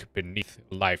 Look beneath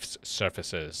life's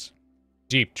surfaces.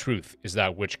 Deep truth is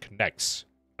that which connects,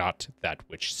 not that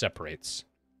which separates.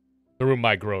 Through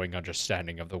my growing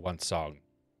understanding of the one song,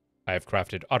 I have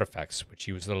crafted artifacts which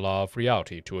use the law of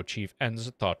reality to achieve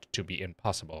ends thought to be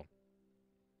impossible.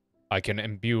 I can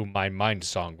imbue my mind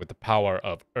song with the power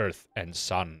of earth and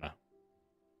sun.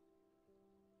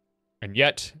 And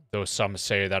yet, though some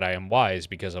say that I am wise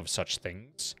because of such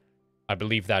things, I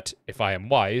believe that if I am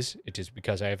wise, it is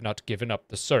because I have not given up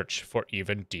the search for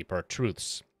even deeper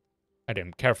truths. I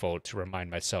am careful to remind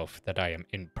myself that I am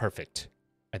imperfect,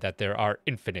 and that there are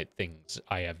infinite things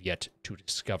I have yet to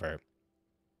discover.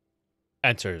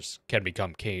 Answers can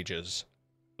become cages.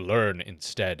 Learn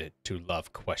instead to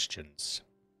love questions.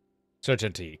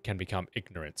 Certainty can become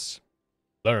ignorance.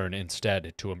 Learn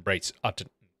instead to embrace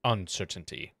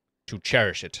uncertainty, to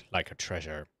cherish it like a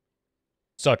treasure.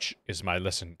 Such is my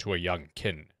lesson to a young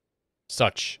kin.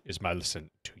 Such is my lesson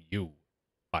to you,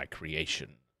 my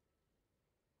creation.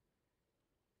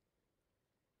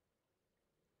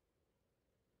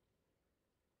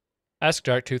 Ask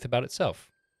Darktooth about itself.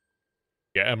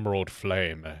 The Emerald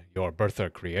Flame, your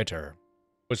birther creator,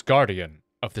 was guardian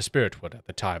of the spirit wood at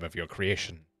the time of your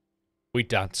creation. We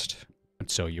danced,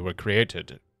 and so you were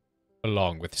created,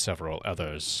 along with several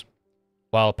others.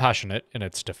 While passionate in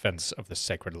its defense of the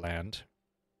sacred land,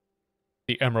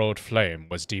 the Emerald Flame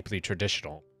was deeply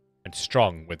traditional and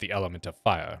strong with the element of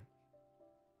fire.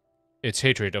 Its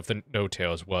hatred of the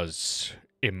No-Tails was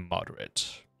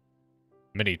immoderate.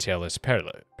 Many tailless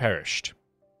perished.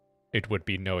 It would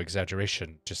be no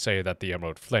exaggeration to say that the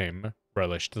Emerald Flame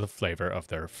relished the flavor of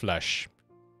their flesh,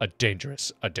 a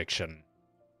dangerous addiction.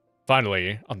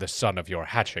 Finally, on the sun of your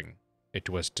hatching, it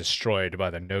was destroyed by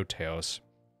the No-Tails,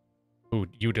 who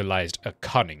utilized a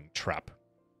cunning trap.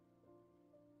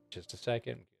 Just a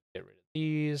second, get rid of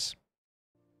these.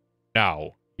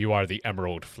 Now, you are the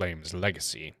Emerald Flame's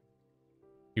legacy.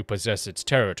 You possess its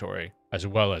territory, as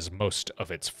well as most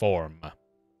of its form.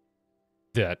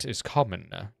 That is common.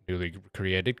 Newly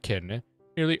created kin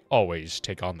nearly always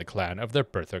take on the clan of their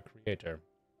birther creator.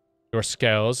 Your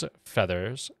scales,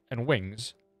 feathers, and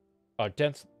wings are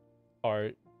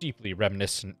deeply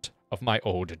reminiscent of my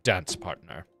old dance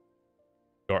partner.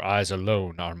 Your eyes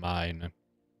alone are mine,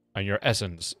 and your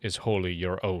essence is wholly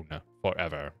your own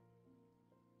forever.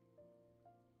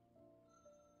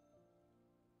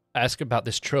 Ask about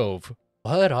this trove.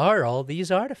 What are all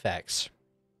these artifacts?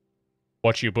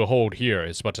 What you behold here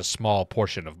is but a small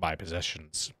portion of my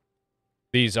possessions.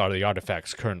 These are the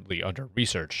artifacts currently under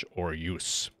research or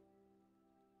use.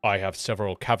 I have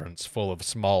several caverns full of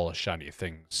small, shiny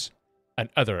things, and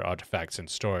other artifacts in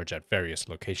storage at various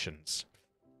locations.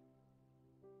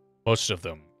 Most of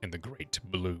them in the Great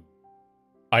Blue.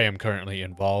 I am currently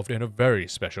involved in a very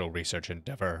special research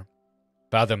endeavor.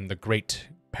 Fathom, the great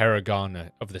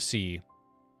paragon of the sea,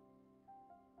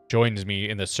 joins me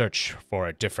in the search for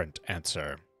a different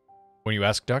answer. When you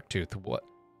ask Darktooth what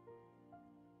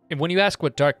And when you ask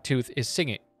what Darktooth is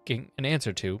singing an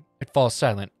answer to, it falls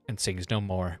silent and sings no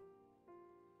more.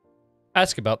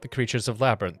 Ask about the creatures of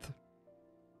Labyrinth.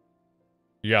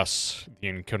 Yes, the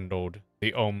enkindled,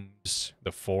 the ohms,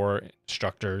 the 4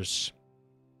 instructors.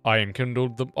 I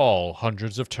enkindled them all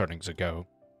hundreds of turnings ago.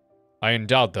 I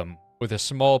endowed them with a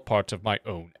small part of my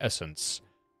own essence,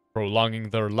 prolonging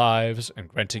their lives and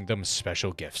granting them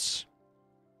special gifts.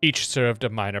 Each served a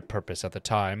minor purpose at the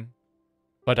time,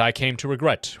 but I came to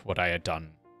regret what I had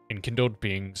done. Enkindled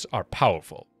beings are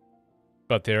powerful,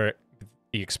 but the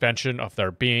expansion of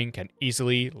their being can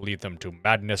easily lead them to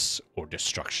madness or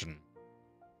destruction.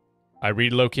 I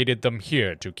relocated them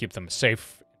here to keep them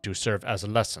safe, to serve as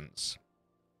lessons,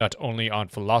 not only on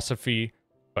philosophy,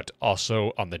 but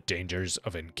also on the dangers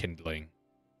of enkindling.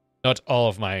 Not all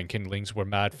of my enkindlings were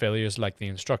mad failures like the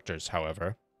instructors,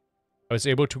 however. I was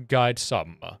able to guide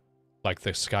some, like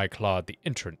the Skyclaw, the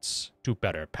entrance to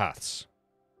better paths.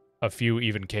 A few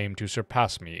even came to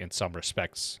surpass me in some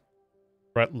respects.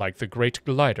 But like the great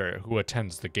glider who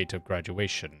attends the gate of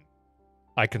graduation,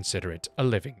 I consider it a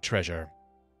living treasure.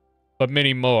 But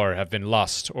many more have been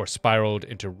lost or spiraled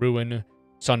into ruin,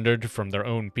 sundered from their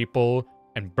own people,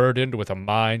 and burdened with a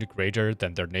mind greater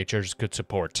than their natures could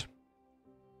support.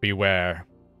 Beware.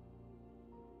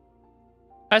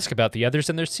 Ask about the others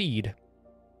and their seed.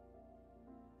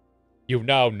 You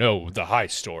now know the high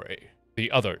story.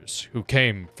 The others, who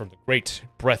came from the great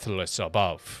breathless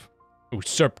above,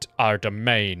 usurped our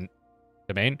dominion,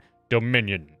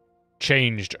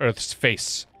 changed Earth's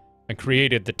face, and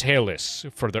created the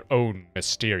tailless for their own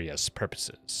mysterious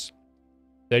purposes.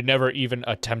 They never even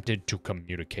attempted to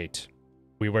communicate.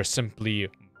 We were simple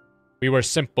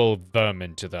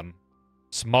vermin to them,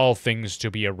 small things to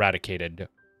be eradicated.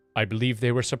 I believe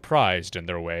they were surprised in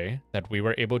their way that we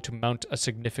were able to mount a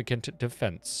significant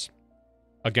defense.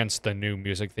 Against the new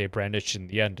music they brandished in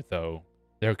the end, though,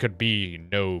 there could be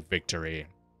no victory.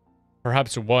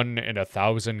 Perhaps 1 in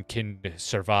 1,000 kin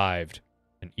survived,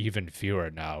 and even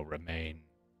fewer now remain.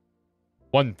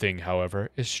 One thing, however,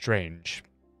 is strange.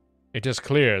 It is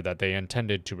clear that they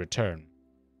intended to return,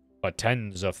 but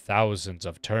tens of thousands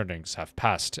of turnings have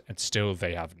passed, and still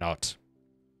they have not.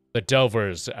 The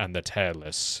Delvers and the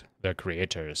Tailless, their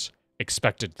creators,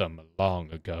 expected them long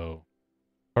ago.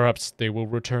 Perhaps they will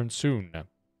return soon.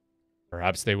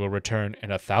 Perhaps they will return in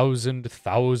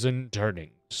 1,000,000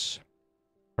 turnings.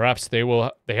 Perhaps they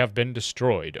have been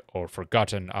destroyed or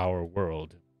forgotten our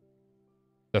world.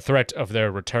 The threat of their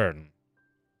return,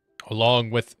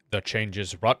 along with the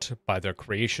changes wrought by their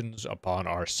creations upon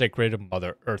our sacred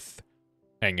Mother Earth,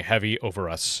 hang heavy over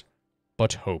us,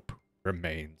 but hope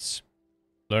remains.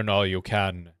 Learn all you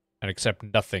can, and accept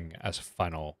nothing as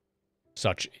final.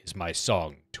 Such is my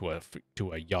song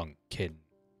to a young kin.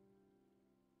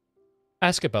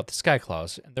 Ask about the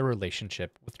Skyclaws and their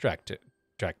relationship with I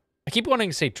keep wanting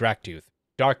to say Darktooth.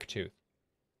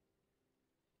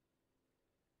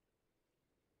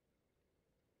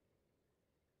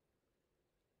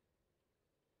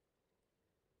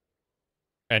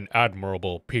 An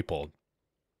admirable people.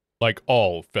 Like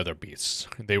all feather beasts,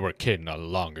 they were kin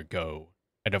long ago,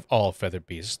 and of all feather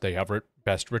beasts they have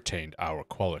best retained our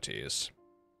qualities.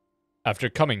 After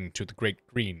coming to the great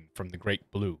green from the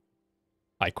great blue,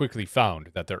 I quickly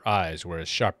found that their eyes were as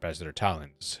sharp as their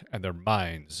talons, and their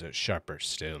minds sharper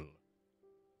still.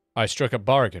 I struck a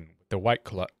bargain with the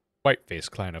Whiteface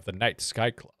clan of the Night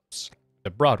Skyclaws, the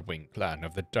Broadwing clan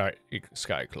of the Dark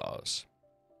Skyclaws.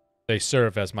 They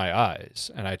serve as my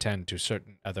eyes, and I tend to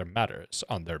certain other matters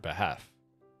on their behalf.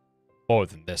 More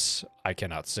than this, I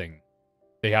cannot sing.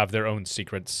 They have their own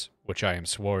secrets, which I am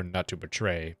sworn not to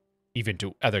betray, even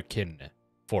to other kin,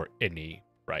 for any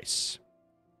price.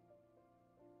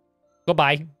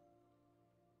 Goodbye.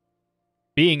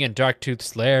 Being in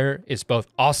Darktooth's lair is both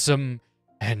awesome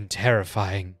and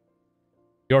terrifying.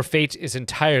 Your fate is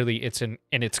entirely in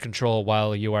its control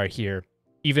while you are here.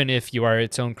 Even if you are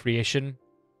its own creation,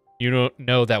 you don't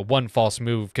know that one false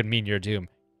move could mean your doom.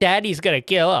 Daddy's gonna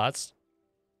kill us.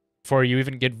 Before you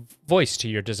even give voice to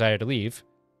your desire to leave,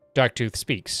 Darktooth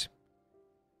speaks.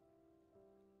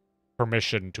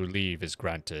 Permission to leave is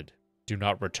granted. Do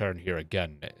not return here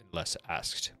again unless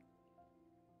asked.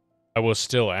 I will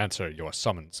still answer your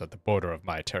summons at the border of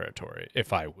my territory,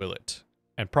 if I will it,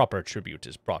 and proper tribute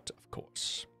is brought, of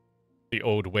course. The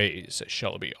old ways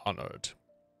shall be honored.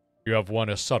 You have won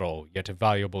a subtle yet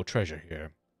valuable treasure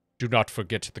here. Do not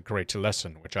forget the great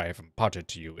lesson which I have imparted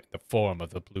to you in the form of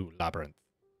the Blue Labyrinth.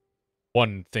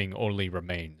 One thing only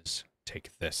remains. Take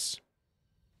this.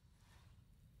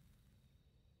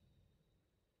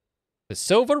 The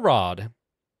silver rod.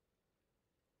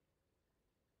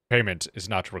 Payment is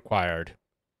not required.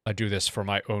 I do this for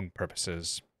my own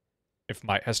purposes. If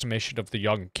my estimation of the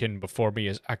young kin before me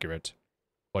is accurate,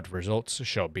 what results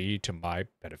shall be to my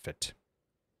benefit.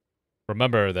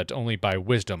 Remember that only by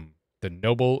wisdom, the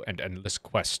noble and endless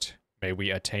quest, may we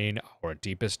attain our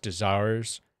deepest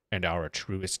desires and our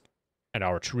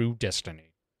true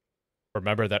destiny.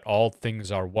 Remember that all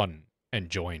things are one and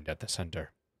joined at the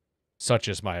center. Such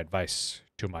is my advice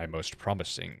to my most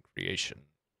promising creation.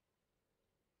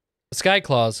 The sky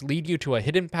claws lead you to a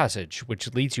hidden passage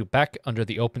which leads you back under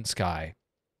the open sky,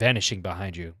 vanishing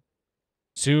behind you.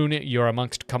 Soon you're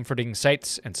amongst comforting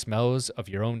sights and smells of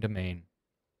your own domain.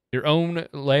 Your own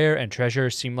lair and treasure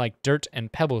seem like dirt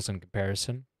and pebbles in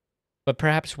comparison, but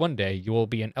perhaps one day you will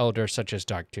be an elder such as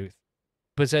Darktooth,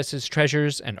 who possesses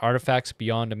treasures and artifacts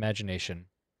beyond imagination.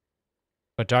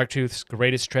 But Darktooth's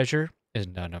greatest treasure is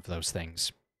none of those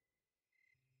things.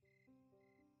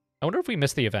 I wonder if we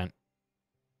missed the event.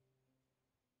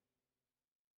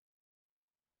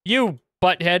 You,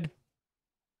 butthead!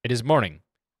 It is morning.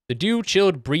 The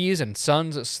dew-chilled breeze and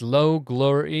sun's slow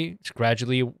glory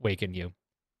gradually awaken you.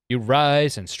 You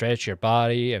rise and stretch your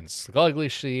body and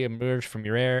sluggishly emerge from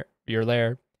your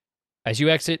lair. As you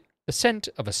exit, the scent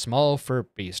of a small fur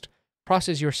beast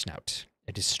crosses your snout.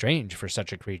 It is strange for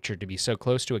such a creature to be so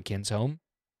close to a kin's home.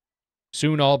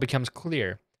 Soon all becomes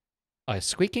clear. A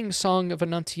squeaking song of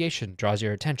annunciation draws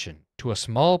your attention to a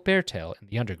small bear tail in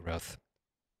the undergrowth.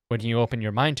 When you open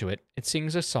your mind to it, it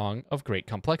sings a song of great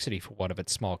complexity for one of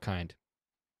its small kind.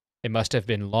 It must have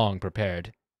been long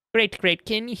prepared. Great, great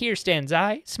kin, here stands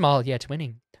I, small yet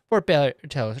winning. For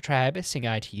Beartail's tribe sing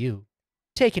I to you.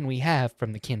 Taken we have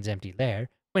from the kin's empty lair,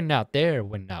 when not there,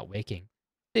 when not waking,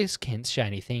 this kin's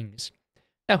shiny things.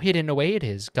 Now hidden away it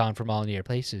is, gone from all near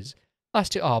places,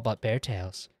 lost to all but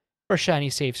Beartails. For shiny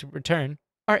safe's return,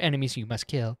 our enemies you must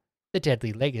kill, the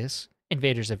deadly Legus,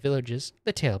 invaders of villages,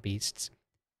 the tail beasts.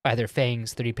 By their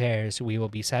fangs 3 pairs we will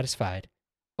be satisfied.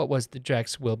 What was the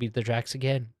Drax will be the Drax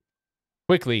again.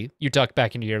 Quickly, you duck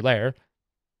back into your lair.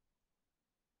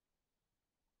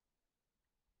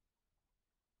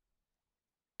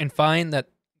 And find that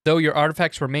though your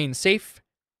artifacts remain safe,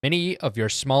 many of your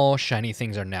small, shiny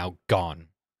things are now gone.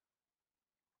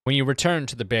 When you return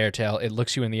to the bear tail, it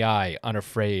looks you in the eye,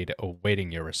 unafraid,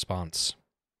 awaiting your response.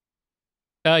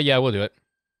 Yeah, we'll do it.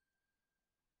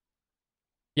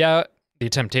 Yeah, the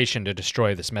temptation to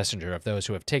destroy this messenger of those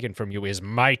who have taken from you is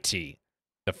mighty.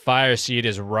 The fire seed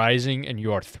is rising in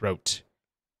your throat.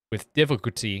 With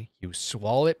difficulty, you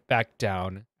swallow it back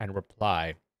down and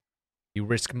reply. You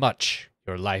risk much,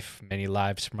 your life, many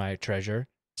lives for my treasure,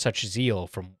 such zeal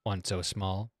from one so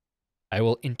small. I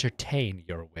will entertain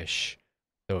your wish,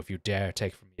 though if you dare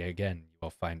take from me again, you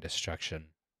will find destruction.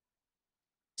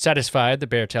 Satisfied, the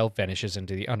bear tail vanishes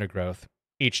into the undergrowth.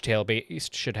 Each tail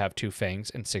beast should have 2 fangs,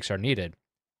 and 6 are needed.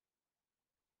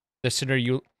 The sooner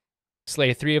you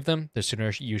slay 3 of them, the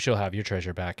sooner you shall have your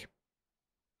treasure back.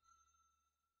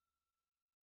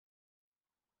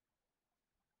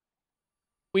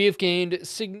 We have gained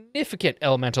significant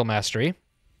elemental mastery.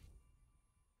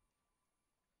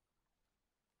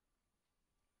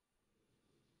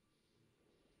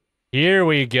 Here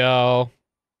we go.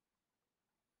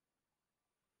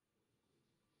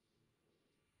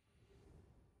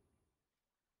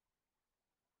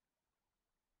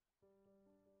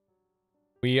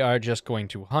 We are just going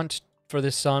to hunt for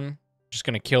this sun. Just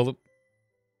going to kill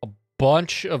a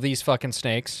bunch of these fucking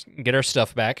snakes and get our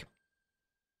stuff back.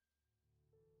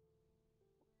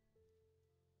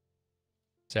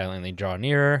 Silently draw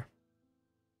nearer.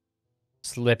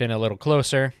 Slip in a little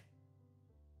closer.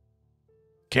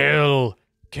 Kill!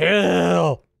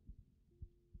 Kill!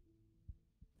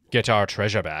 Get our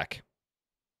treasure back.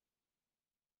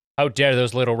 How dare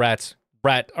those little rats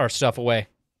rat our stuff away.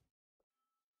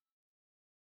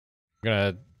 I'm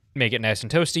gonna make it nice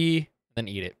and toasty, then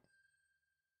eat it.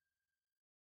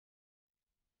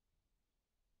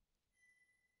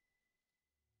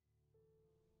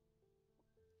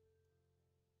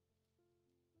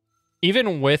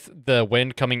 Even with the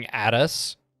wind coming at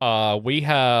us, we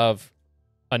have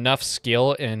enough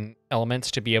skill in elements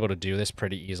to be able to do this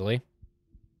pretty easily.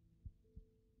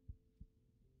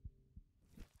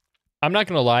 I'm not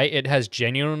gonna lie, it has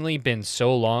genuinely been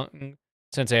so long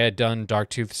since I had done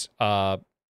Darktooth's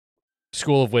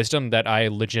School of Wisdom that I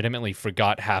legitimately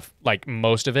forgot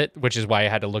most of it, which is why I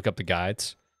had to look up the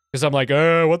guides. Because I'm like,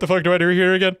 what the fuck do I do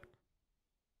here again?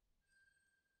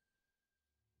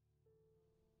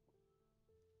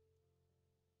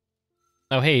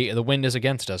 Oh, hey, the wind is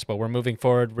against us, but we're moving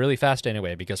forward really fast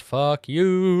anyway, because fuck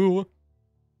you.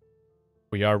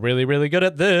 We are really, really good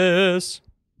at this.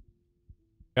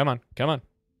 Come on, come on.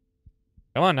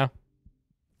 Come on now.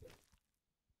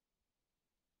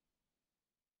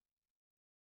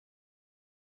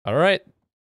 All right.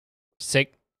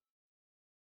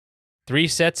 3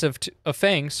 sets of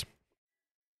fangs.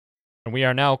 And we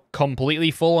are now completely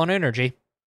full on energy.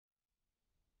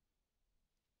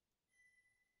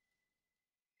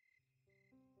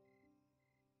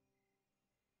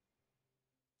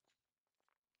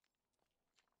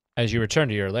 As you return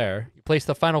to your lair, you place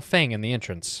the final fang in the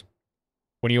entrance.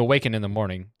 When you awaken in the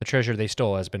morning, the treasure they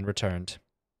stole has been returned.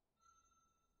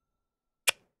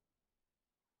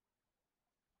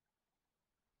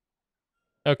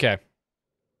 Okay.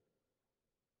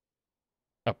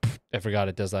 Oh, I forgot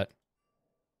it does that.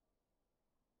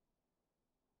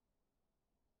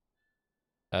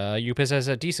 You possess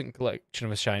a decent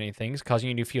collection of shiny things, causing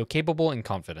you to feel capable and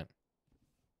confident.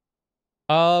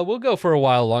 We'll go for a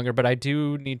while longer, but I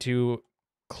do need to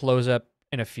close up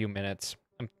in a few minutes.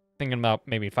 I'm thinking about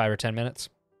maybe 5 or 10 minutes.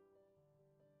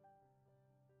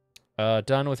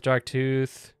 Done with Dark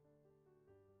Tooth.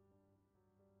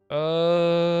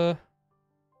 Not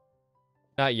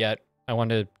yet. I want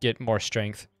to get more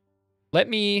strength. Let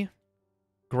me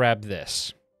grab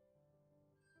this.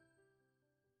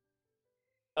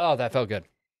 Oh, that felt good.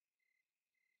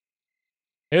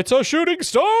 It's a shooting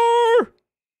star!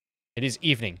 It is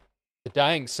evening. The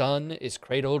dying sun is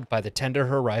cradled by the tender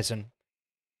horizon.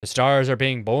 The stars are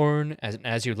being born,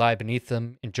 as you lie beneath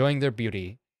them, enjoying their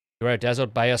beauty. You are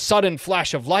dazzled by a sudden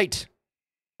flash of light.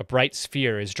 A bright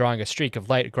sphere is drawing a streak of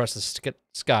light across the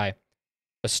sky.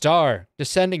 A star,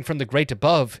 descending from the great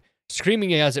above,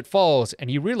 screaming as it falls,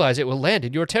 and you realize it will land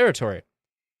in your territory.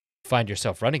 You find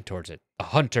yourself running towards it, a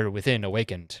hunter within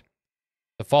awakened.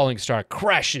 The falling star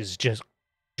crashes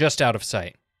just out of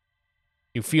sight.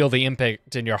 You feel the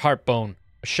impact in your heartbone.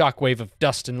 A shockwave of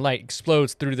dust and light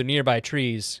explodes through the nearby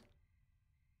trees.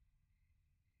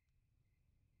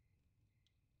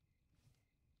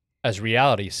 As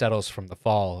reality settles from the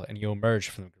fall and you emerge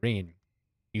from the green,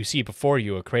 you see before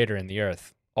you a crater in the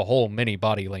earth, a hole many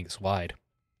body lengths wide.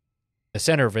 The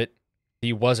center of it,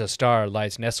 the was a star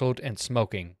lies nestled and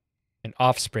smoking, an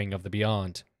offspring of the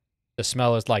beyond. The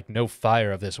smell is like no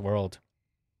fire of this world.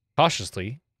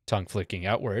 Cautiously, tongue flicking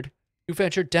outward, you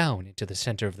venture down into the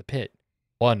center of the pit,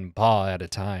 one paw at a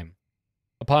time.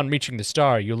 Upon reaching the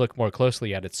star, you look more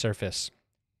closely at its surface.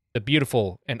 The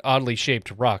beautiful and oddly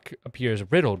shaped rock appears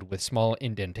riddled with small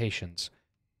indentations,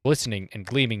 glistening and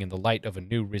gleaming in the light of a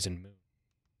new risen moon.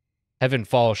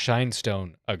 Heavenfall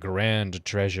Shinestone, a grand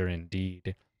treasure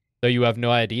indeed, though you have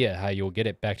no idea how you will get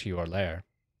it back to your lair.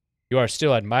 You are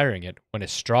still admiring it when a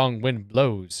strong wind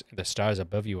blows and the stars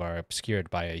above you are obscured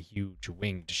by a huge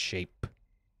winged shape.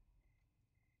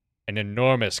 An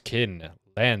enormous kin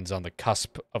lands on the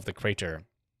cusp of the crater.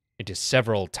 It is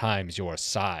several times your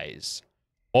size,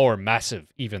 more massive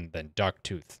even than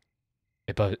Darktooth.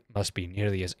 It must be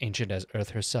nearly as ancient as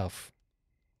Earth herself.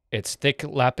 Its thick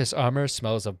lapis armor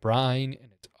smells of brine,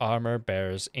 and its armor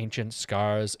bears ancient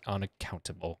scars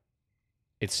unaccountable.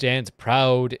 It stands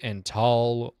proud and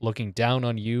tall, looking down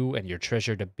on you and your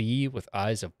treasure to be with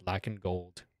eyes of black and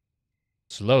gold.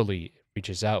 Slowly, it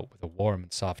reaches out with a warm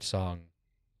and soft song.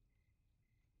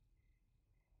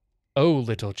 O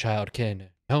little childkin,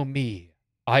 know me.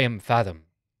 I am Fathom,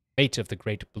 mate of the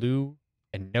great blue,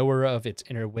 and knower of its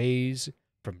inner ways,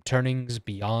 from turnings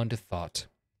beyond thought.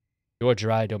 Your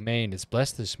dry domain is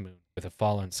blessed this moon with a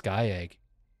fallen sky egg.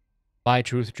 My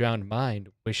truth-drowned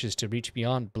mind wishes to reach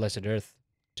beyond blessed earth,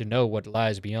 to know what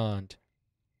lies beyond.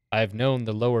 I have known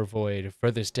the lower void,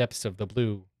 furthest depths of the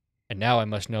blue, and now I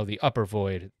must know the upper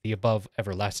void, the above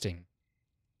everlasting.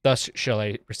 Thus shall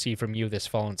I receive from you this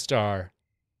fallen star,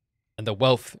 and the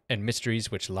wealth and mysteries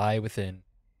which lie within.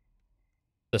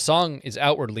 The song is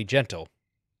outwardly gentle,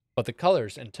 but the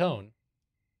colors and tone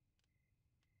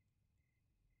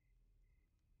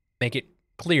make it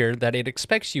clear that it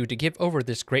expects you to give over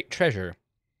this great treasure.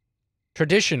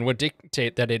 Tradition would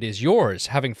dictate that it is yours,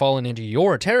 having fallen into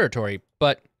your territory,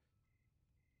 but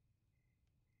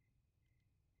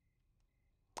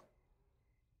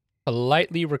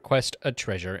politely request a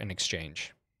treasure in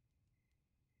exchange.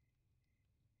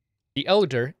 The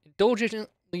elder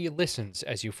indulgently listens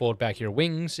as you fold back your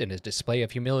wings in a display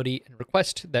of humility and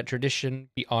request that tradition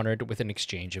be honored with an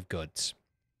exchange of goods.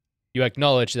 You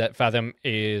acknowledge that Fathom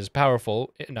is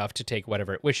powerful enough to take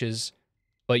whatever it wishes,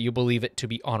 but you believe it to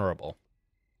be honorable.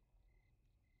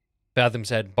 Fathom's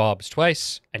head bobs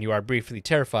twice, and you are briefly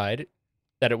terrified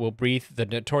that it will breathe the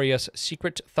notorious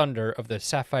secret thunder of the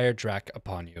sapphire drac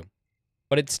upon you.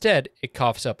 But instead, it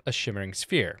coughs up a shimmering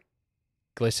sphere.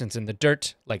 It glistens in the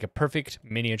dirt like a perfect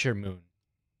miniature moon.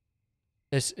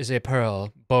 This is a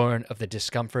pearl born of the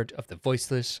discomfort of the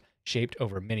voiceless, shaped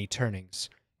over many turnings,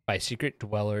 by secret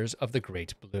dwellers of the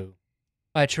great blue.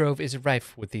 My trove is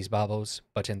rife with these baubles,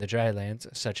 but in the dry lands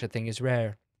such a thing is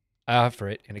rare. I offer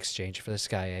it in exchange for the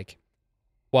sky egg.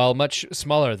 While much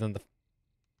smaller the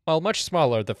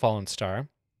fallen star,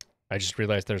 I just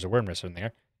realized there's a word missing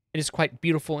there. It is quite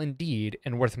beautiful indeed,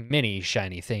 and worth many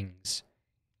shiny things.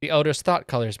 The elder's thought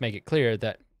colors make it clear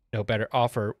that no better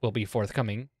offer will be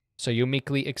forthcoming, so you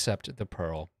meekly accept the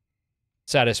pearl.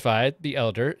 Satisfied, the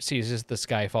elder seizes the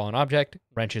sky-fallen object,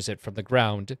 wrenches it from the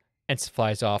ground, and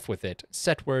flies off with it,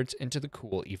 setwards into the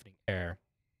cool evening air.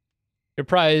 Your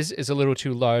prize is a little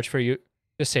too large for you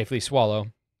to safely swallow.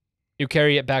 You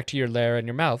carry it back to your lair in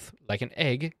your mouth, like an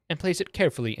egg, and place it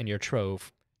carefully in your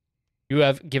trove. You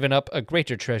have given up a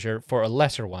greater treasure for a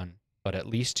lesser one, but at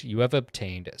least you have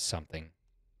obtained something.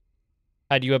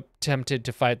 Had you attempted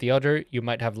to fight the elder, you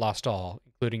might have lost all,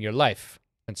 including your life.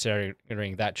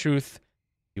 Considering that truth,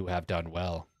 you have done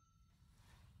well.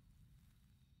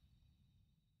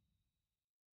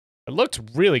 It looks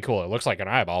really cool. It looks like an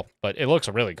eyeball, but it looks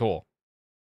really cool.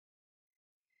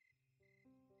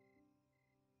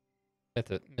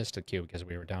 Missed the cue because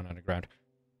we were down underground.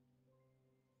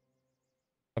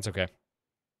 That's okay.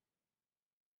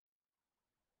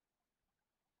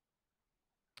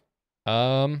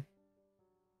 I'm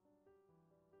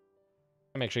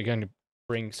actually going to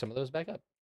bring some of those back up.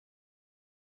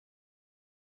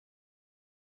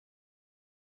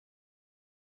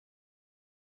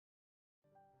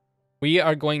 We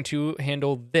are going to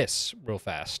handle this real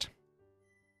fast.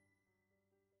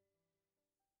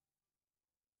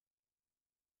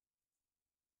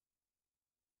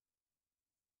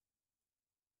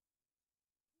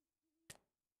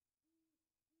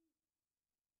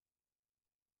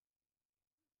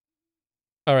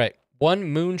 All right. One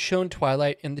moonshone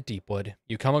twilight in the deepwood,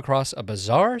 you come across a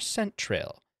bizarre scent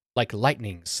trail, like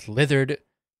lightning slithered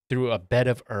through a bed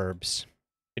of herbs.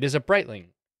 It is a brightling.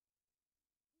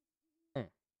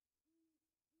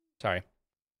 Sorry.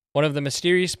 One of the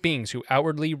mysterious beings who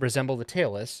outwardly resemble the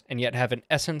tailless, and yet have an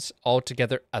essence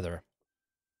altogether other.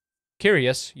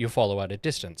 Curious, you follow at a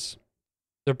distance.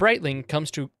 The brightling comes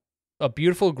to a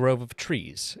beautiful grove of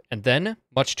trees, and then,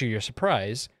 much to your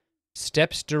surprise,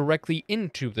 steps directly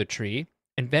into the tree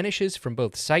and vanishes from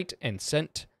both sight and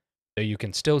scent, though you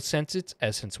can still sense its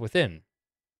essence within.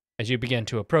 As you begin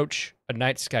to approach, a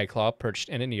night skyclaw perched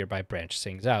in a nearby branch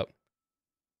sings out.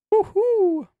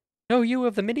 Woohoo! Know you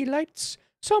of the many lights?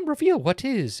 Some reveal what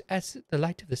is as the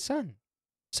light of the sun.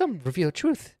 Some reveal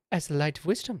truth as the light of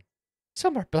wisdom.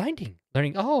 Some are blinding,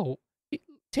 tearing all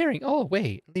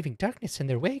away, leaving darkness in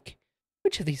their wake.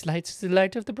 Which of these lights is the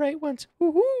light of the bright ones?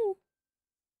 Woohoo!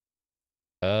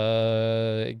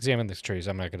 Examine these trees.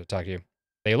 I'm not going to talk to you.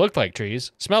 They look like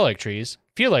trees, smell like trees,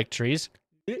 feel like trees,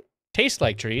 taste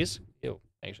like trees. Ew,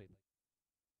 actually.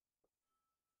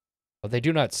 But they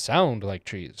do not sound like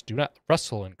trees, do not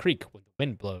rustle and creak when the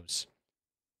wind blows.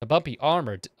 The bumpy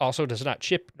armor also does not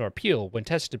chip nor peel when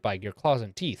tested by your claws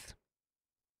and teeth.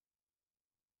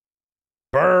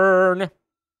 Burn!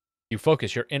 You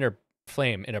focus your inner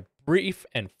flame in a brief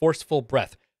and forceful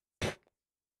breath.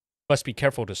 Must be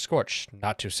careful to scorch,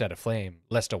 not to set aflame,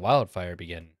 lest a wildfire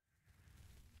begin.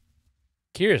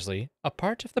 Curiously, a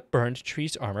part of the burned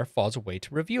tree's armor falls away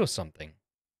to reveal something.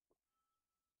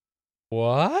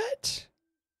 What?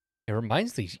 It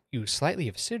reminds you slightly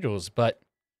of sigils, but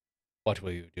what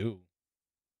will you do?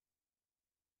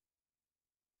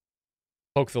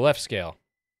 Poke the left scale.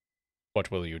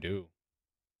 What will you do?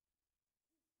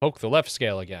 Poke the left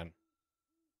scale again.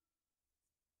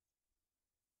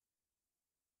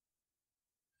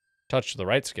 Touch the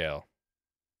right scale.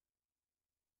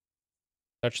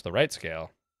 Touch the right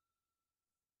scale.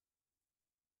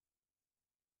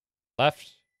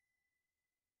 Left.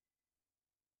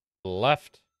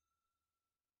 Left.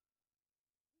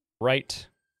 Right.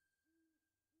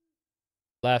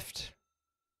 Left.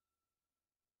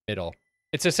 Middle.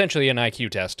 It's essentially an IQ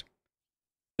test.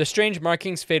 The strange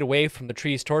markings fade away from the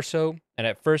tree's torso, and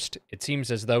at first, it seems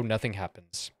as though nothing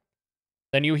happens.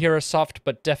 Then you hear a soft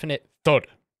but definite thud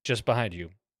just behind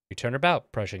you. You turn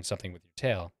about, brushing something with your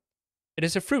tail. It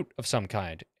is a fruit of some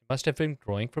kind. It must have been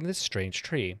growing from this strange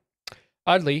tree.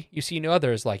 Oddly, you see no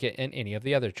others like it in any of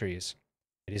the other trees.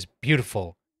 It is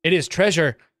beautiful. It is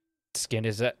treasure. Its skin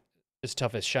is as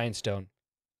tough as shinestone.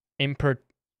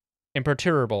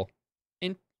 Imperturbable.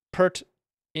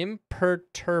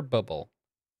 Imperturbable.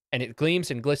 And it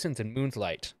gleams and glistens in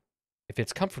moonlight. It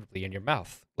fits comfortably in your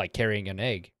mouth, like carrying an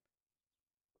egg.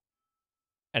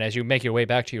 And as you make your way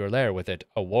back to your lair with it,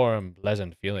 a warm,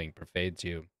 pleasant feeling pervades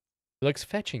you. It looks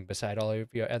fetching beside all of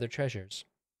your other treasures.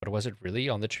 But was it really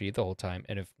on the tree the whole time?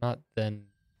 And if not, then...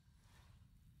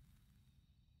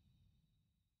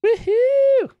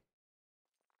 Woohoo!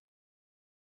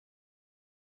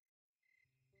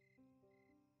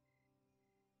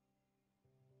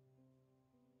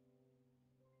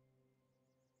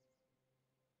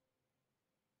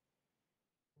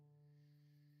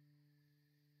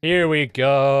 Here we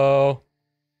go.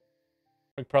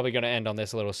 We're probably going to end on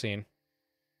this little scene.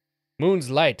 Moon's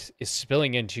light is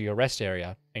spilling into your rest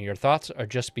area, and your thoughts are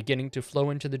just beginning to flow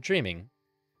into the dreaming,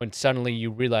 when suddenly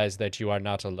you realize that you are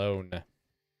not alone.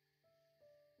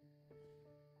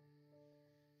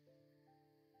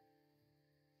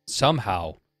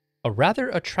 Somehow, a rather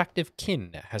attractive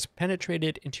kin has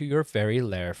penetrated into your very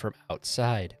lair from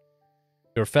outside.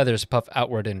 Your feathers puff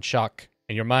outward in shock,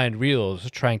 and your mind reels,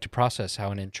 trying to process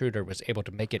how an intruder was able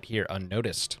to make it here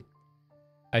unnoticed.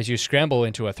 As you scramble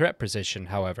into a threat position,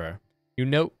 however, you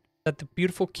note that the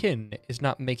beautiful kin is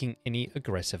not making any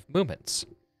aggressive movements.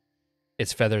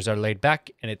 Its feathers are laid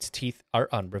back, and its teeth are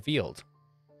unrevealed.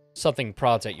 Something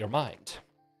prods at your mind.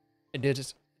 It is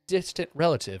a distant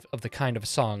relative of the kind of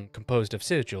song composed of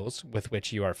sigils with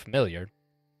which you are familiar,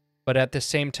 but at the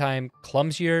same time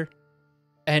clumsier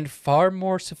and far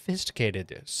more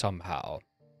sophisticated somehow.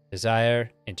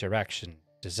 Desire, interaction,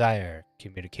 desire,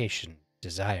 communication,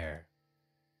 desire.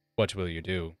 What will you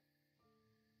do?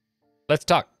 Let's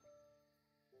talk.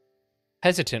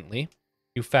 Hesitantly,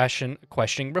 you fashion a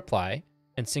questioning reply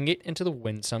and sing it into the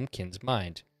winsome kin's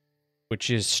mind, which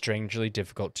is strangely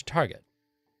difficult to target.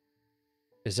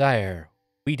 Desire,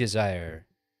 we desire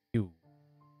you.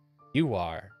 You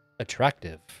are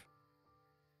attractive.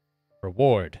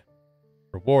 Reward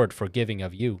for giving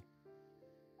of you.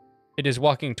 It is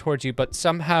walking towards you, but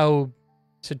somehow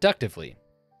seductively.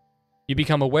 You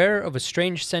become aware of a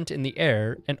strange scent in the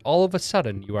air, and all of a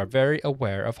sudden you are very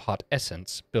aware of hot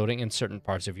essence building in certain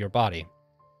parts of your body.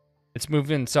 Its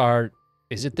movements are,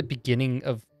 is it the beginning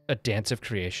of a dance of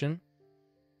creation?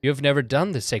 You have never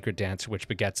done the sacred dance which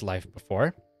begets life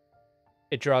before.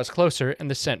 It draws closer, and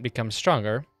the scent becomes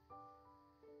stronger.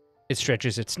 It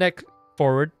stretches its neck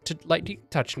forward to lightly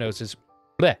touch noses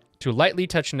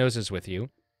with you,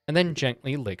 and then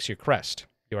gently licks your crest.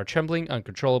 You are trembling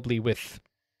uncontrollably with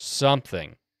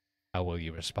something. How will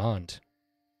you respond?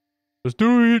 Let's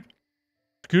do it!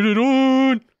 Let's get it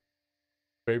on!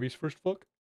 Baby's first fuck?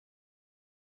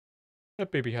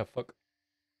 Let baby have fuck.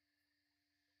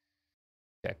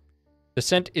 Okay. The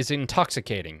scent is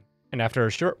intoxicating, and after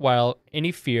a short while,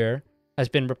 any fear has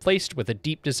been replaced with a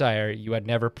deep desire you had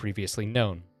never previously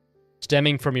known,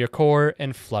 stemming from your core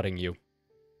and flooding you.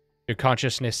 Your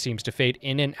consciousness seems to fade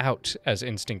in and out as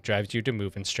instinct drives you to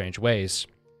move in strange ways.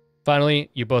 Finally,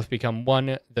 you both become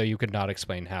one, though you could not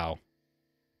explain how.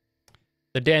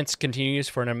 The dance continues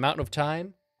for an amount of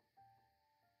time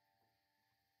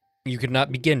you could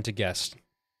not begin to guess.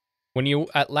 When you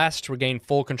at last regain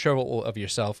full control of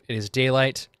yourself, it is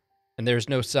daylight, and there is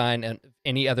no sign of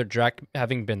any other Drac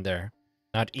having been there,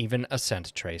 not even a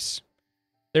scent trace.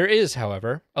 There is,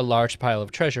 however, a large pile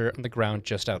of treasure on the ground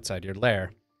just outside your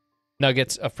lair.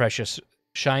 Nuggets of precious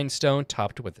shinestone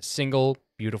topped with a single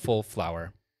beautiful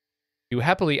flower. You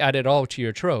happily add it all to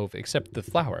your trove except the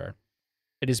flower.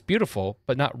 It is beautiful,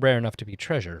 but not rare enough to be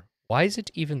treasure. Why is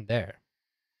it even there?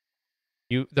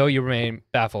 Though you remain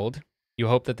baffled, you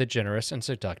hope that the generous and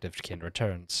seductive kin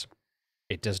returns.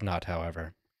 It does not,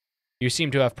 however. You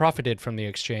seem to have profited from the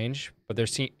exchange, but there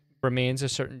remains a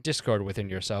certain discord within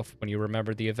yourself when you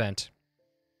remember the event.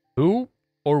 Who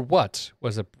or what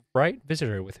was the bright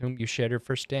visitor with whom you shared your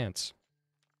first dance?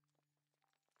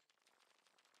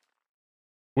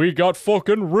 We got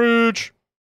fucking rich!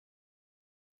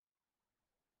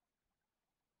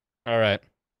 Alright.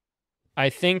 I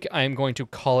think I'm going to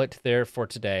call it there for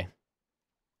today.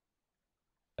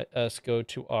 Let us go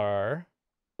to our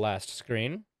last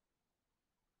screen.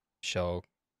 Shall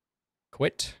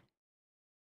quit.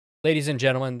 Ladies and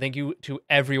gentlemen, thank you to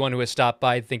everyone who has stopped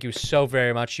by. Thank you so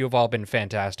very much. You have all been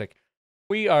fantastic.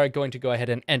 We are going to go ahead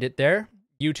and end it there.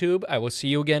 YouTube, I will see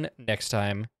you again next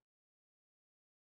time.